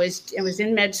 And I was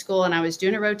in med school, and I was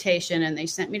doing a rotation, and they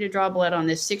sent me to draw blood on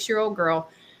this 6-year-old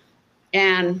girl.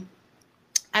 And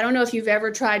I don't know if you've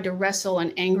ever tried to wrestle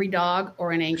an angry dog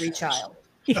or an angry child.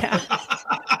 Yeah.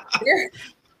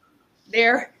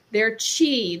 Their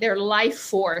chi, their life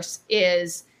force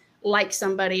is like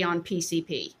somebody on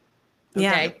PCP. Okay.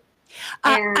 Yeah.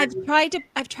 I've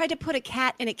tried to put a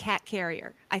cat in a cat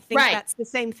carrier. I think that's the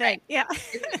same thing. Right. Yeah.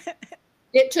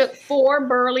 It took 4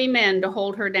 burly men to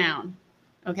hold her down.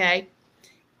 Okay.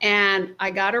 And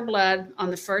I got her blood on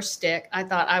the first stick. I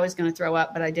thought I was going to throw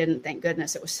up, but I didn't. Thank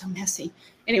goodness. It was so messy.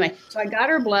 Anyway, so I got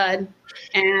her blood,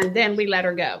 and then we let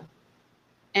her go.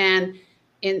 And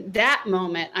in that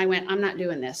moment, I went, I'm not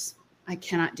doing this. I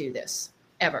cannot do this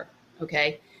ever.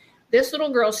 Okay. This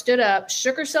little girl stood up,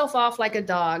 shook herself off like a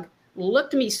dog,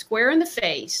 looked me square in the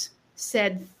face,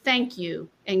 said, thank you,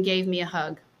 and gave me a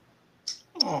hug.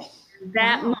 Oh,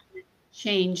 that moment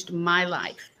changed my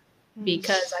life,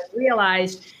 because I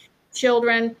realized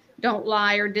children don't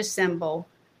lie or dissemble.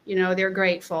 They're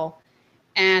grateful,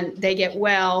 and they get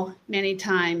well many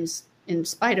times in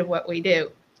spite of what we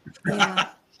do. Yeah.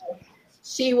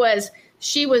 She was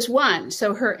one.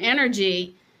 So her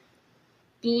energy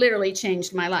literally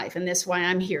changed my life. And that's why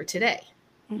I'm here today.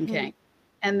 Mm-hmm. Okay.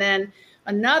 And then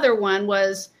another one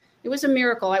it was a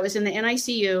miracle. I was in the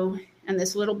NICU, and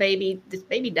this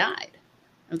baby died.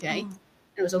 Okay. Oh.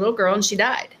 It was a little girl, and she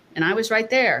died. And I was right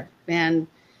there. And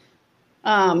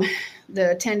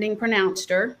the attending pronounced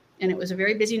her, and it was a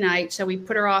very busy night. So we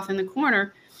put her off in the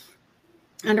corner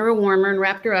under a warmer and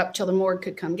wrapped her up till the morgue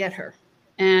could come get her.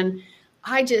 And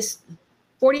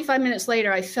 45 minutes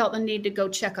later, I felt the need to go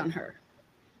check on her.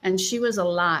 And she was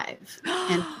alive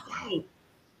and safe.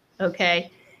 Okay.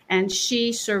 And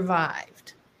she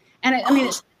survived. And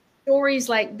it's stories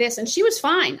like this. And she was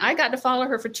fine. I got to follow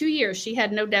her for 2 years. She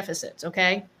had no deficits.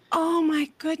 Okay. Oh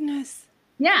my goodness.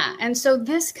 Yeah. And so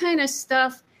this kind of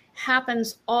stuff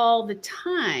happens all the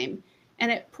time.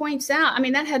 And it points out,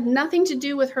 that had nothing to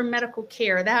do with her medical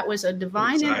care. That was a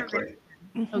divine intervention.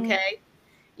 Mm-hmm. Okay.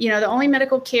 The only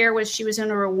medical care was she was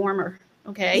under a warmer.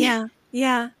 Okay. Yeah.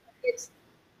 Yeah.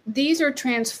 These are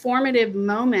transformative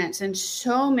moments, and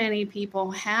so many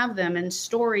people have them in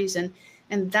stories, and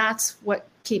that's what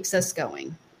keeps us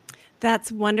going.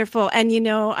 That's wonderful. And,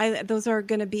 those are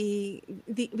going to be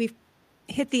we've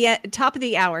hit the top of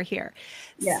the hour here.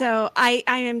 Yeah. So I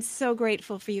am so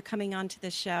grateful for you coming on to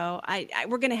the show.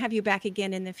 We're going to have you back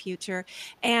again in the future.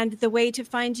 And the way to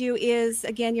find you is,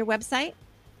 again, your website?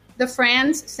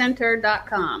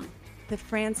 thefranzcenter.com.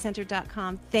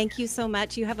 thefranzcenter.com. Thank you so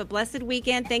much. You have a blessed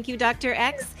weekend. Thank you, Dr.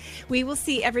 X. We will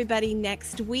see everybody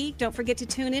next week. Don't forget to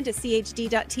tune in to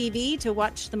chd.tv to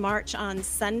watch the march on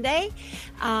Sunday.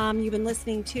 You've been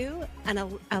listening to an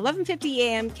 1150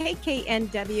 AM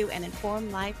KKNW and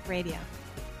Inform Life Radio.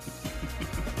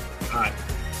 Hi.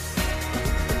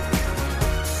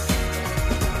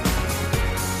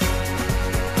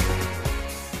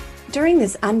 During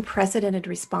this unprecedented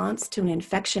response to an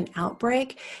infection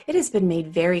outbreak, it has been made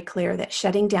very clear that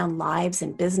shutting down lives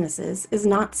and businesses is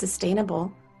not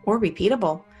sustainable or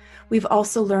repeatable. We've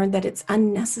also learned that it's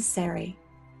unnecessary.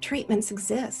 Treatments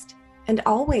exist and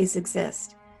always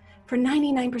exist. For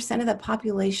 99% of the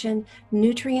population,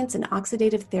 nutrients and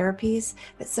oxidative therapies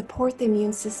that support the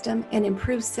immune system and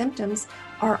improve symptoms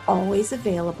are always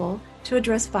available to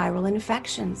address viral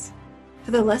infections.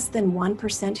 For the less than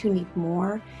 1% who need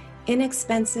more,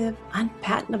 inexpensive,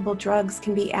 unpatentable drugs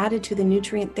can be added to the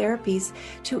nutrient therapies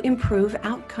to improve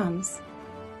outcomes.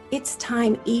 It's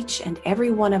time each and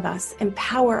every one of us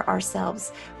empower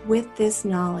ourselves with this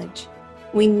knowledge.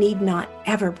 We need not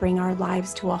ever bring our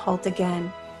lives to a halt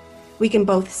again. We can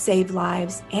both save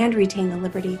lives and retain the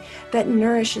liberty that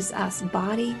nourishes us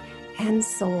body and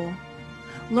soul.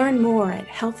 Learn more at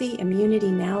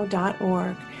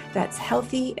healthyimmunitynow.org. That's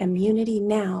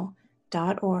healthyimmunitynow.org.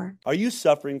 Are you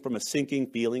suffering from a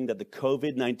sinking feeling that the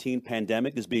COVID-19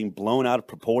 pandemic is being blown out of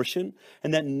proportion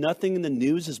and that nothing in the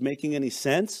news is making any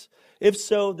sense? If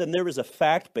so, then there is a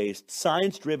fact-based,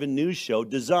 science-driven news show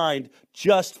designed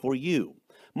just for you.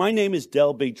 My name is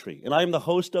Del Bigtree, and I am the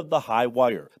host of The High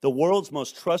Wire, the world's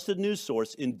most trusted news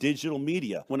source in digital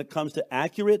media when it comes to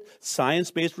accurate,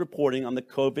 science-based reporting on the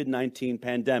COVID-19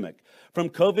 pandemic. From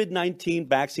COVID-19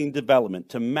 vaccine development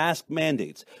to mask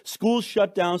mandates, school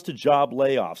shutdowns to job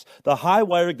layoffs, The High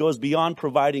Wire goes beyond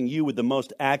providing you with the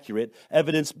most accurate,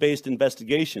 evidence-based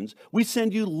investigations. We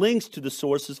send you links to the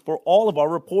sources for all of our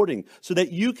reporting so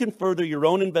that you can further your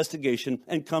own investigation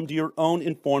and come to your own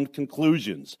informed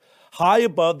conclusions. High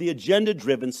above the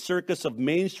agenda-driven circus of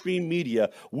mainstream media,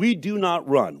 we do not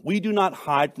run. We do not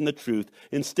hide from the truth.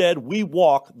 Instead, we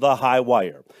walk the high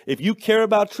wire. If you care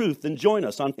about truth, then join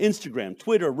us on Instagram,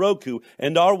 Twitter, Roku,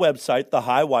 and our website,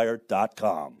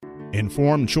 thehighwire.com.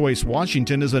 Informed Choice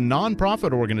Washington is a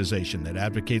nonprofit organization that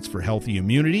advocates for healthy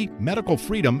immunity, medical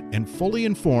freedom, and fully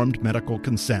informed medical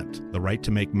consent. The right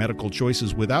to make medical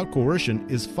choices without coercion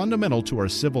is fundamental to our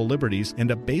civil liberties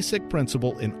and a basic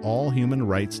principle in all human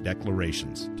rights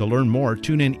declarations. To learn more,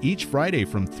 tune in each Friday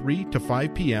from 3 to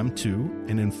 5 p.m. to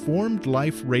An Informed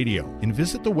Life Radio and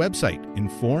visit the website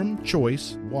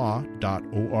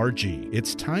informedchoicewa.org.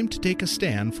 It's time to take a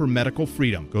stand for medical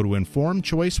freedom. Go to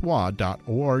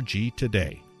informedchoicewa.org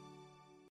today.